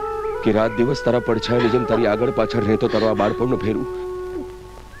કે રાત દિવસ તારા પડછાયાની જેમ તારી આગળ પાછળ રહેતો તારો આ બાળપણનો ફેરું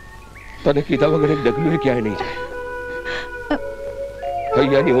તને કીધા વગર એક ડગલું ક્યાંય નહીં જાય.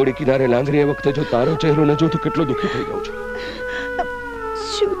 હૈયાની હોડી કિનારે લાંગરી એ વખતે જો તારો ચહેરો ન જો તો કેટલો દુઃખી થઈ જાઉં છું.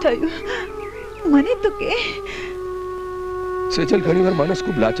 શું થયું મને તો કે? સેજલ, ઘણીવાર માણસ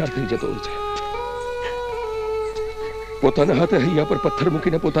ખૂબ લાચાર થઈ જતો હોય છે. પોતાના હાથે હૈયા પર પથ્થર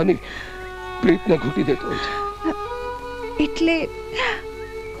મૂકીને પોતાની પ્રીતને ઘૂંટી દેતો હોય છે. એટલે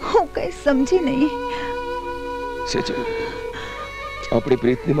હું કઈ સમજી નહીં. સેજલ, આપણી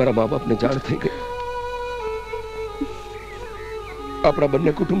પ્રીતની મારા મા બાપને જાણ થઈ ગઈ. આપણા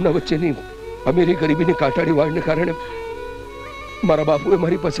બંને કુટુંબના વચ્ચેની અમીરી ગરીબીની કાંટાળી વાળને કારણે મારા બાપુએ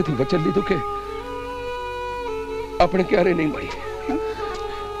મારી પાસેથી વચન લીધું કે આપણે ક્યારે નહીં મળીએ.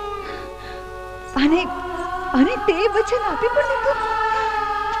 અને તે વચન આપી પણ દીધું.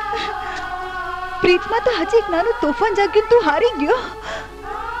 પ્રીતમાં તો હજી એક નાનું તોફાન જાગ્યું, તું હારી ગયો.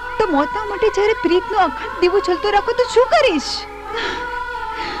 તો મોતના માટે જ્યારે પ્રીતનો અખંડ દીવો જલતો રાખો તો શું કરીશ?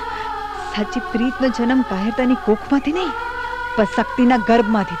 સાચી પ્રીતનો જન્મ કાયરતાની કોખમાંથી નહીં પણ શક્તિના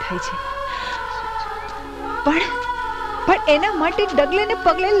ગર્ભમાંથી થાય છે. પણ એના માટે ડગલે ને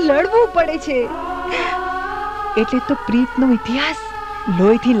પગલે લડવું પડે છે. એટલે તો પ્રીતનો ઇતિહાસ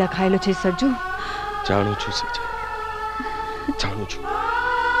લોહીથી લખાયેલો છે સરજુ. જાણું છું સેજલ, જાણું છું.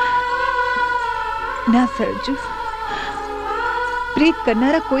 ના સરજુ, પ્રીત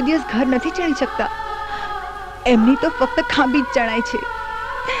કરનારા કોઈ દિવસ ઘર નથી ચણી શકતા. એમની તો ફક્ત ખાંભી જ ચણાય છે.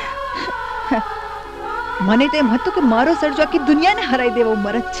 મને તો એમ હતું કે મારો સરજુ આખી દુનિયાને હરાઈ દેવો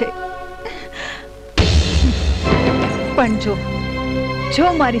મરદ છે. પણ જો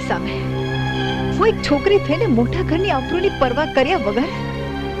મારી સામે હું એક છોકરી થઈને મોટા ઘરની આબરૂની પરવા કર્યા વગર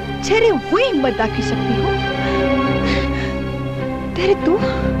જ્યારે હું હિંમત રાખી શકતી હોઉં, ત્યારે તું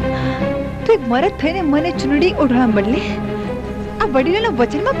એક મરદ થઈને મને ચૂંદડી ઓઢવાના બદલે આ વડીલોના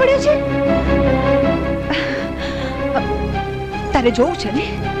વચનમાં પડ્યો છે. તારે જોવું છે ને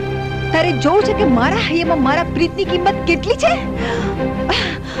તારે જોવું છે કે મારા હૈયામાં મારા પ્રીતની કિંમત કેટલી છે?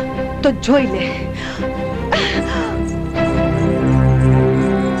 તો જોઈ લે.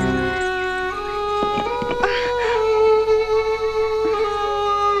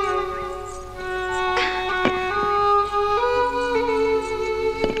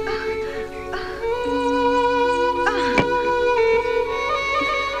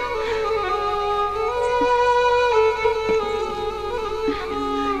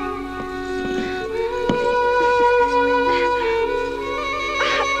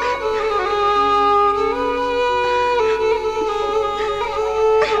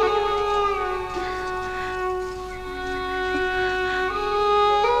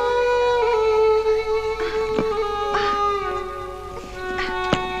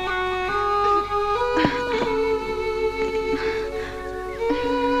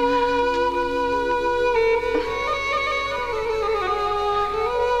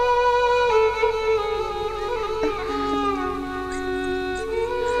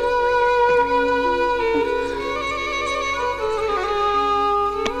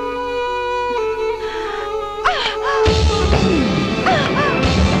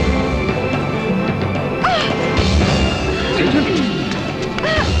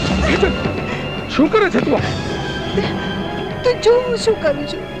 શું કરે છે તું? તું જો હું શું કરું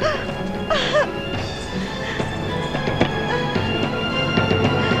છું.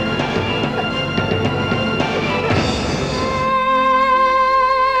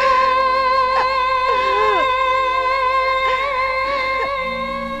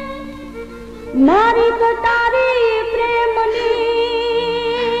 મારી કટારી પ્રેમની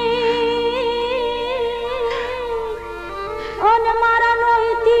અને મારા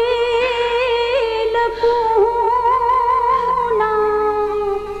લોહીથી લખુના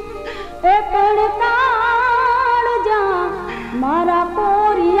એ પડતાળ જા મારા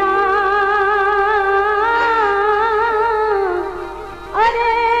પોરિયા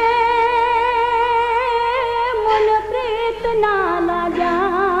અરે મન પ્રીત ના લાજા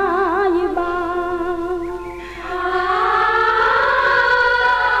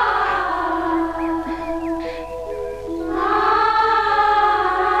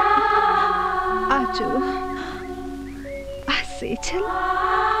સેજલ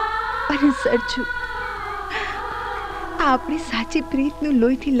અને સરજુ આપણી સાચી પ્રીતનું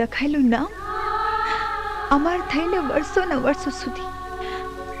લોહીથી લખાયેલું નામ અમર થઈને વર્ષોના વર્ષો સુધી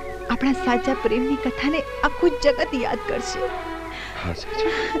આપણા સાચા પ્રેમની કથાને આખું જગત યાદ કરશે. હા સેજલ,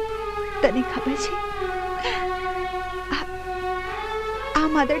 તને ખબર છે આ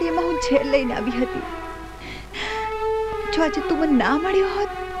માદડીમાં હું ઝેર લઈને આવી હતી. જો આજે તું મને ના મળ્યો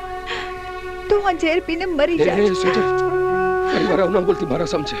હોત તો હું ઝેર પીને મરી જાત. મારા ન બોલતી, મારા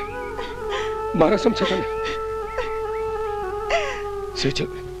સમજે તને. સેજલ,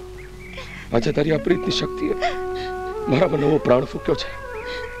 આજે તારી આ પ્રીતની શક્તિએ મારામાં નવો પ્રાણ ફૂક્યો છે.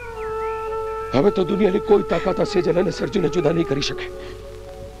 હવે તો દુનિયાની કોઈ તાકાત આ સેજલ અને સરજુને જુદા નહીં કરી શકે.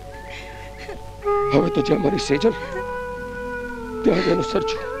 હવે તો જ્યાં મારી સેજલ ત્યાં એનું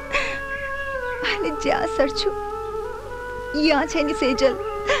સરજુ, અને જ્યાં સરજુ ત્યાં છે એની સેજલ.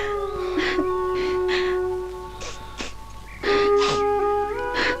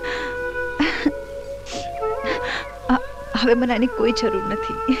 હવે મને આની કોઈ જરૂર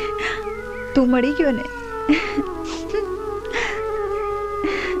નથી. તું મળી ગયો ને.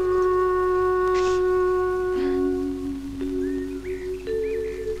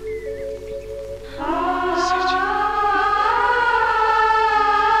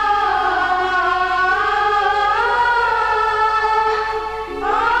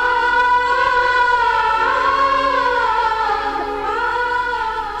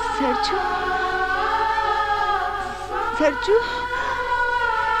 સરજુ,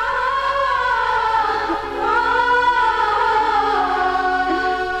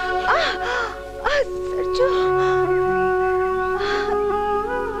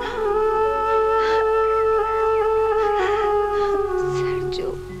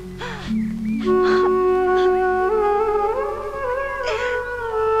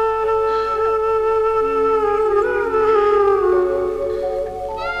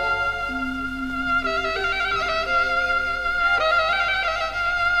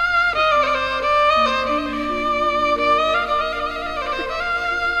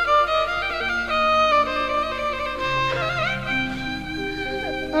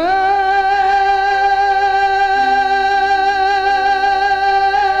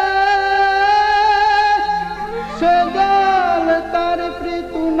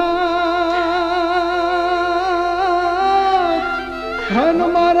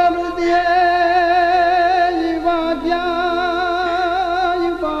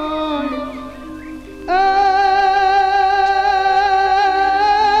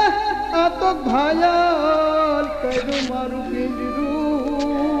 ઘાયલ કર્યું મારું પિંજરું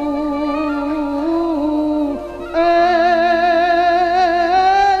એ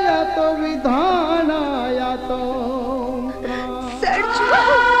યા તો વિધાન યા તો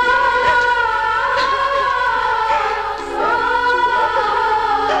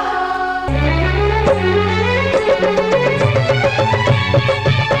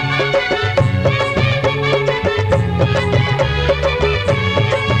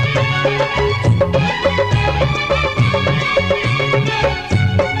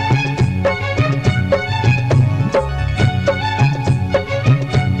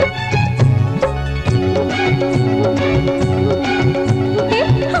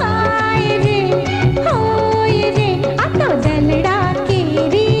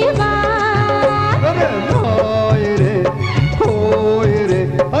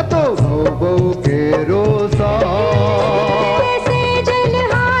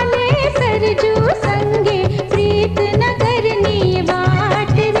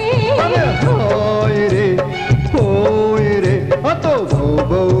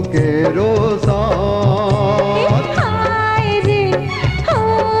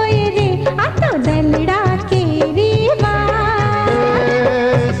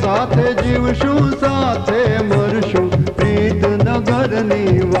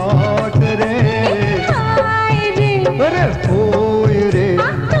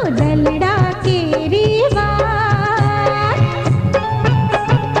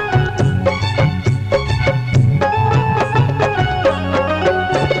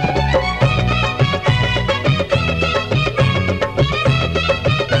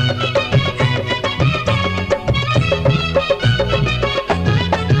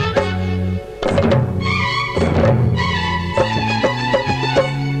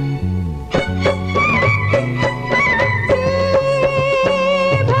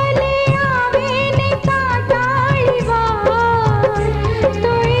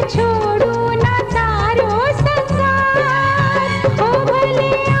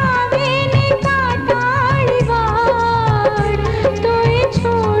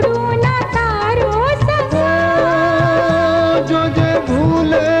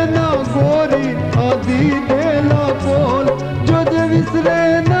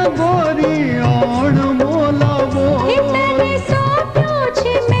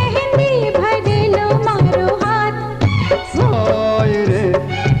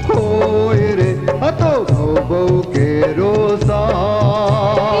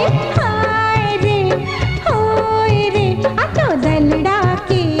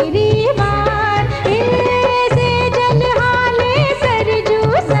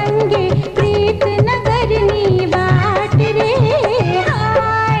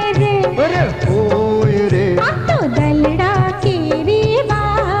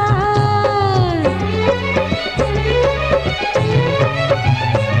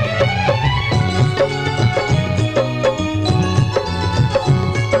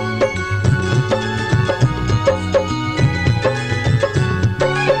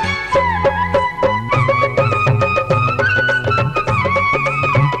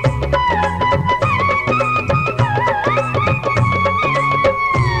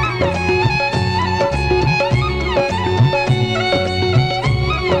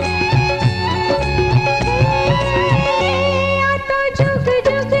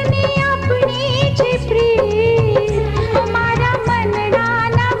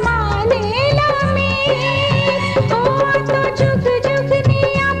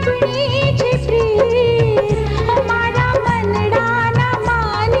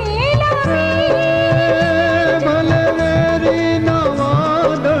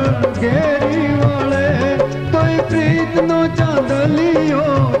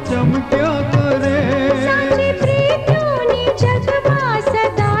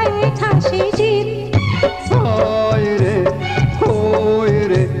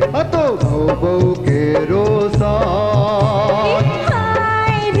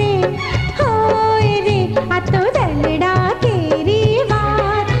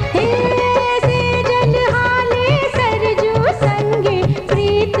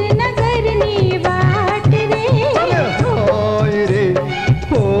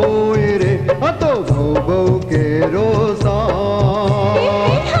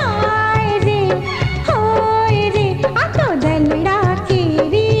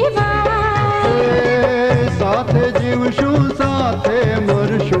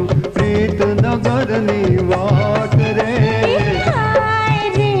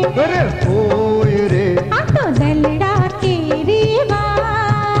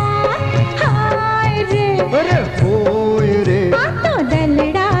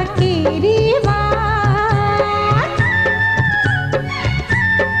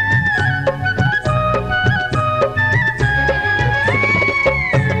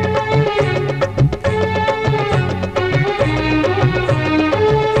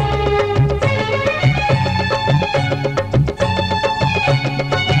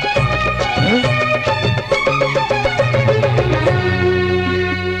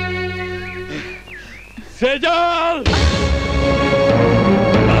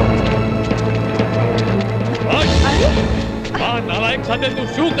સાથે તું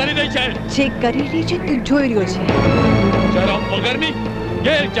શું કરી રહી છે? જે કરી રહી છે તું જોઈ રહ્યો છે. શરમ વગરની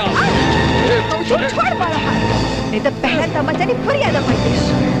ઘેર જા. છોડ મારા હાથ, નહીં તો પહેલા તમાચાની ફરિયાદ અપાઈ દઈશ.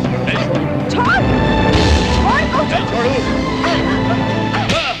 છોડ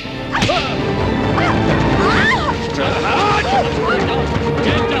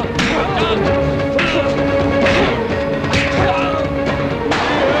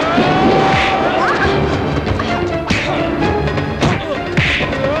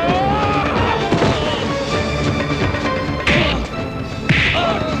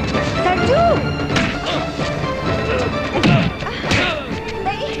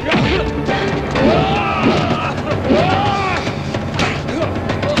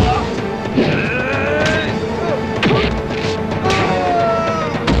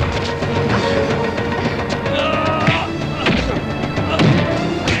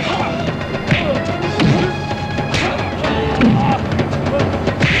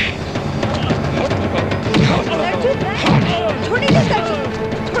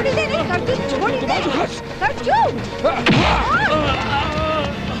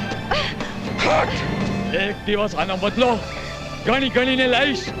દિવસ આનો બદલો ગણી ગણીને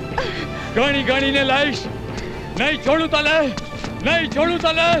લઈશ, ગણી ગણીને લઈશ. નહીં છોડું તને, નહીં છોડું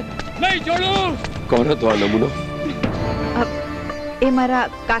તને, નહીં છોડું. કોણ હતો આ નમૂનો? એ મારા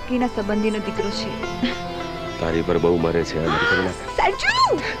કાકીના સંબંધીનો દીકરો છે. તારી પર બહુ મરે છે. સરજુ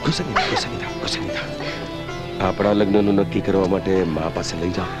આપણા લગ્નનું નક્કી કરવા માટે મા પાસે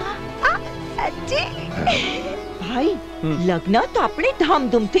લઈ જાઓ. ભાઈ, લગ્ન તો આપણે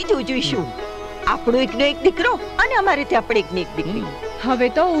ધામધૂમથી જ ઉજવીશું. આપણો એકનો એક દીકરો અને અમારે ત્યાં આપણે એકની એક દીકરી. હવે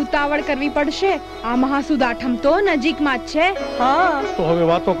તો ઉતાવળ કરવી પડશે. આ મહાસુદ આઠમ તો નજીકમાં જ છે. હા, તો હવે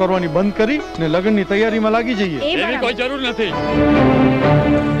વાતો કરવાની બંધ કરી ને લગ્નની તૈયારીમાં લાગી જઈએ. એની કોઈ જરૂર નથી.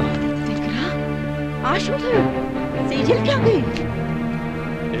 આ શું થયું? સેજલ ક્યાં ગઈ?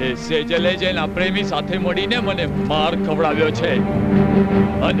 એ સેજલે જ એના પ્રેમી સાથે મળીને મને માર ખવડાવ્યો છે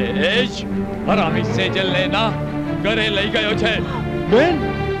અને એ જ હરામી સેજલને એના ઘરે લઈ ગયો છે.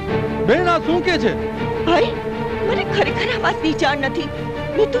 બેન આ શું કે છે? ભાઈ, મને ખરેખર આ વાતની જાણ નથી.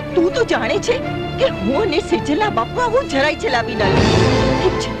 તું તો જાણે છે કે હું અને સેજલના બાપુ આવું જરાય ચલાવી ન લે.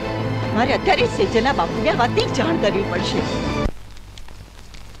 ઠીક છે, મારે અત્યારે સેજલના બાપુને આ વાતની જાણ કરવી પડશે.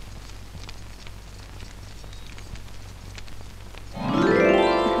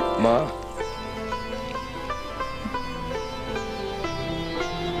 માં,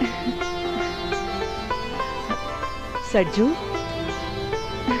 સરજુ,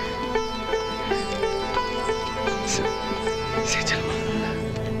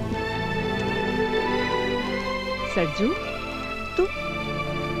 સરજુ,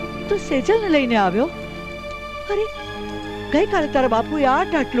 તું સેજલને લઈને આવ્યો? અરે, ગઈકાલે તારા બાપુએ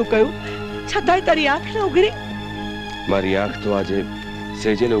આટલું કહ્યું, છતાંય તારી આંખ ન ઉઘડી. મારી આંખ તો આજે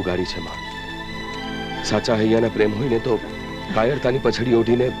સેજલે ઉગાડી છે માં. સાચા હૈયાના પ્રેમ હોય ને તો કાયરતાની પછડી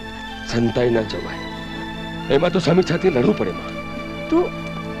ઓઢીને સંતાઈ ન જવાય. એમાં તો સામી સાથે લડવું પડે માં.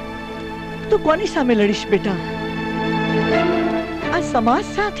 તું કોની સામે લડીશ બેટા? આ સમાજ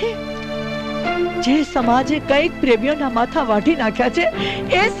સાથે? જે સમાજે કઈક પ્રેમીઓના માથા વાઢી નાખ્યા છે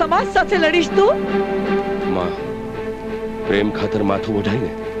એ સમાજ સાથે લડીશ તું? માં, પ્રેમ ખાતર માથું ઓઢાય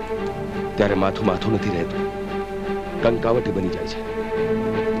ને ત્યારે માથું નથી રહેતું, કંકાવટી બની જાય છે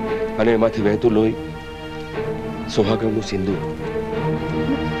અને એમાંથી વહેતું લોહી સુહાગણનું સિંદૂર.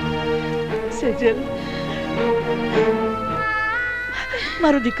 સેજલ,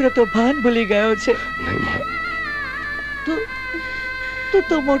 મારો દીકરો તો ભાન ભૂલી ગયો છે. તું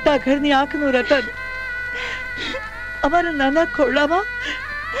તો મોટા ઘરની આંખનું રતન. અમારા નાના ખોરડામાં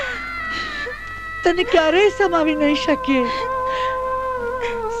તને ક્યારેય સમાવી નહીં શકીએ.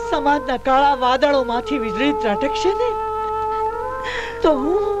 સમાજના કાળા વાદળોમાંથી વીજળી ત્રાટકશે ને તો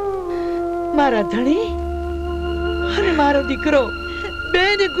હું, મારા ધણી અને મારો દીકરો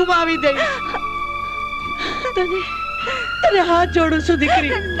બેને ગુમાવી દઈશ. તને હાથ જોડું છું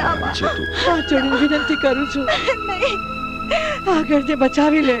દીકરી, હાથ જોડીને વિનંતી કરું છું. આ ઘરને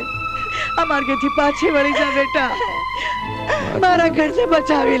બચાવી લે. આ માર્ગેથી પાછી વળી જા બેટા. મારા ઘરને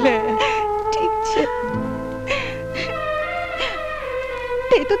બચાવી લે. ઠીક છે,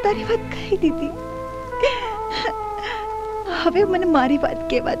 તે તો તારી વાત કહી દીધી. હવે મને મારી વાત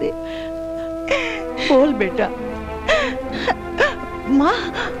કહેવા દે. બોલ બેટા. માં,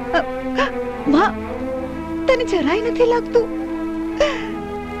 તને જરાય નથી લાગતું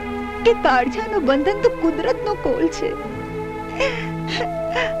કે કાળજાનું બંધન તો કુદરતનો કોલ છે?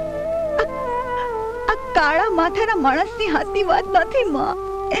 આ કાળા માથાના માણસની હાથની વાત નથી માં.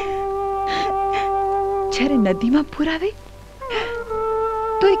 જ્યારે નદીમાં પૂર આવે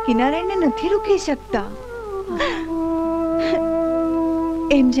તો એ કિનારાને નથી રોકી શકતા.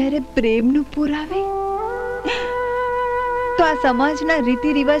 એમ જ્યારે પ્રેમનું પૂર આવે તો આ સમાજના રીતિ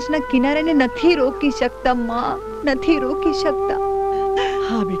રિવાજના કિનારાને નથી રોકી શકતા માં, નથી રોકી શકતા.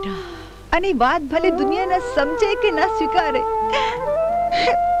 હા બેટા. અને વાત ભલે દુનિયા ના સમજે કે ના સ્વીકારે,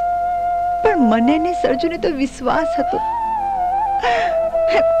 પણ મને ને સરજુને તો વિશ્વાસ હતો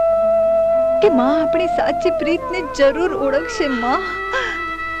કે માં આપણી સાચી પ્રીતને જરૂર ઓળખશે. માં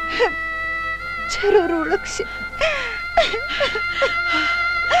જરૂર ઓળખશે.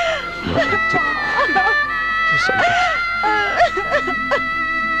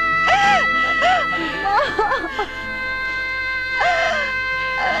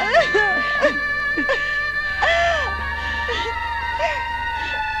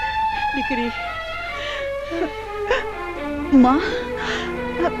 દીકરી, માં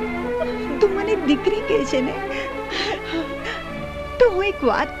તું મને દીકરી કહે છે ને, તો હું એક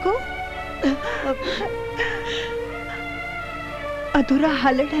વાત કહું. અધૂરા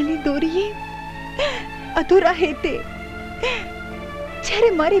હાલડાની દોરીએ અધૂરા હેતે જ્યારે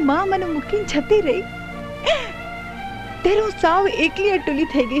મારી માં મને મૂકીને જતી રહી ત્યારે હું સાવ એકલી અટુલી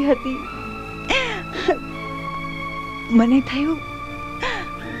થઈ ગઈ હતી. મને થયું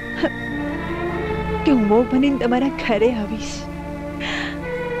કે હું બહુ બનીને તમારા ઘરે આવીશ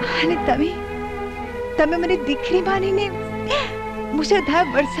અને તમે મને દીકરી માનીને મુશળધાર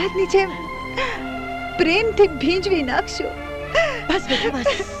વરસાદની જેમ પ્રેમથી ભીંજવી નાખશો. બસ બેટા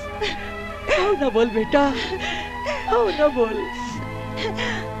બસ. આવ ન બોલ બેટા, આવ ન બોલ.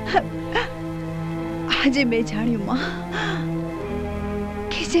 આજે મેં જાણ્યું માં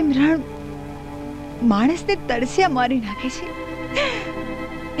કે જેમ રણ માણસને તરસ્યા મારી નાખે છે,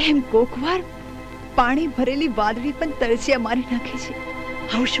 એમ કોકવાર પાણી ભરેલી વાદળી પણ તરસ્યા મારી નાખે છે.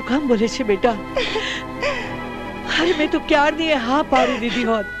 આવું શું કામ બોલે છે બેટા? અરે મેં તો ક્યારની હા પાડી દીધી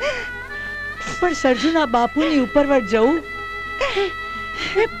હોત, પણ સરજુના બાપુની ઉપરવટ જવું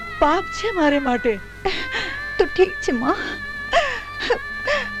એ પાપ છે મારે માટે. તો ઠીક છે માં,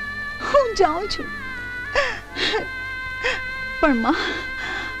 હું જાઉં છું, પણ માં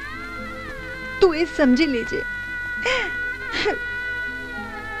તું એ સમજી લેજે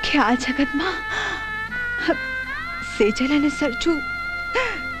કે આ જગતમાં સેજલ અને સરજુ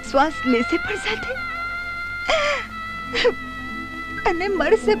શ્વાસ લેશે પણ સાથે અને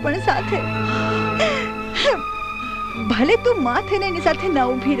મરશે પણ સાથે. ભલે તું માં થઈને એની સાથે ના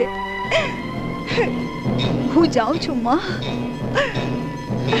ઊભી રહે. હું જાઉં છું માં.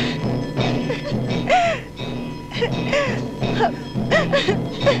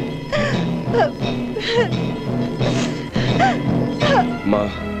 માં,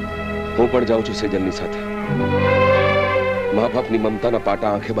 હું પણ જાઉં છું સેજલની સાથે. મા બાપની મમતાના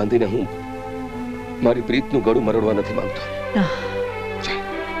પાટા આંખે બાંધીને હું મારી પ્રીતનું ગળું મરડવા નથી માંગતો.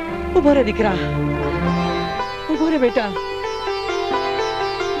 ઉભો રે દીકરા, ઉભો રે બેટા.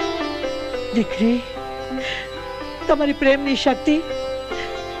 દીકરી, તમારી પ્રેમની શક્તિ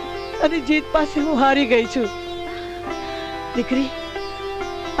અને જીત પાસે હું હારી ગઈ છું. દીકરી,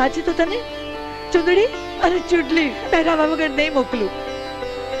 આજે તો તને ચૂંદડી અને ચૂડલી પહેરાવા વગર નહીં મોકલું.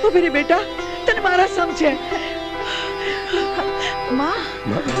 ઉભી રે બેટા, તને મારા સમ છે. માં,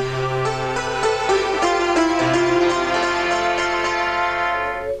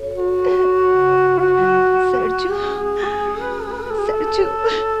 સરજુ, સરજુ.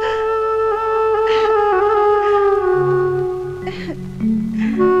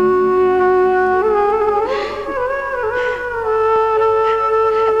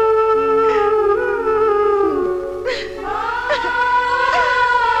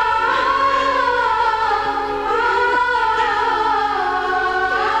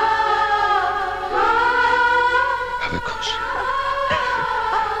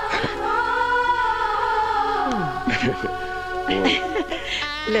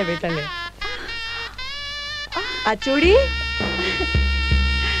 લે બેટા લે આ ચૂડી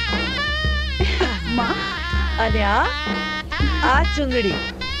માં, અને આ ચુંદડી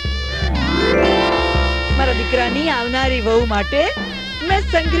મારા દીકરાની આવનારી વહુ માટે મેં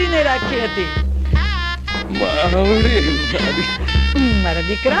સંગ્રહીને રાખી હતી. મારા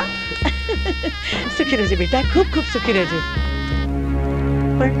દીકરા સુખી રહેજે બેટા, ખૂબ ખૂબ સુખી રહેજે.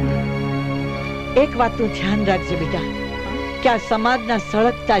 પણ એક વાતનું ધ્યાન રાખજે બેટા કે આ સમાજના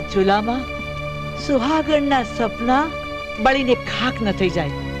સળગતા ચૂલામાં સુહાગણના સપના બળીને ખાક ન થઈ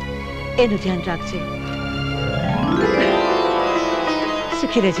જાય, એનું ધ્યાન રાખજે.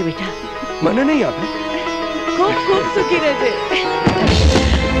 સુખી રહેજે બેટા. મને નહીં આપે. ખૂબ ખૂબ સુખી રહેજે.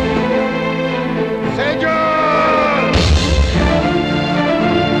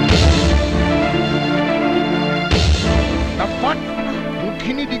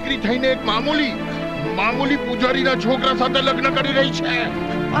 મુખીની દીકરી થઈને એક મામૂલી મામૂલી પૂજારીના છોકરા સાથે લગ્ન કરી રહી છે.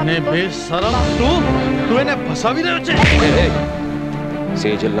 અને બેશરમ તું એને ફસાવી રહ્યો છે.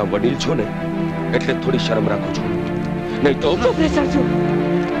 સેજલના વડીલ છો ને એટલે થોડી શરમ રાખું છું, નહીં તો ચૂપ રે સરજુ,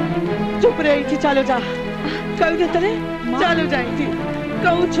 ચૂપ રે. અહીંથી ચાલો જા. કહ્યું ને તને, ચાલો જા અહીંથી.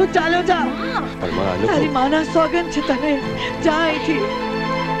 કહું છું ચાલો જા. તારી માના સોગન છે તને. જા અહીંથી.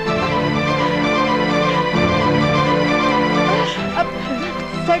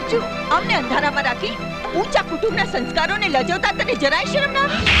 સરજુ, અમને અંધારામાં રાખી ઊંચા કુટુંબના સંસ્કારોને લજવતા તને જરાય શરમ ના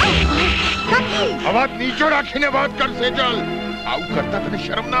આવી? અવાજ નીચો રાખીને વાત કર સેજલ. આવું કરતા તને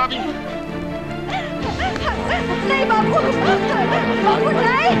શરમ ના આવી? નહીં બાપુ, બાપુ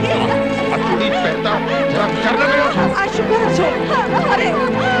નહીં. આ ચૂડી પહેરતા જરા વિચાર ન કર્યો? આ શું કરો છો? અરે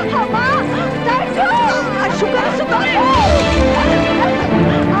અમ્મા, સરજુ, આ શું કરો છો તમે?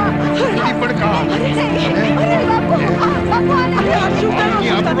 ચૂડી પડકા. અરે બાપુ, બાપુ આ શું કરો છો?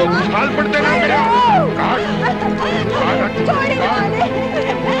 આપણો ખુશાલ પડતે ના કર્યા. કાઢ છોડી દો.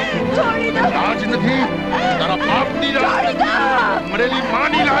 લાજ નથી તારા બાપની લાજ નથી, મરેલી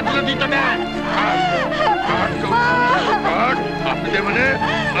માની લાજ નથી તને. આપી દે મને,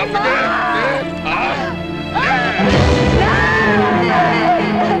 આપી દે.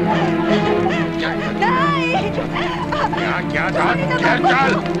 ક્યાં જા? ઘેર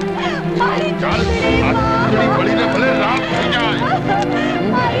ચાલ. ચાલ, આ ચૂંદડી બળીને ભલે રાખ થઈ જાય,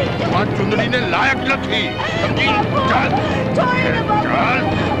 આ ચૂંદડીને લાયક નથી, સમજી? ચાલ ચાલ ચાલ,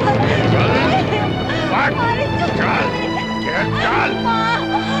 ચાલ ઘેર ચાલ.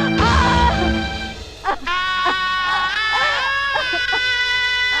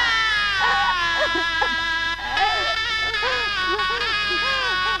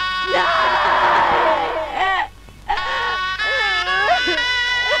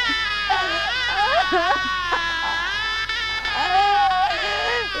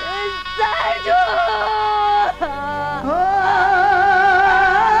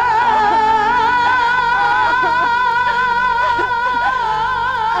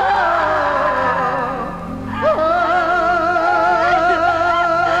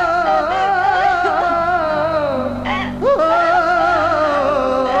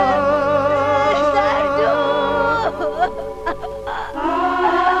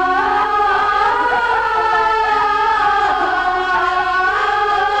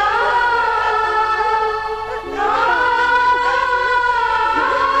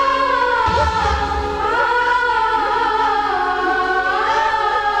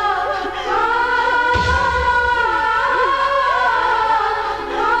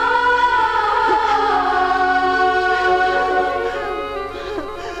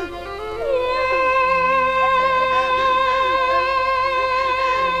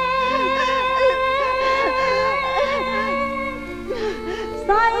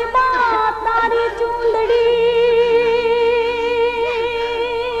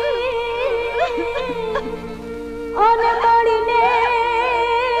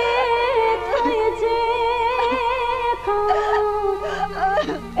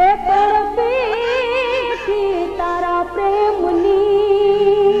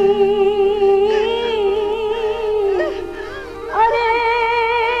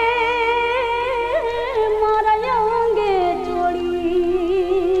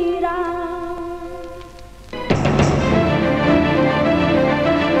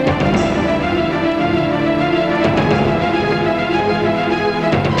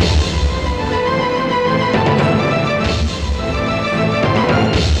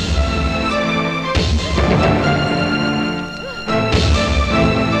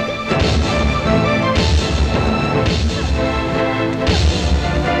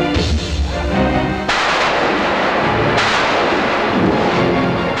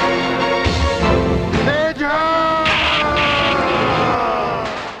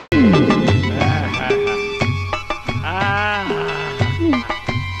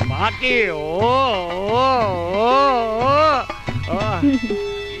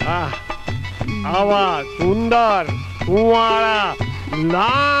 આવા સુંદર કુવાળા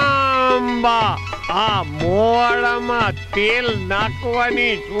લાંબા આ મોવાળામાં તેલ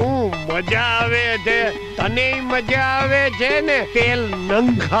નાખવાની શું મજા આવે છે? તને મજા આવે છે ને તેલ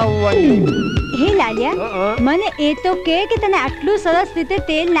નંખાવવાની? હે લાલિયા, મને એ તો કે તને આટલું સરસ રીતે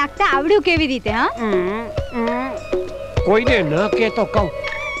તેલ નાખતા આવડ્યું કેવી રીતે? હા, કોઈને ન કે તો કહું.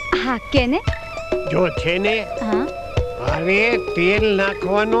 હા કે ને. જો છે ને, અરે તેલ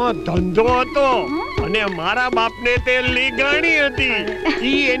નાખવાનો ધંધો હતો અને મારા બાપને તેલની ગાણી હતી.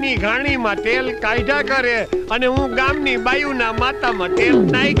 ઈ એની ગાણીમાં તેલ કાઢ્યા કરે અને હું ગામની બાયુના માતામાં તેલ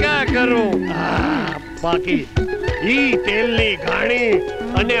નાખ્યા કરું. બાકી ઈ તેલની ઘાણી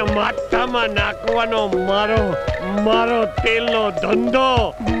અને માથામાં નાખવાનો મારો તેલનો ધંધો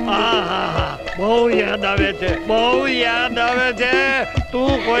આહા બહુ યાદ આવે છે, બહુ યાદ આવે છે.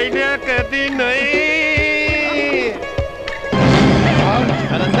 તું કોઈને કહેતી નહીં.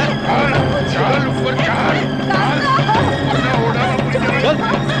 ચાલ ઉપર ચાલ.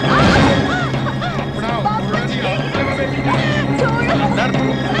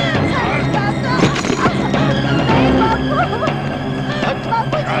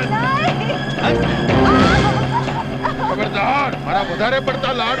 ખબરદાર, મારા વધારે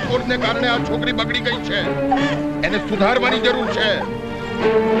પડતા લાડકોડને કારણે આ છોકરી બગડી ગઈ છે. એને સુધારવાની જરૂર છે.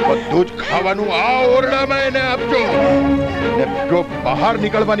 બધું જ ખાવાનું આ ઓરડામાં એને આપજો. ને જો બહાર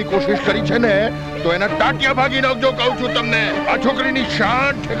નીકળવાની કોશિશ કરી છે ને તો એના ટાટિયા ભાગી નાખજો. કહું છું તમને, આ છોકરીની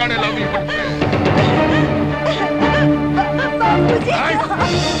શાન ઠેકાણે લાવવી પડશે.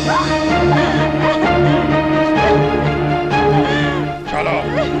 ચાલો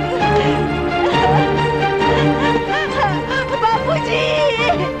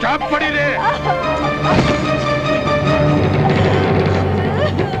બાપુજી, ચાપ પડી રે.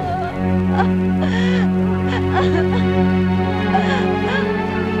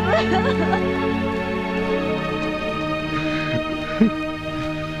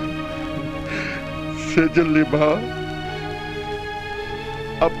 સેજલની બા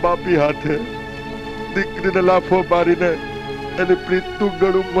બાપી હાથે દીકરીને લાફો મારીને એની પ્રીતનું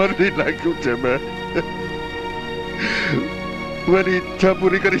ગળું મરવી નાખ્યું છે. મેં મારી ઈચ્છા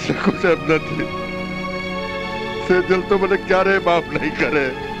પૂરી કરી શકું છું એમ નથી. સેજલ તો મને ક્યારેય માફ નહીં કરે,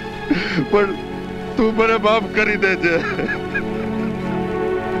 પણ તું મને માફ કરી દેજે.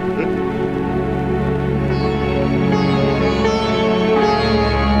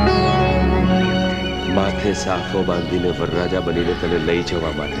 માથે સાફો બાંધીને વરરાજા બનીને તને લઈ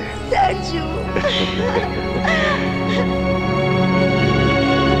જવા માટે. સરજુ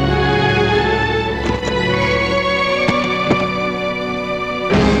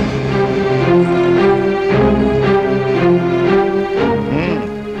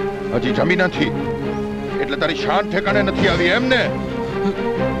હજી જમી નથી એટલે તારી શાન ઠેકાણે નથી આવી એમ ને?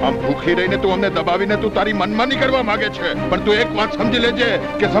 આમ ભૂખી રહીને તું અમને દબાવીને તું તારી મનમાની કરવા માંગે છે, પણ તું એક વાત સમજી લેજે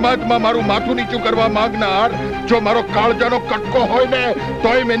કે સમાજમાં મારું માથું નીચું કરવા માંગનાર જો મારો કાળજાનો કટકો હોય ને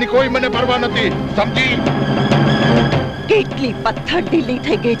તોય એની કોઈ મને પરવા નથી. સમજી? કેટલી પથ્થર ઢીલી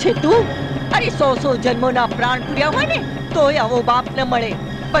થઈ ગઈ છે તું. અરે 100 જન્મોના પ્રાણ પૂર્યા હોય ને તોય આવો બાપ ન મળે.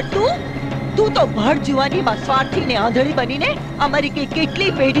 પણ તું તો ભર જુવાનીમાં સ્વાર્થી ને આંધળી બનીને અમારી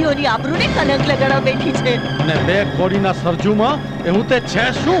કેટલી પેઢીઓની આબરૂને કલંક લગાડવા બેઠી છે. અને બે કોડીના સરજુમાં એવું તે છે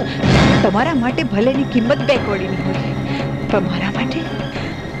શું? તમારા માટે ભલેની કિંમત બે કોડીની હોય, પણ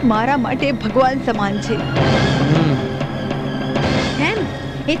મારા માટે ભગવાન સમાન છે. એમ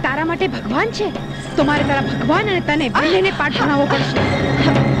એ તારા માટે ભગવાન છે તો મારે તારા ભગવાન અને તને બંનેને પાઠ ભણાવવો પડશે.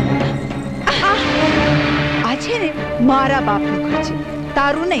 આ છે ને મારા બાપનું ઘર છે,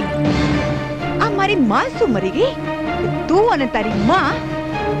 તારું નહીં. આ મારી માં શું મરી ગઈ? તું અને તારી માં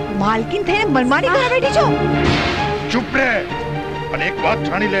માલકીન થઈને મનમાની કરવા બેઠી છો. ચૂપ રહે અને એક વાત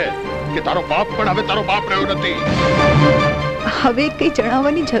જાણી લે કે તારો બાપ પણ હવે તારો બાપ રહ્યો નથી. હવે કઈ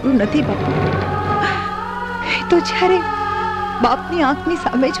જણાવવાની જરૂર નથી બાપુ. એ તો જ્યારે બાપની આંખની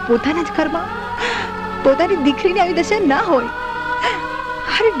સામે જ પોતાના જ ઘરમાં પોતાની દીકરીની આવી દશા ના હોય.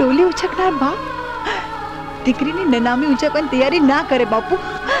 અરે ડોલી ઉછકનાર બાપ દીકરીની નનામી ઉંચકવાની તૈયારી ના કરે બાપુ,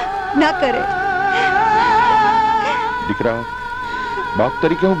 ના કરે. દીકરા, બાપ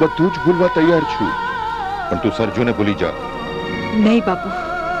તરીકે હું બધું જ ભૂલવા તૈયાર છું, પણ તું સરજુને ભૂલી જા. નહીં બાપુ,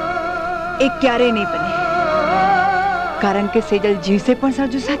 એ ક્યારેય નહીં બને. કારણ કે સેજલ જીવશે પણ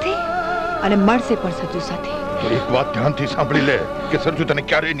સરજુ સાથે અને મળશે પણ સરજુ સાથે. એક વાત ધ્યાનથી સાંભળી લે કે સરજુ તને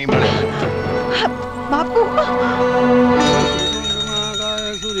ક્યારેય નહીં મળે. બાપુ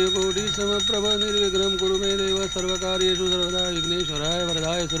સૂર્યકોટિ સમપ્રભ નિર્વિઘ્નમ કુરુ મે દેવ સર્વકાર્યેષુ સર્વદા વિઘ્નેશ્વરાય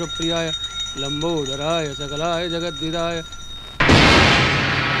વરદાય સુરપ્રિયાય લંબોદરાય સકલાય જગદ્વિદાય.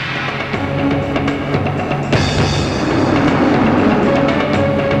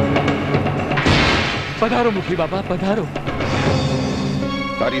 પધારો મુખી બાપા, પધારો.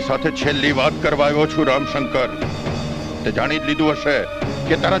 તારી સાથે છેલ્લી વાત કરવા આવ્યો છું રામશંકર. તે જાણી જ લીધું હશે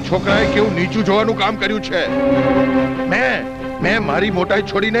કે તારા છોકરાએ કેવું નીચું જોવાનું કામ કર્યું છે. મેં મારી મોટાઈ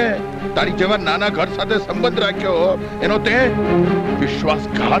છોડીને તારી જેવા નાના ઘર સાથે સંબંધ રાખ્યો, એનો તે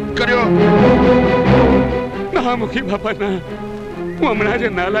વિશ્વાસઘાત કર્યો. ના મુખી બાપા ના, હું હમણાં જ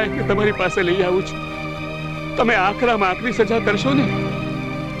નાલાયકને તમારી પાસે લઈ આવું છું. તમે આકરામાં આકરી સજા કરશો ને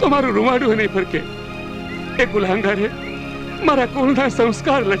તો મારું રૂવાડું નહીં ફરકે. એ ગુલાંગારે મારા કુળના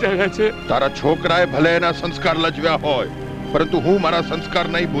સંસ્કાર લજાવ્યા છે. તારા છોકરાએ ભલે એના સંસ્કાર લજવ્યા હોય, પરંતુ હું મારા સંસ્કાર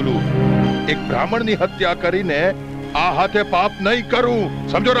નહીં ભૂલું. એક બ્રાહ્મણની હત્યા કરીને આ હાથે પાપ નહીં કરું.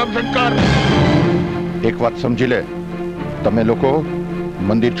 સમજો રામશંકર? એક વાત સમજી લે, તમે લોકો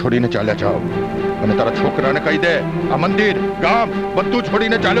મંદિર છોડીને ચાલ્યા જાઓ અને તારા છોકરાને કહી દે આ મંદિર ગામ બધું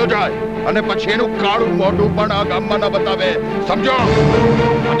છોડીને ચાલ્યો જાય અને પછી એનું કાળું મોઢું પણ આ ગામમાં ના બતાવે. સમજો?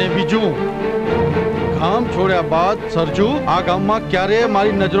 અને બીજું, ગામ છોડ્યા બાદ સરજુ આ ગામમાં ક્યારે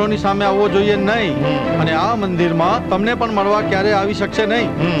મારી નજરોની સામે આવવો જોઈએ નહીં અને આ મંદિરમાં તમને પણ મળવા ક્યારે આવી શકશે નહીં.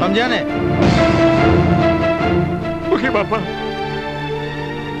 સમજ્યા ને? ઓકે બાપા,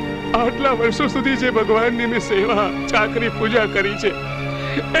 આટલા વર્ષો સુધી જે ભગવાનની મેં સેવા ચાકરી પૂજા કરી છે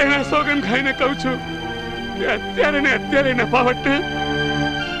એના સોગન ખાઈને કહું છું કે અત્યારે ને અત્યારે નફાવટને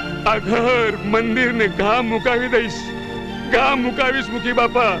આ ઘર મંદિર ને ગામ મુકાવી દઈશ. ગામ મુકાવીશ મુકી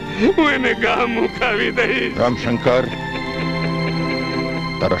બાપા, હું એને ગામ મુકાવી દઈશ. રામશંકર,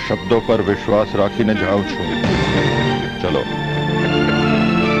 તારા શબ્દો પર વિશ્વાસ રાખીને જાઉં છું. ચલો.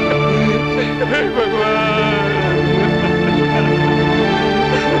 હે ભગવાન.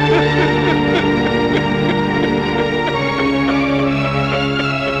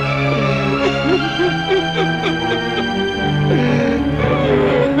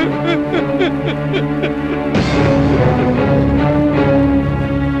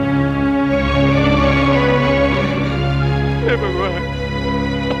 હે ભગવાન,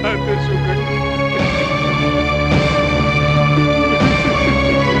 આ તો શું કર્યું?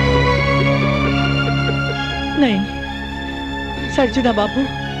 નહીં સરજુના બાપુ,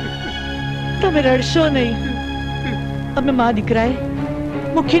 તમે રડશો નહીં. અમે મા દીકરાએ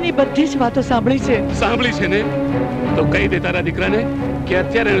મુખીની બધી જ વાતો સાંભળી છે. સાંભળી છે ને? તો કહી દે તારા દીકરાને કે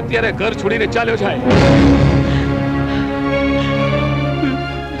અત્યારે અત્યારે ઘર છોડીને ચાલ્યો જાય.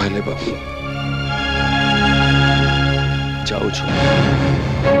 ભલે બાપુ, જાઉં છું.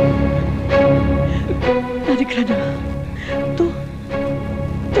 દીકરાના તું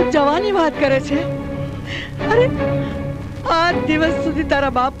જવાની વાત કરે છે? અરે, આજ દિવસ સુધી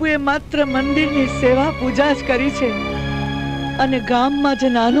તારા બાપુએ માત્ર મંદિરની સેવા પૂજા જ કરી છે અને ગામમાં જે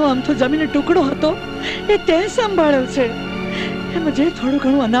નાનો અમથો જમીનનો ટુકડો હતો એ તે સંભાળ્યો છે. એમાં જે થોડું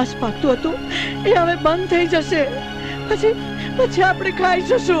ઘણું અનાજ પાકતું હતું એ હવે બંધ થઈ જશે. પછી આપણે ખાઈ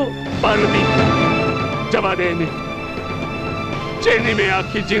જશું. પાર્વતી, જવા દે એને. જેની મેં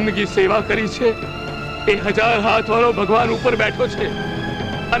આખી જિંદગી સેવા કરી છે એ 1000 હાથ વાળો ભગવાન ઉપર બેઠો છે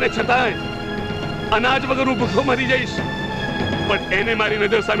અને છતાંય અનાજ વગર હું ભૂખો મરી જઈશ. પણ એને મારી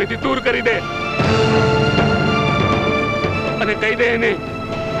નજર સામેથી દૂર કરી દે અને કહી દે એને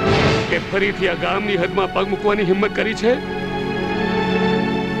કે ફરીથી આ ગામની હદમાં પગ મૂકવાની હિંમત કરી છે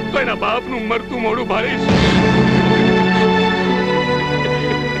તો એના બાપનું મરતું મોઢું ભાળીશ.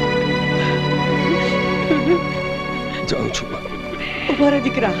 જાઉં છું. ઉભા રહે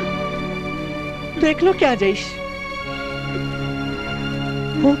દીકરા, તું એકલો ક્યાં જઈશ?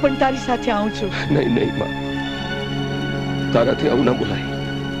 હું પણ તારી સાથે આવું છું. નહીં નહીં માં, તારાથી આવું ના બોલાય.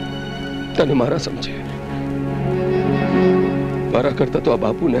 તને મારા સમજે. મારા કરતા તો આ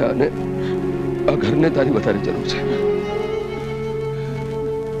બાપુને અને આ ઘરને તારી વધારે જરૂર છે.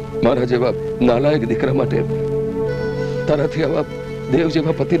 મારા જેવા નાલાયક દીકરા માટે તારાથી આવા દેવ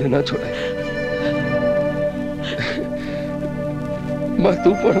જેવા પતિને ના છોડાય. માં,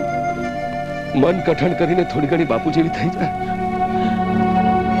 તું પણ મન કઠણ કરીને થોડી ઘણી બાપુ જેવી થઈ જાય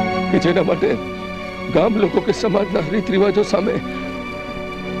કે જેના માટે ગામ લોકો કે સમાજના રીત રિવાજો સામે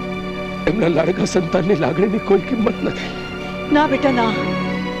એમના લાડકા સંતાનની લાગણીની કોઈ કિંમત નથી. ના બેટા ના,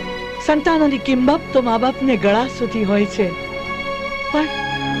 સંતાનોની કિંમત તો મા બાપને ગળા સુધી હોય છે,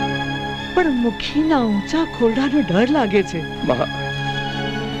 પણ મુખીના ઊંચા ખોરડાનો ડર લાગે છે. માં,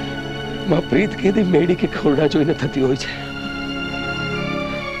 પ્રીત કેદી મેડી કે ખોરડા જોઈને થતી હોય છે.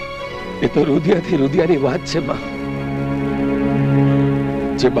 એ તો રુધિયાથી રુધિયાની વાત છે માં.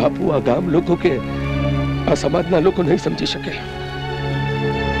 જે બાપુ આ ગામ લોકો કે આ સમાજના લોકો નહીં સમજી શકે.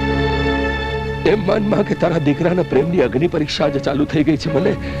 એમ માનમાં કે તારા દીકરાના પ્રેમની અગ્નિ પરીક્ષા આજે ચાલુ થઈ ગઈ છે.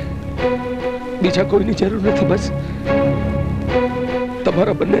 મને બીજા કોઈની જરૂર નથી, બસ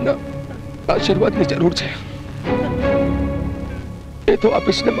તમારા બંનેના આશીર્વાદની જરૂર છે. એ તો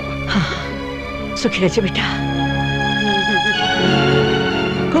આપીશ ને માં. સુખી રહેજે બેટા,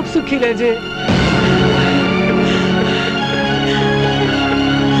 ખૂબ સુખી રહેજે.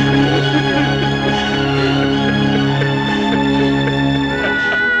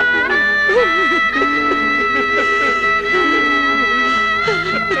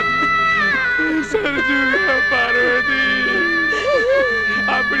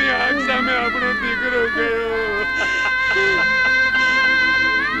 આપણી આંખ સામે આપણો દીકરો ગયો.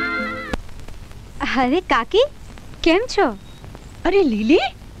 અરે કાકી, કેમ છો? અરે લીલી,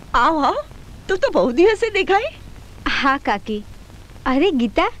 આવ આવ, તું તો બહુ દિવસે દેખાઈ. હા કાકી. અરે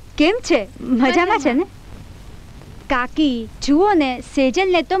ગીતા, કેમ છે? મજામાં છે ને? કાકી જુઓ ને,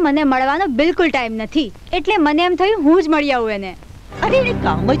 સેજલને તો મને મળવાનો બિલકુલ ટાઈમ નથી, એટલે મને એમ થયું હું જ મળી આવું એને. અરે એને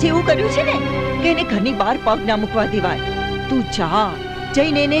કામ જ એવું કર્યું છે ને કે એને ઘરની બહાર પગ ના મૂકવા દેવાય. તું જા,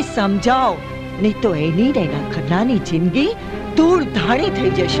 જઈને એને સમજાવ, નહીં તો એની ને એના ઘરનાની જિંદગી ધૂળ ધાણી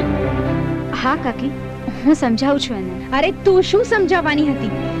થઈ જશે. હા કાકી, હું સમજાવું છું એને. અરે તું શું સમજાવવાની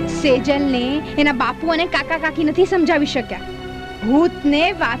હતી? સેજલને એના બાપુ અને કાકા કાકી નથી સમજાવી શક્યા. ભૂતને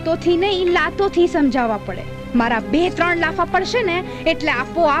વાતોથી નહીં લાતોથી સમજાવવા પડે. મારા 2-3 લાફા પડશે ને એટલે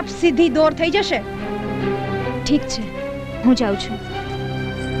આપોઆપ સીધી દોર થઈ જશે. ઠીક છે, હું જાઉં છું.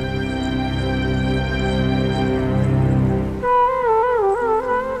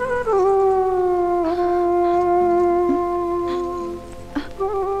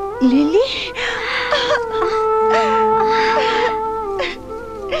 લીલી,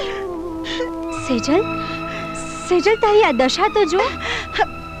 સેજલ, સેજલ તારી આ દશા તો જો.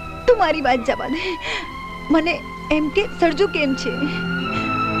 તું મારી વાત જવા દે. મને એમ કે સરજુ કેમ છે?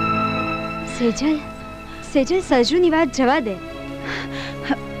 સેજલ, સેજલ સરજુની વાત જવા દે.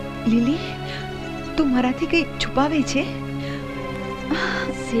 લીલી, તું મારાથી કંઈ છુપાવે છે?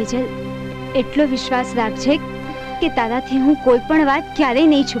 સેજલ, એટલો વિશ્વાસ રાખજે કે તારાથી હું કોઈ પણ વાત ક્યારેય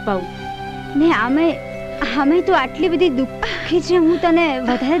નહીં છુપાવું. ને આમે તો આટલી બધી દુઃખી છે, હું તને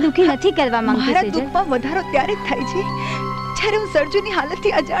વધારે દુઃખી નથી કરવા માંગતી. મારા દુઃખમાં વધારો ત્યારે જ થાય છે જ્યારે હું સરજુની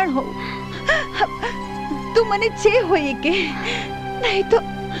હાલતથી અજાણ હોઉં. તું મને જે હોય કે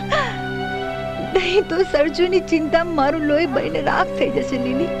નહીં તો સરજુની ચિંતા મારું લોહી બળીને રાખ થઈ જશે.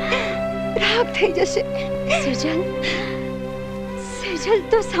 લીલી, રાખ થઈ જશે. સેજલ, સેજલ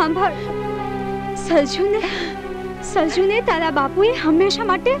તો સાંભળ. સરજુને તારા બાપુએ હંમેશા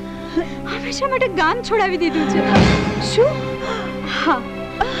માટે ગામ છોડાવી દીધું છે. શું? હા,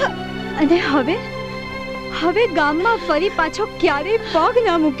 અને હવે ગામમાં ફરી પાછો ક્યારેય પગ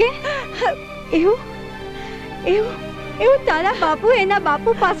ના મૂકે એવું તારા બાપુ એના બાપુ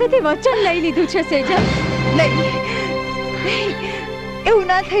પાસેથી વચન લઈ લીધું છે. સેજલ, નહીં, એવું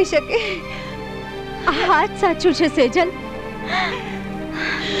ના થઈ શકે. આ જ સાચું છે. સેજલ,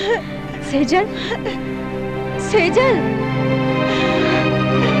 સેજલ, સેજલ.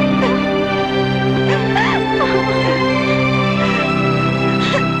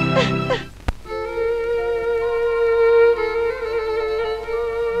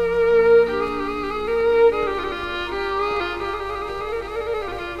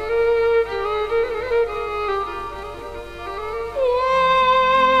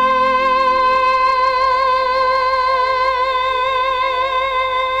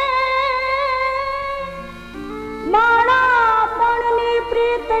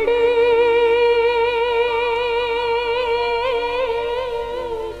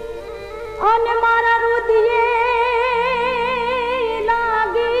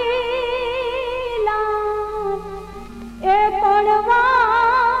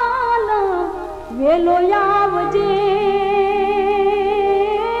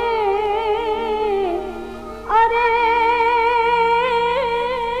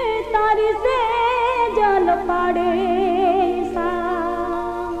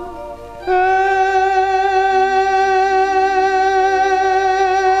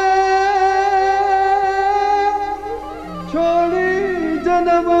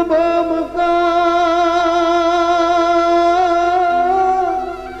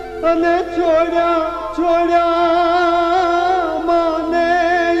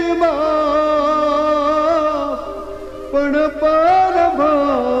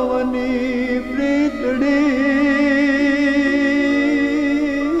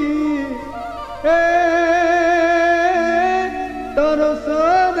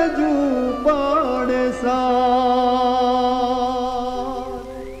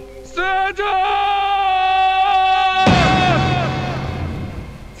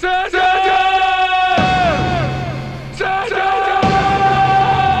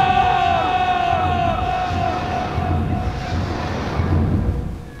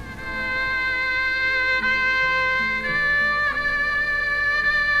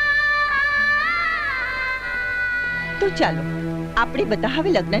 તો ચાલો આપણે બધા હવે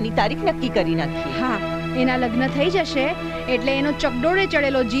લગ્નની તારીખ નક્કી કરી નાખીએ. હા, એના લગ્ન થઈ જશે એટલે એનો ચકડોળે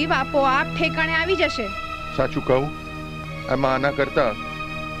ચડેલો જીવ આપોઆપ ઠેકાણે આવી જશે. સાચું કહું, એમાં આના કરતા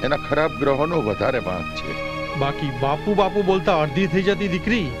એના ખરાબ ગ્રહોનો વધારે વાંક છે. બાકી બાપુ બાપુ બોલતા અડધી થઈ જતી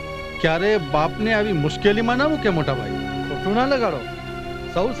દીકરી ક્યારે બાપને આવી મુશ્કેલીમાં ના મૂકે. મોટા ભાઈ, ખોટું ના લગાડો,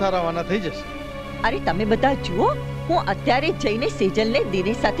 સૌ સારાવાના થઈ જશે. અરે તમે બધા જુઓ, હું અત્યારે જઈને સેજલને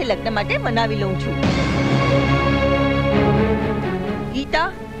દિનેશ સાથે લગ્ન માટે મનાવી લઉં છું. ગીતા,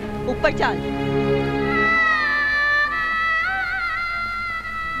 ઉપર ચાલ.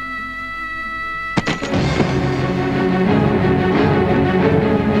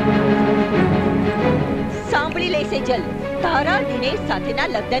 સેજલ, તારા દિનેશ સાથેના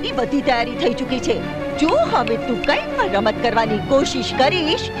લગ્નની બધી તૈયારી થઈ ચૂકી છે. જો હવે તું કંઈ પણ રમત કરવાની કોશિશ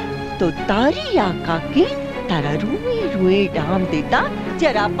કરીશ તો તારી આ કાકી તારા રૂએ રૂએ ડામ દેતા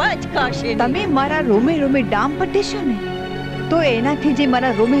જરા પણ અચકાશે નહીં. તમે મારા રોમે રોમે ડામ પર દેશો ને તો એનાથી જે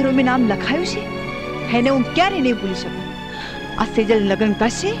મારા રોમે રોમે નામ લખાયું છે એને હું ક્યારે નહીં ભૂલી શકું. આ સેજલ લગ્ન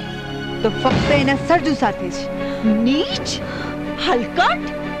કરશે તો ફક્ત એના સરજુ સાથે જ. નીચ, હલકટ,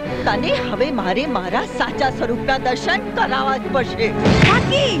 તને હવે મારે મારા સાચા સ્વરૂપના દર્શન કરાવવા જ પડશે.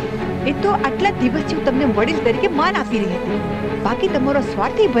 કાકી, એ તો આટલા દિવસથી હું તમને વડીલ તરીકે માન આપી રહી હતી. બાકી તમારો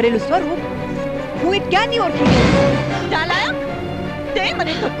સ્વાર્થી ભરેલું સ્વરૂપ હું એ ક્યાં નહીં ઓળખી ગઈ. નાલાયક, તે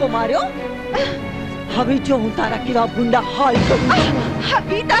મને ધક્કો માર્યો. હવે જો હું તારા કેવા ગુંડા હાલ કરું.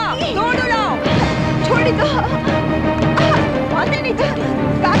 ગીતા, દોડો લાવ. છોડી દો. વાંધે નહીં જતી.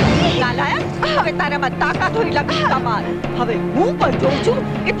 નાલાયક, હવે તારામાં તાકાત હોય લગતા માર. હવે હું પણ જોઉં છું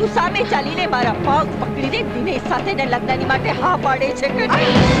કે તું સામે ચાલીને મારા પગ પકડીને દિનેશ સાથેના લગ્નની માટે હા પાડે છે કે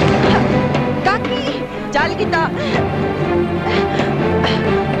નહીં. કાકી, ચાલ ગીતા.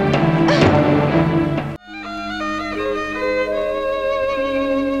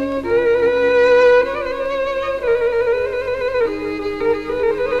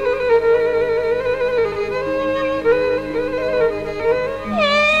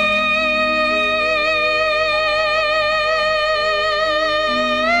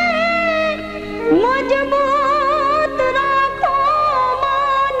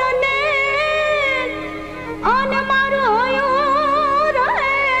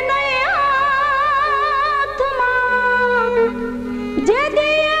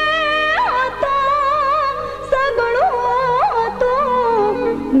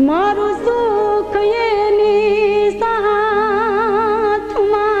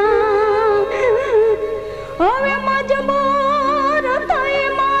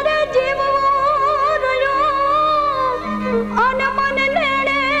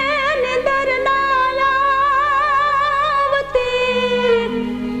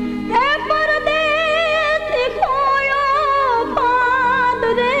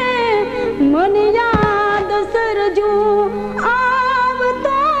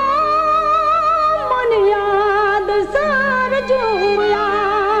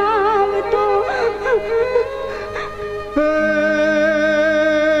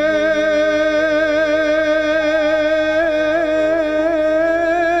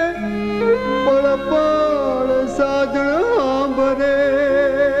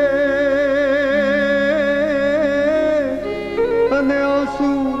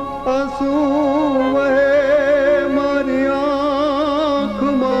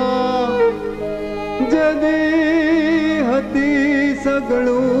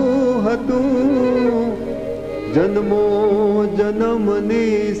 જન્મો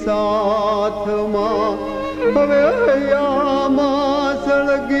જન્મની સાથમાં હવે હૈયામાં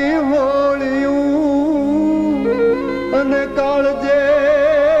સળગી હોળિયું અને કાળજે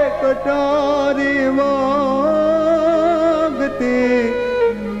કટારી વાગતી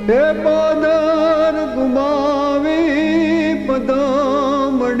હે પાદર ગુમાવી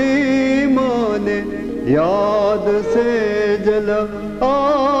પદામણી મને યાદ સેજલ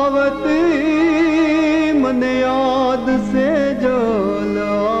આવતી મને યાદ સેજલ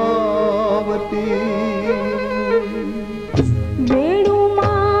આવતી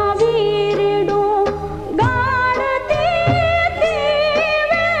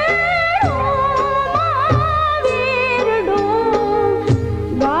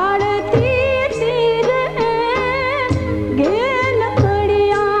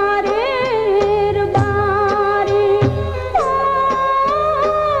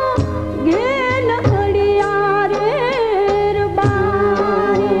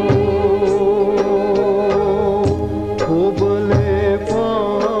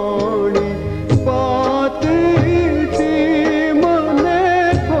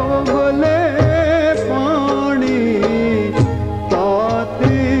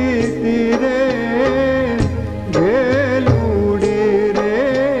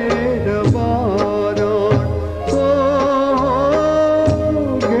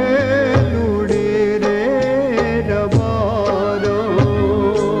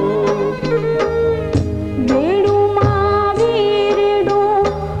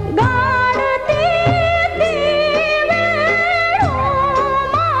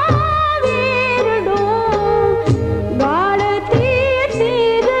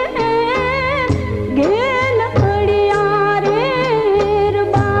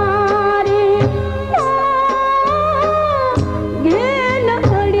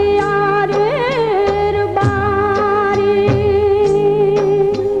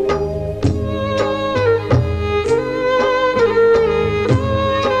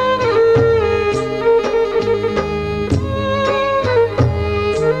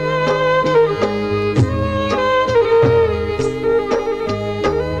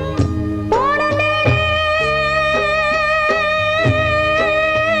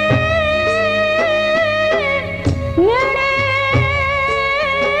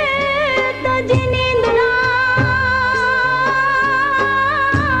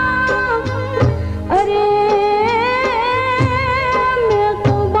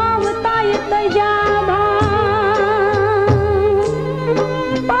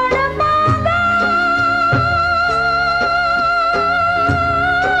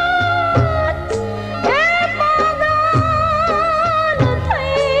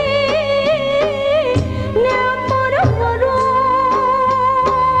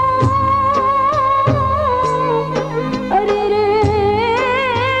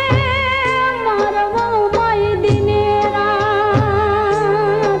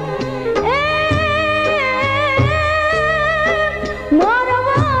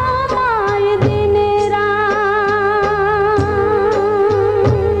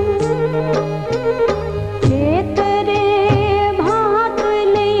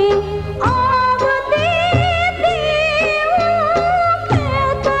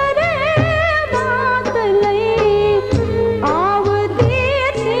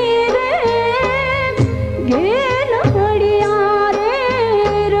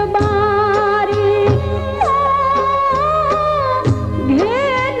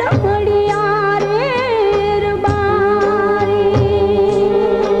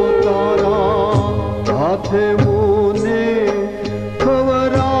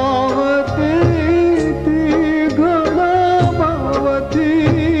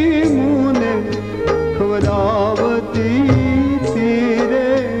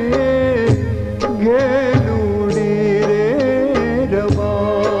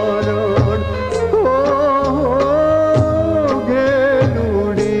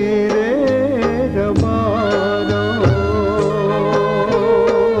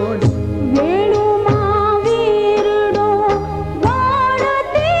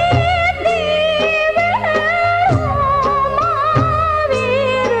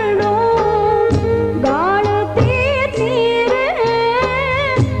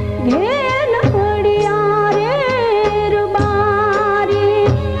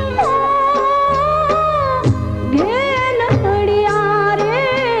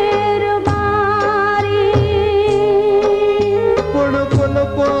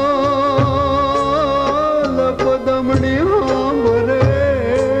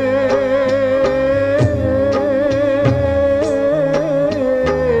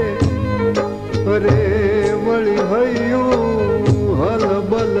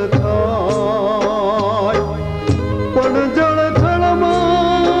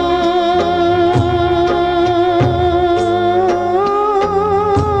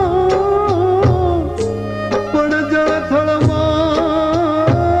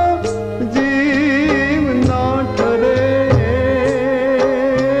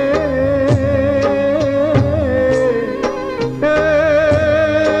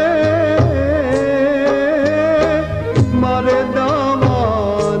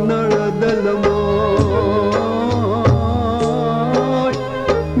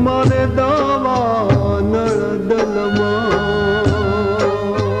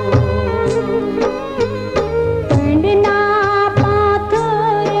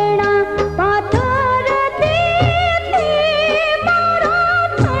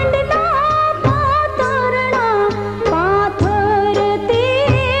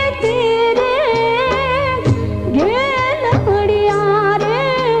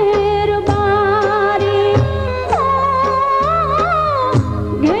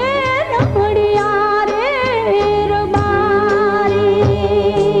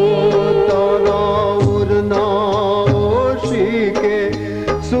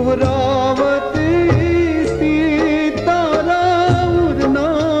सुवरावती सीताराम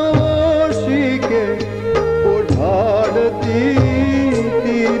नावोशी के ओढ़ाड़ती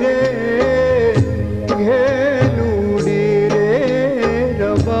तीरे घेलूड़ी रे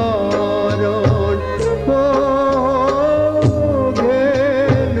रबारण हो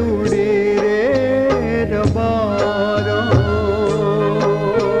घेलूड़ी रे रबारण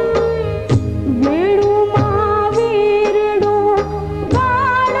वेणु मावीरडो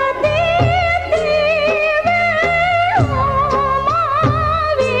गाड़ती तीवे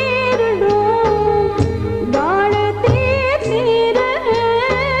मावीरडो गाड़ती तीरे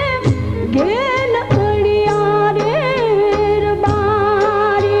गेल अड़िया रे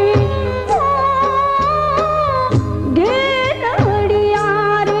रबारी गेल अड़िया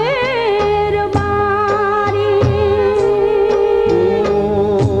रे रबारी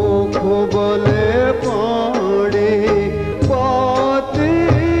खोबले पाड़ी पाती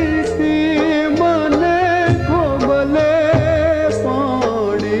सी मने खोबले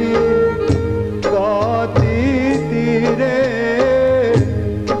पाड़ी गाती तीरे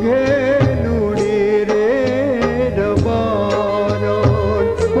घेलूड़ी रे रबारण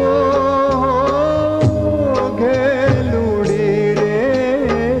हो घेलूड़ी रे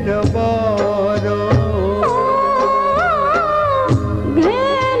रबारण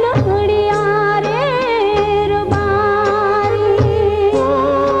घेल अड़िया रे रबारी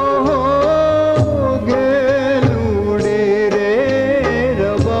घेलूड़ी रे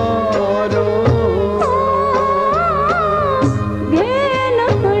रबारण घेल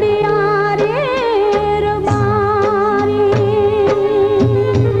अड़िया रे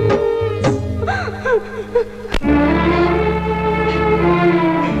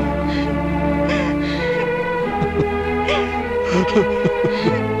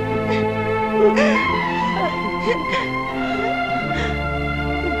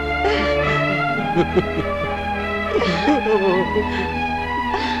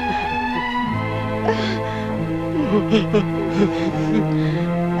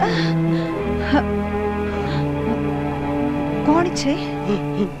કોણ છે?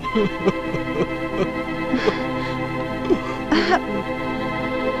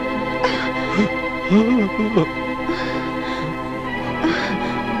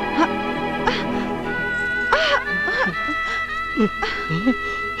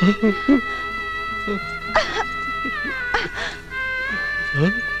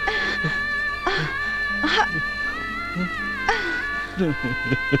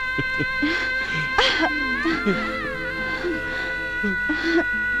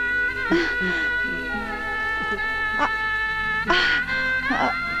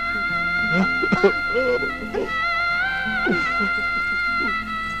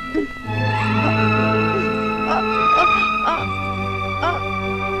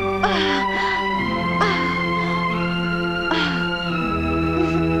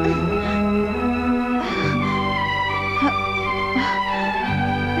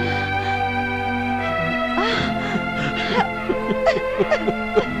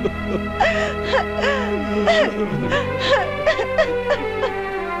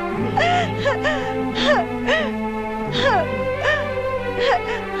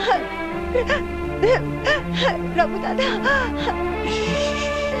 પ્રભુ દાદા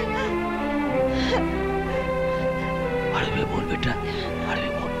हड़वे बोल बेटा, हड़वे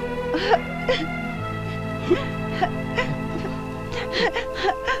बोल।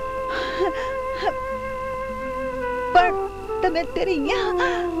 પણ તમે અત્યારે અહીંયા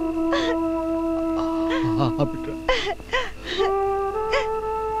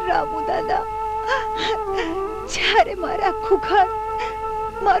રામુ દાદા જ્યારે મારા આખું ઘર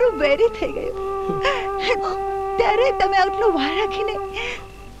મારું વેરી થઈ ગયું ત્યારે તમે આટલો વાર રાખીને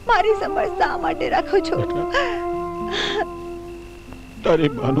મારી સંભાળ શા માટે રાખો છો?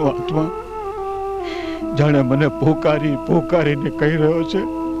 તારી માનો આત્મા જાણે મને પોકારી પોકારીને કહી રહ્યો છે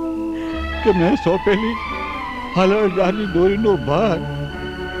કે મેં સોંપેલી હલરડાની દોરીનો ભાર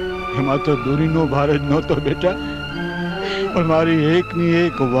એમાં તો દોરીનો ભાર જ નહોતો બેટા, પણ મારી એકની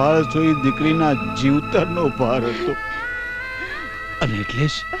એક વાળસોઈ દીકરીના જીવતરનો ભાર હતો. અને એટલે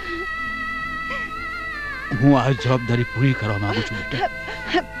જ હું આ જવાબદારી પૂરી કરવા માંગુ છું બેટા.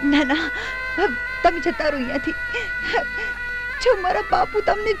 ના ના, તમે જતા રહો અહીંયાથી. જો મારા બાપુ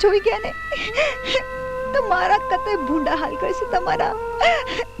તમને જોઈ ગયા ને તો મારા કતે ભૂંડા હાલ કરશે તમારા.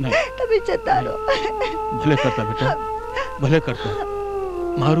 તમે જતા રહો. ભલે કરતા બેટા, ભલે કરતા.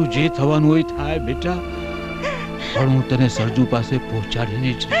 મારું જે થવાનું હોય થાય બેટા, પણ હું તને સરજુ પાસે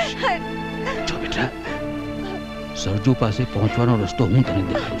પહોંચાડીને જ રહીશ. જો બેટા, સરજુ પાસે પહોંચવાનો રસ્તો હું તને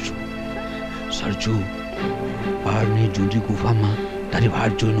દેખાડું છું. સરજુ પહાડની જૂની ગુફામાં તારી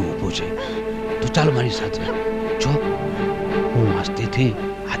વાટ જોઈને ઊભો છે. તું ચાલ મારી સાથે. જો હું આસ્તેથી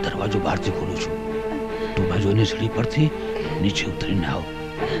આ દરવાજો બહારથી ખોલું છું. તું બાજુની સીડી પરથી નીચે ઉતરીને આવ.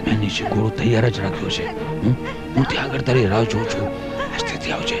 મેં નીચે ઘોડો તૈયાર જ રાખ્યો છે. હું ત્યાં આગળ તારી રાહ જોઉં છું.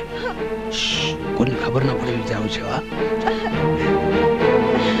 આસ્તેથી આવજે. કોઈને ખબર ના પડે રીતે આવશે. હા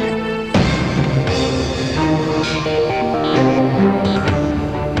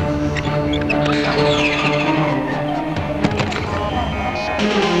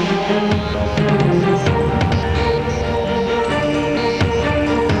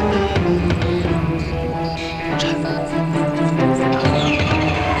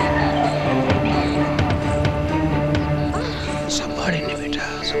સંભાળીને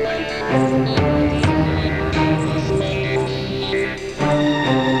બેટા, સંભાળીને.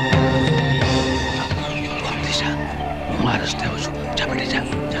 રસ્તે આવું છું. જા બેટા જા.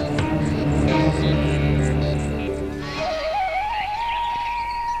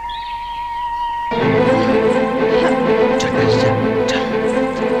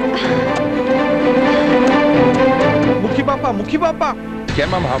 મુખી બાપા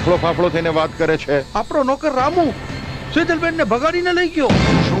કેમ આમ હાફળો ફાફળો થઈને વાત કરે છે? આપણો નોકર રામુ સેજલબેન ને ભગાડીને લઈ ગયો.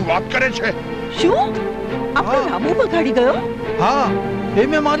 શું વાત કરે છે? શું આપણો રામુ ભગાડી ગયો? હા, એ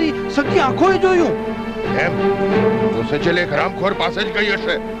મેં મારી સખી આંખોએ જોયું. એમ તો સેજલ એક હરામખોર પાસે જ ગઈ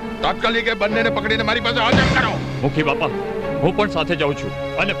હશે. તાત્કાલિક એ બંનેને પકડીને મારી પાસે હાજર કરો. મુખી બાપા, હું પણ સાથે જાઉં છું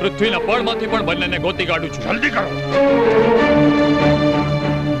અને પૃથ્વીના પળમાંથી પણ બંનેને ગોતી કાઢું છું. જલ્દી કરો.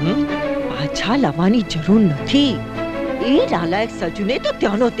 પાછા લાવવાની જરૂર નથી. એ નાલાયક સજુને તો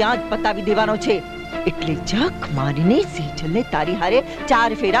ત્યાંનો ત્યાં જ પતાવી દેવાનો છે. એટલે જખ મારીને સેજલને તારી હારે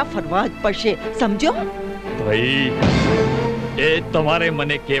 4 ફેરા ફરવા જ પડશે. સમજો? ભાઈ, એ તમારે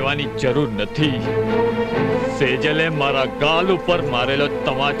મને કહેવાની જરૂર નથી. સેજલે મારા ગાલ ઉપર મારેલો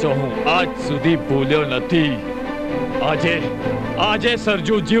તમાચો હું આજ સુધી ભૂલ્યો નથી. આજે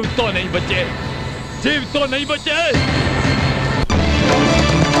સરજુ જીવતો નહીં બચે.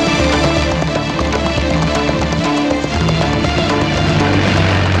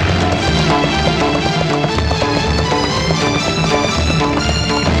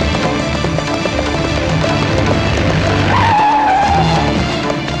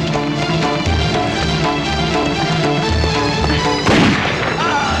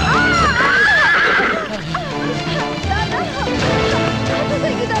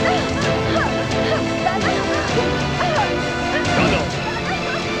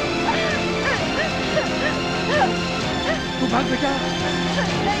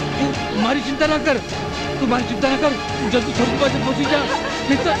 મારી ચિંતા ના કર. તું મારી ચિંતા ના કર. જલ્દી છોકરી પાસે પહોંચી જા.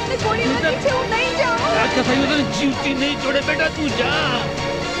 જીવતી નહીં છોડે બેટા. તું જા.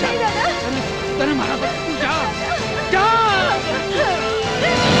 તને મારા પર તું જા.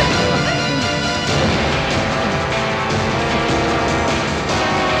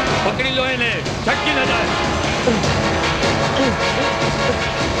 પકડી લો એને. છટકી ના જાય.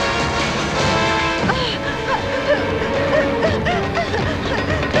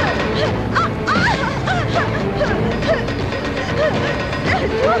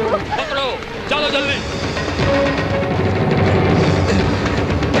 પકડો. ચાલો જલ્દી.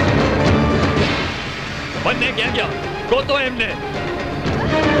 બંને ક્યાં ગયા? ગોતો એમને.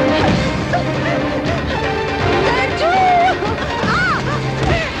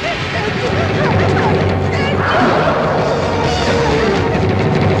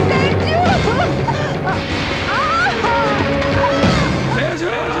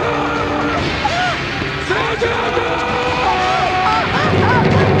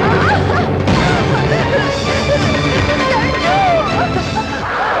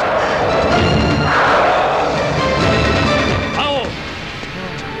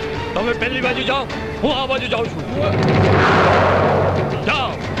 તમે પહેલી બાજુ જાઓ, હું આ બાજુ જાઉં છું.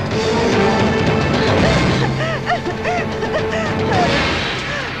 જાઓ.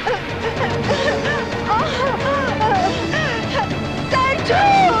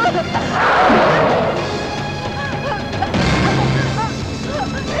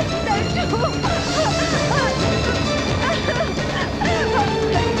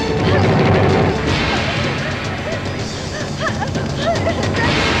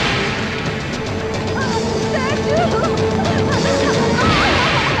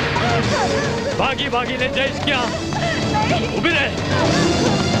 ભાગીને જઈશ ક્યાં? ઊભી રહે.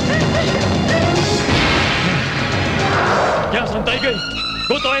 ક્યાં સંતાઈ ગઈ?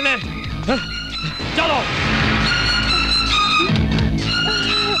 ગોતો એને. ચાલો.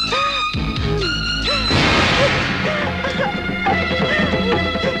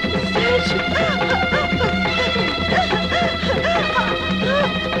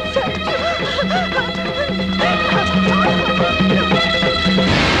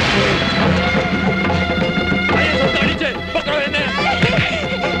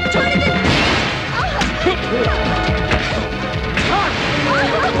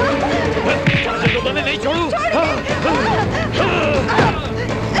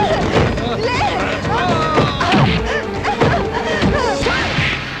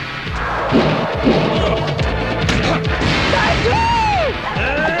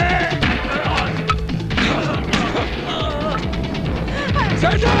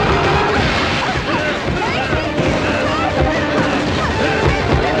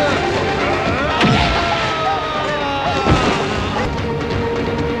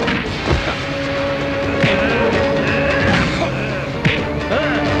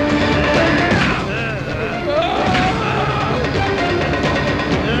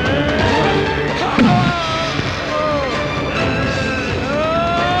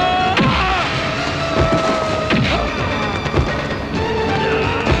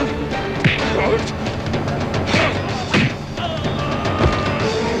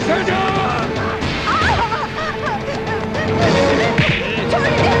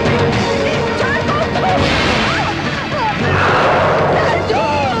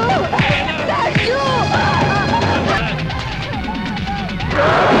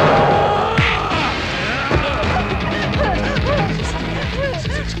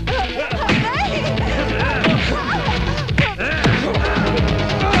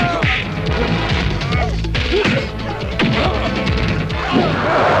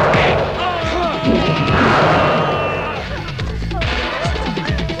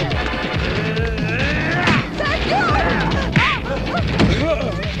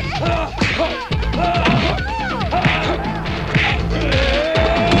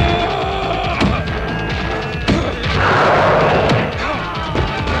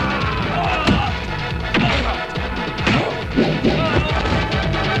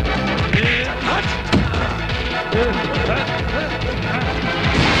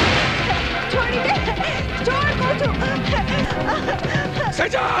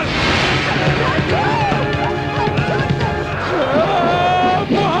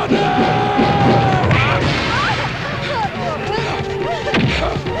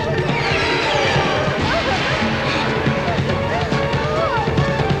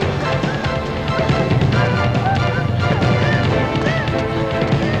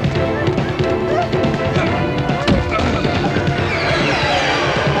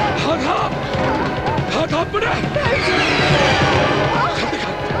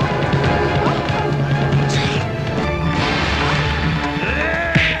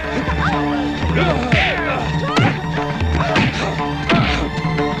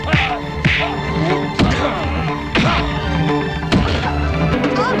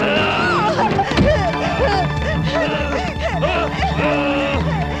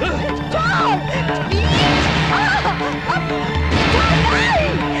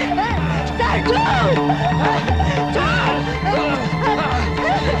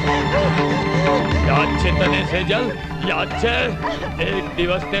 याद छे तने सेजल याद छे एक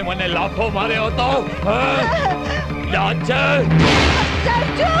दिवस ते मने लाखो मार्यो હતો याद छे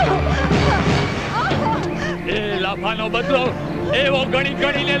એ લાફાનો બદલો એવો ગણી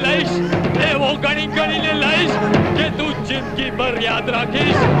ગણીને લઈશ એવો ગણી ગણીને લઈશ કે તું જિંદગી ભર યાદ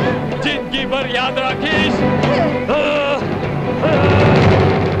રાખીશ જિંદગી ભર યાદ રાખીશ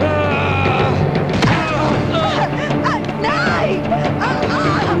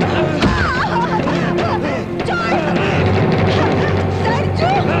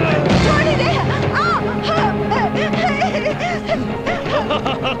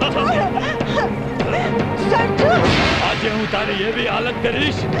આજે હું તારી એવી હાલત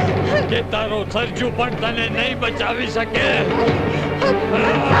કરીશ કે તારો સરજુ પણ તને નહીં બચાવી શકે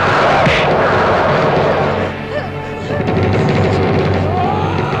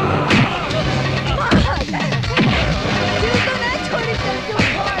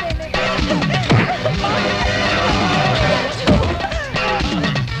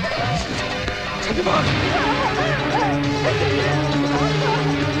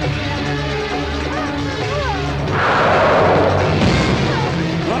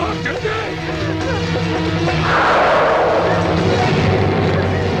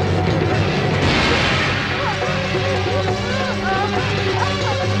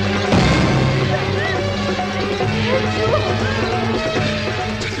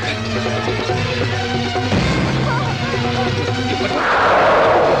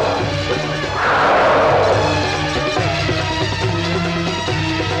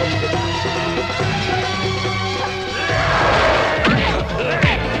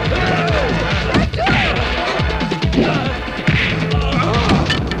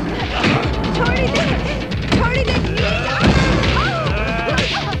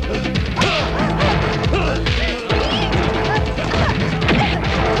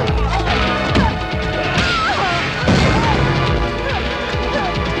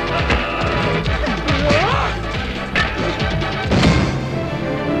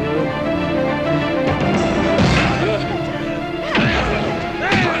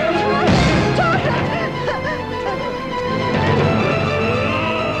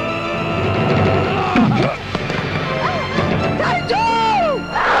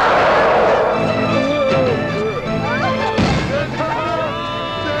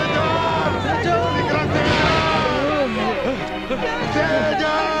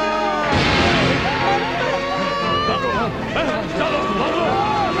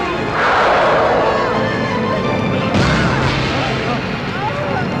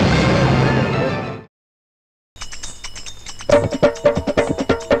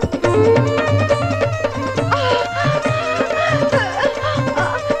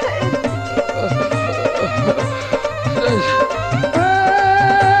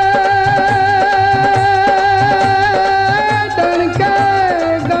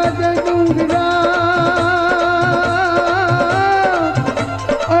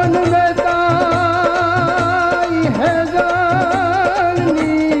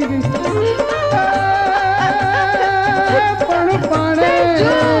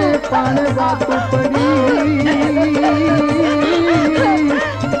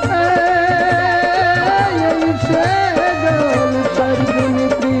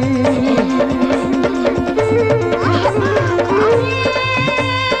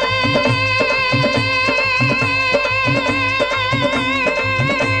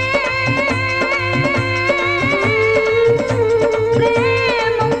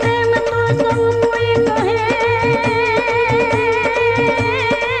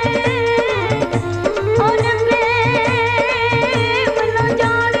और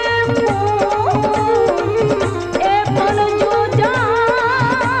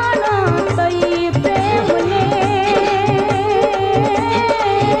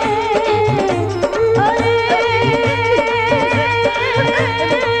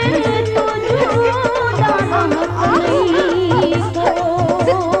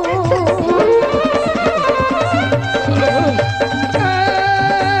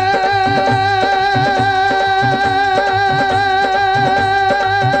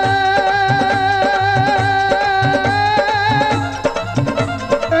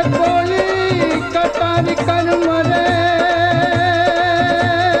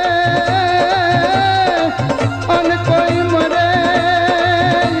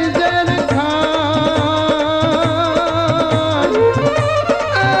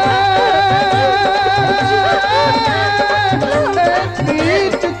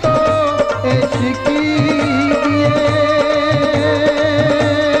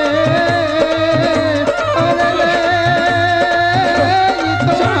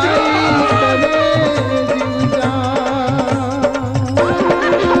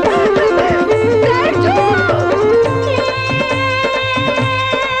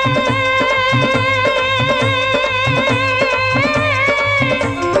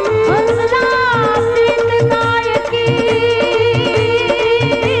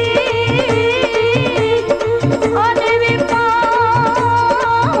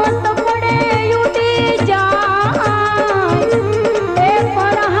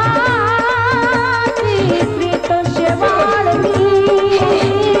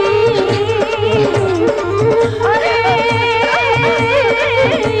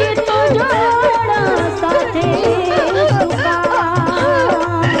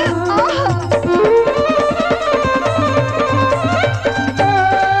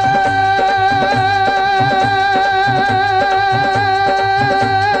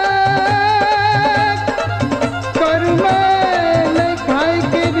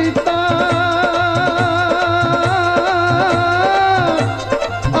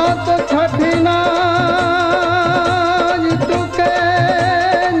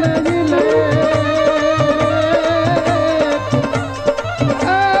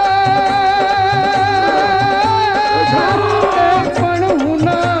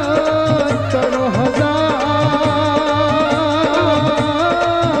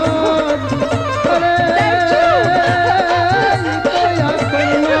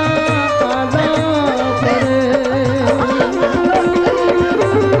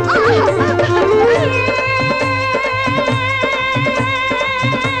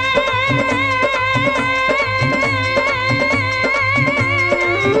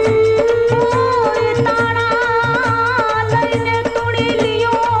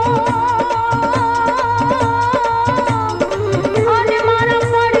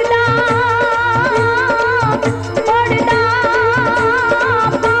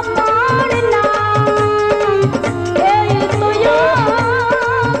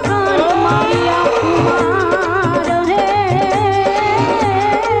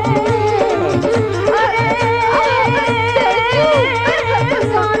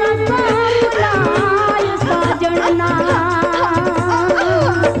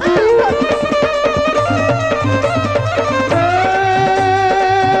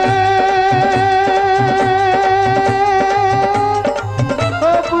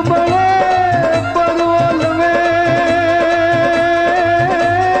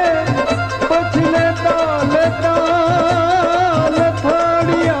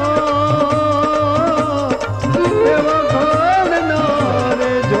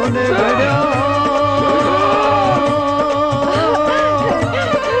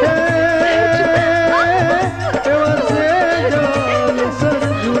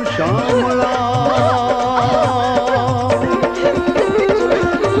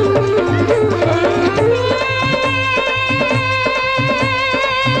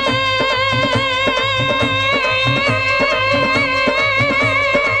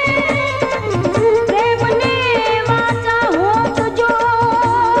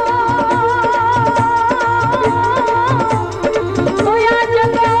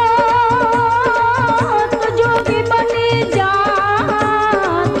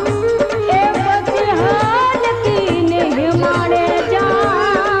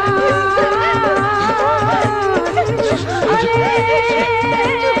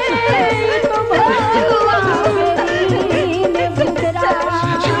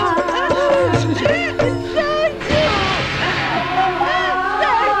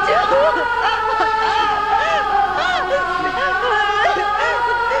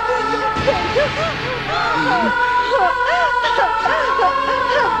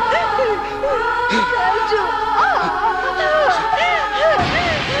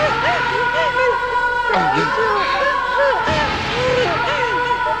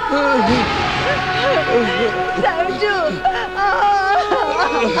સરજુ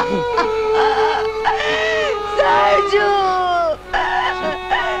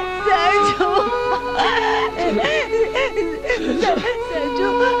સરજુ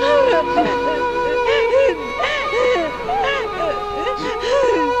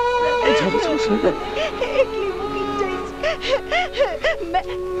એકલી મૂકી જઈશ.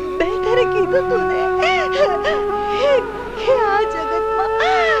 મેં તારે કીધું તું ને કે આ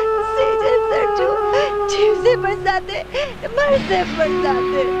જગતમાં સેજલ સરજુ જીવશે પણ સાથે મરશે પણ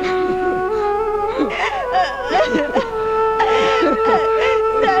સાથે.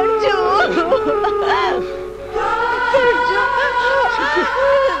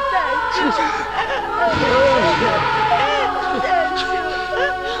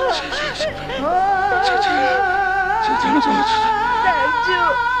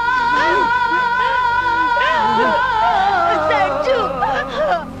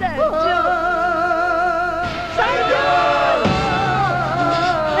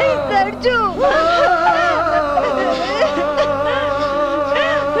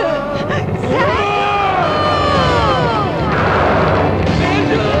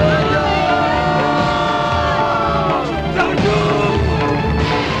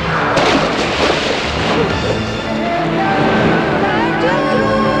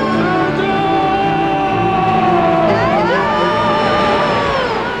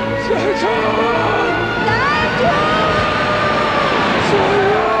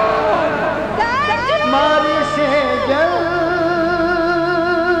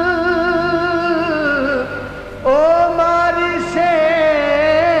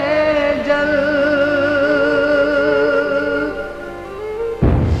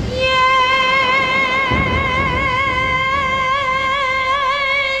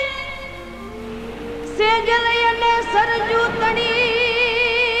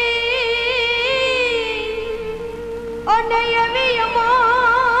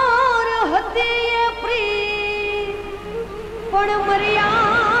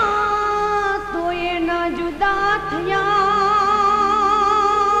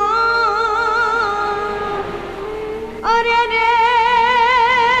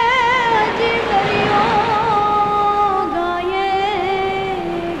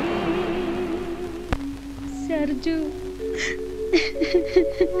 સરજુ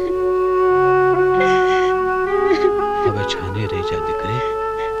હવે છાને રહી જા દીકરી,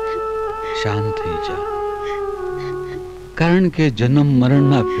 શાંત થઈ જા. કારણ કે જન્મ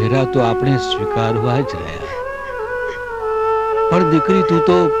મરણના ફેરા તો આપણે સ્વીકારવા જ રહ્યા. પણ દીકરી તું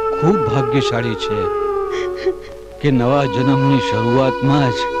તો ખૂબ ભાગ્યશાળી છે કે નવા જન્મની શરૂઆતમાં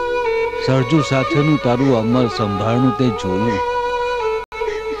જ સરજુ સાથેનું તારું અમર સંભાળનું તે જોયું.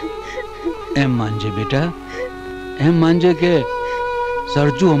 એમ માનજે બેટા, એમ માનજે કે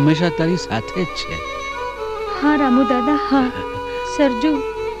સરજુ હંમેશા તારી સાથે જ છે. हाँ रामू दादा, हाँ सरजू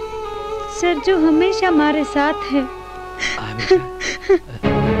सरजू हमेशा मारे साथ है.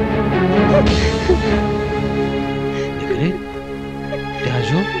 દીકરી ત્યાં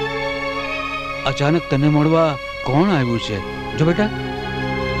જો, અચાનક તને મળવા કોણ આવ્યું છે? જો બેટા.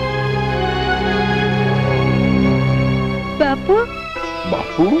 બાપુ.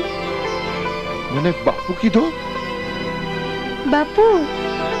 બાપુ? મને બાપુ કીધો? બાપુ.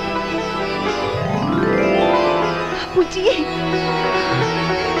 બાપુજી.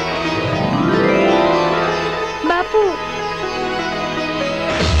 બાપુ.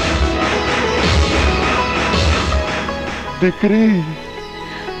 દીકરી.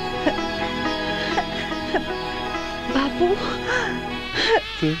 બાપુ.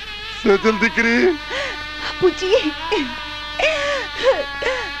 સેજલ દીકરી. બાપુજી.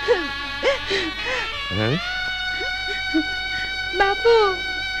 बापू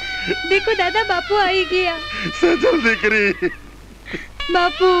देखो दादा, बापू आई गया. सेजल દીકરી.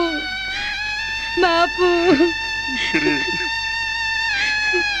 बापू बापू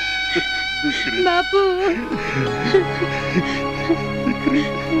बापू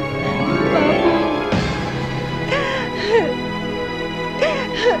बापू.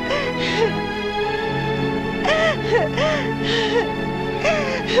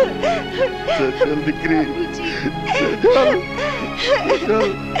 સેજલ દીકરી. સેજલ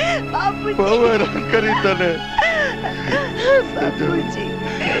બહુ હેરાન કરી તને.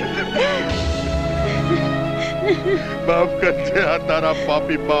 માફ કરજે આ તારા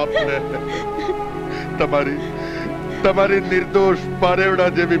પાપી બાપને. તમારી નિર્દોષ પારેવડા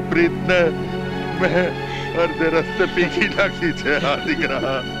જેવી પ્રીતને મેં અડધે રસ્તે પીખી નાખી છે. આ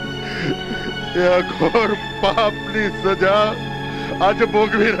દીકરા, એ અઘોર પાપની સજા આજે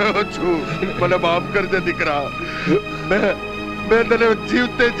ભોગવી રહ્યો છું. મને માફ કરજે દીકરા. મેં તને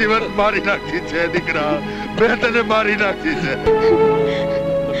જીવતે જીવત મારી નાખી છે દીકરા, મેં તને મારી નાખી છે.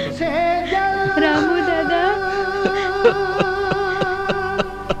 રામુ દાદા,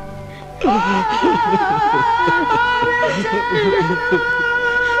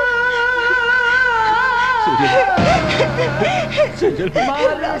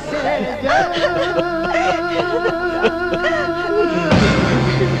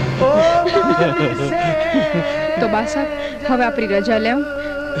 તો બા સાહેબ હવે આપણી રજા લેવ.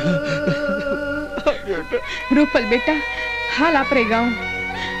 રૂપલ બેટા, હાલ આપણે ગાઉં.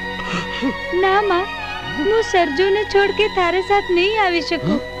 ना माँ, मैं सरजू ने छोड़ के तारे साथ नहीं आवी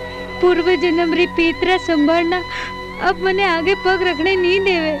सकूं. पूर्व जन्म री पीतरा संभालना अब मने आगे पग रखने नहीं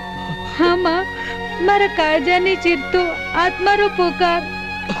देवे. हाँ माँ, मारा काळजा ने चिरतो आत्मा रो पोकार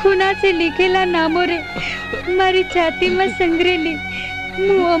खूना से लिखेला नामो रे मारी छाती में संग्रेली.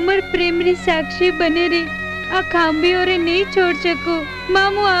 मु अमर प्रेम री साक्षी बने रे आ खांबीओ रे नहीं छोड़ सकूं. माँ,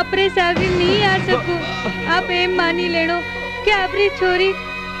 मु आपरे सागे नहीं आ सकूं. आप एम मानी लेनो कि आपरी छोरी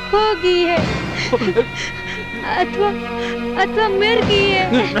खो गई है अथवा मर गई है.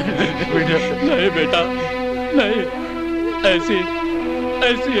 नहीं बेटा, नहीं.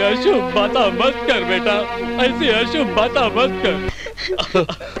 ऐसी अशुभ बातें मत कर बेटा, ऐसी अशुभ बातें मत कर.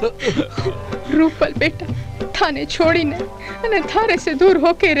 रूपल बेटा, थाने छोड़ी ने अने थारे से दूर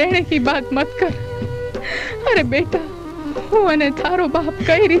होके रहने की बात मत कर. अरे बेटा, हूँ अने थारो बाप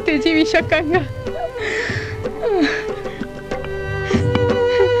कई रीते जीवी शकांगा.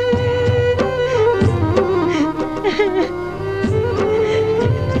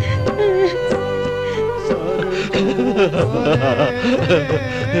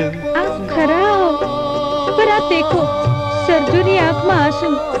 आप खरा हो, पर आप देखो सरजूरी आंख में आंसू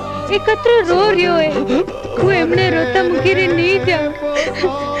एकत्र रो रियो है. वो एमने रोता मुकी रे नहीं जाओ.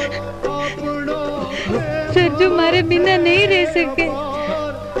 सरजू मारे बिना नहीं रह सके.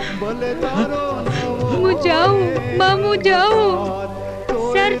 मु जाऊं माँ, मु जाऊं.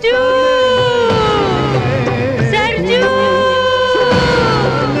 सरजू, सरजू,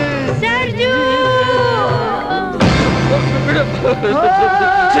 सरजू.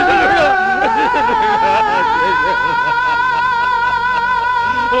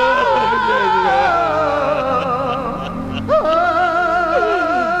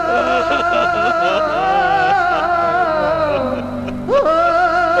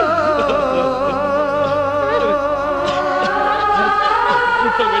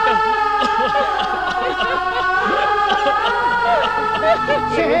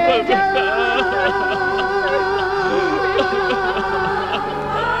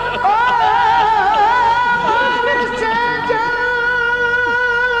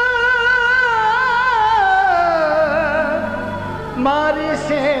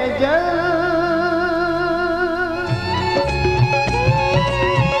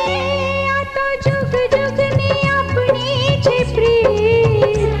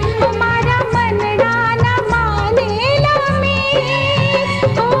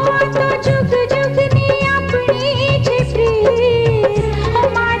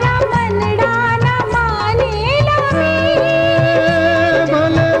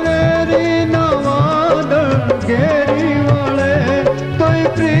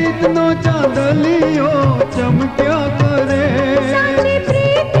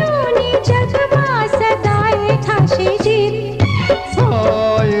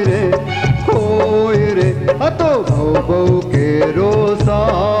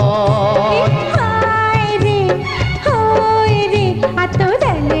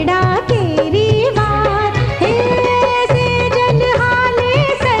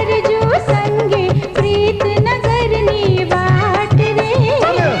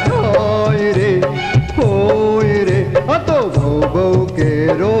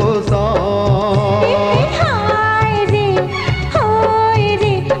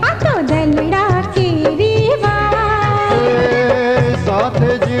 સાથે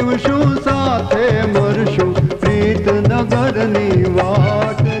જીવશું સાથે મરશું પ્રીત નગરની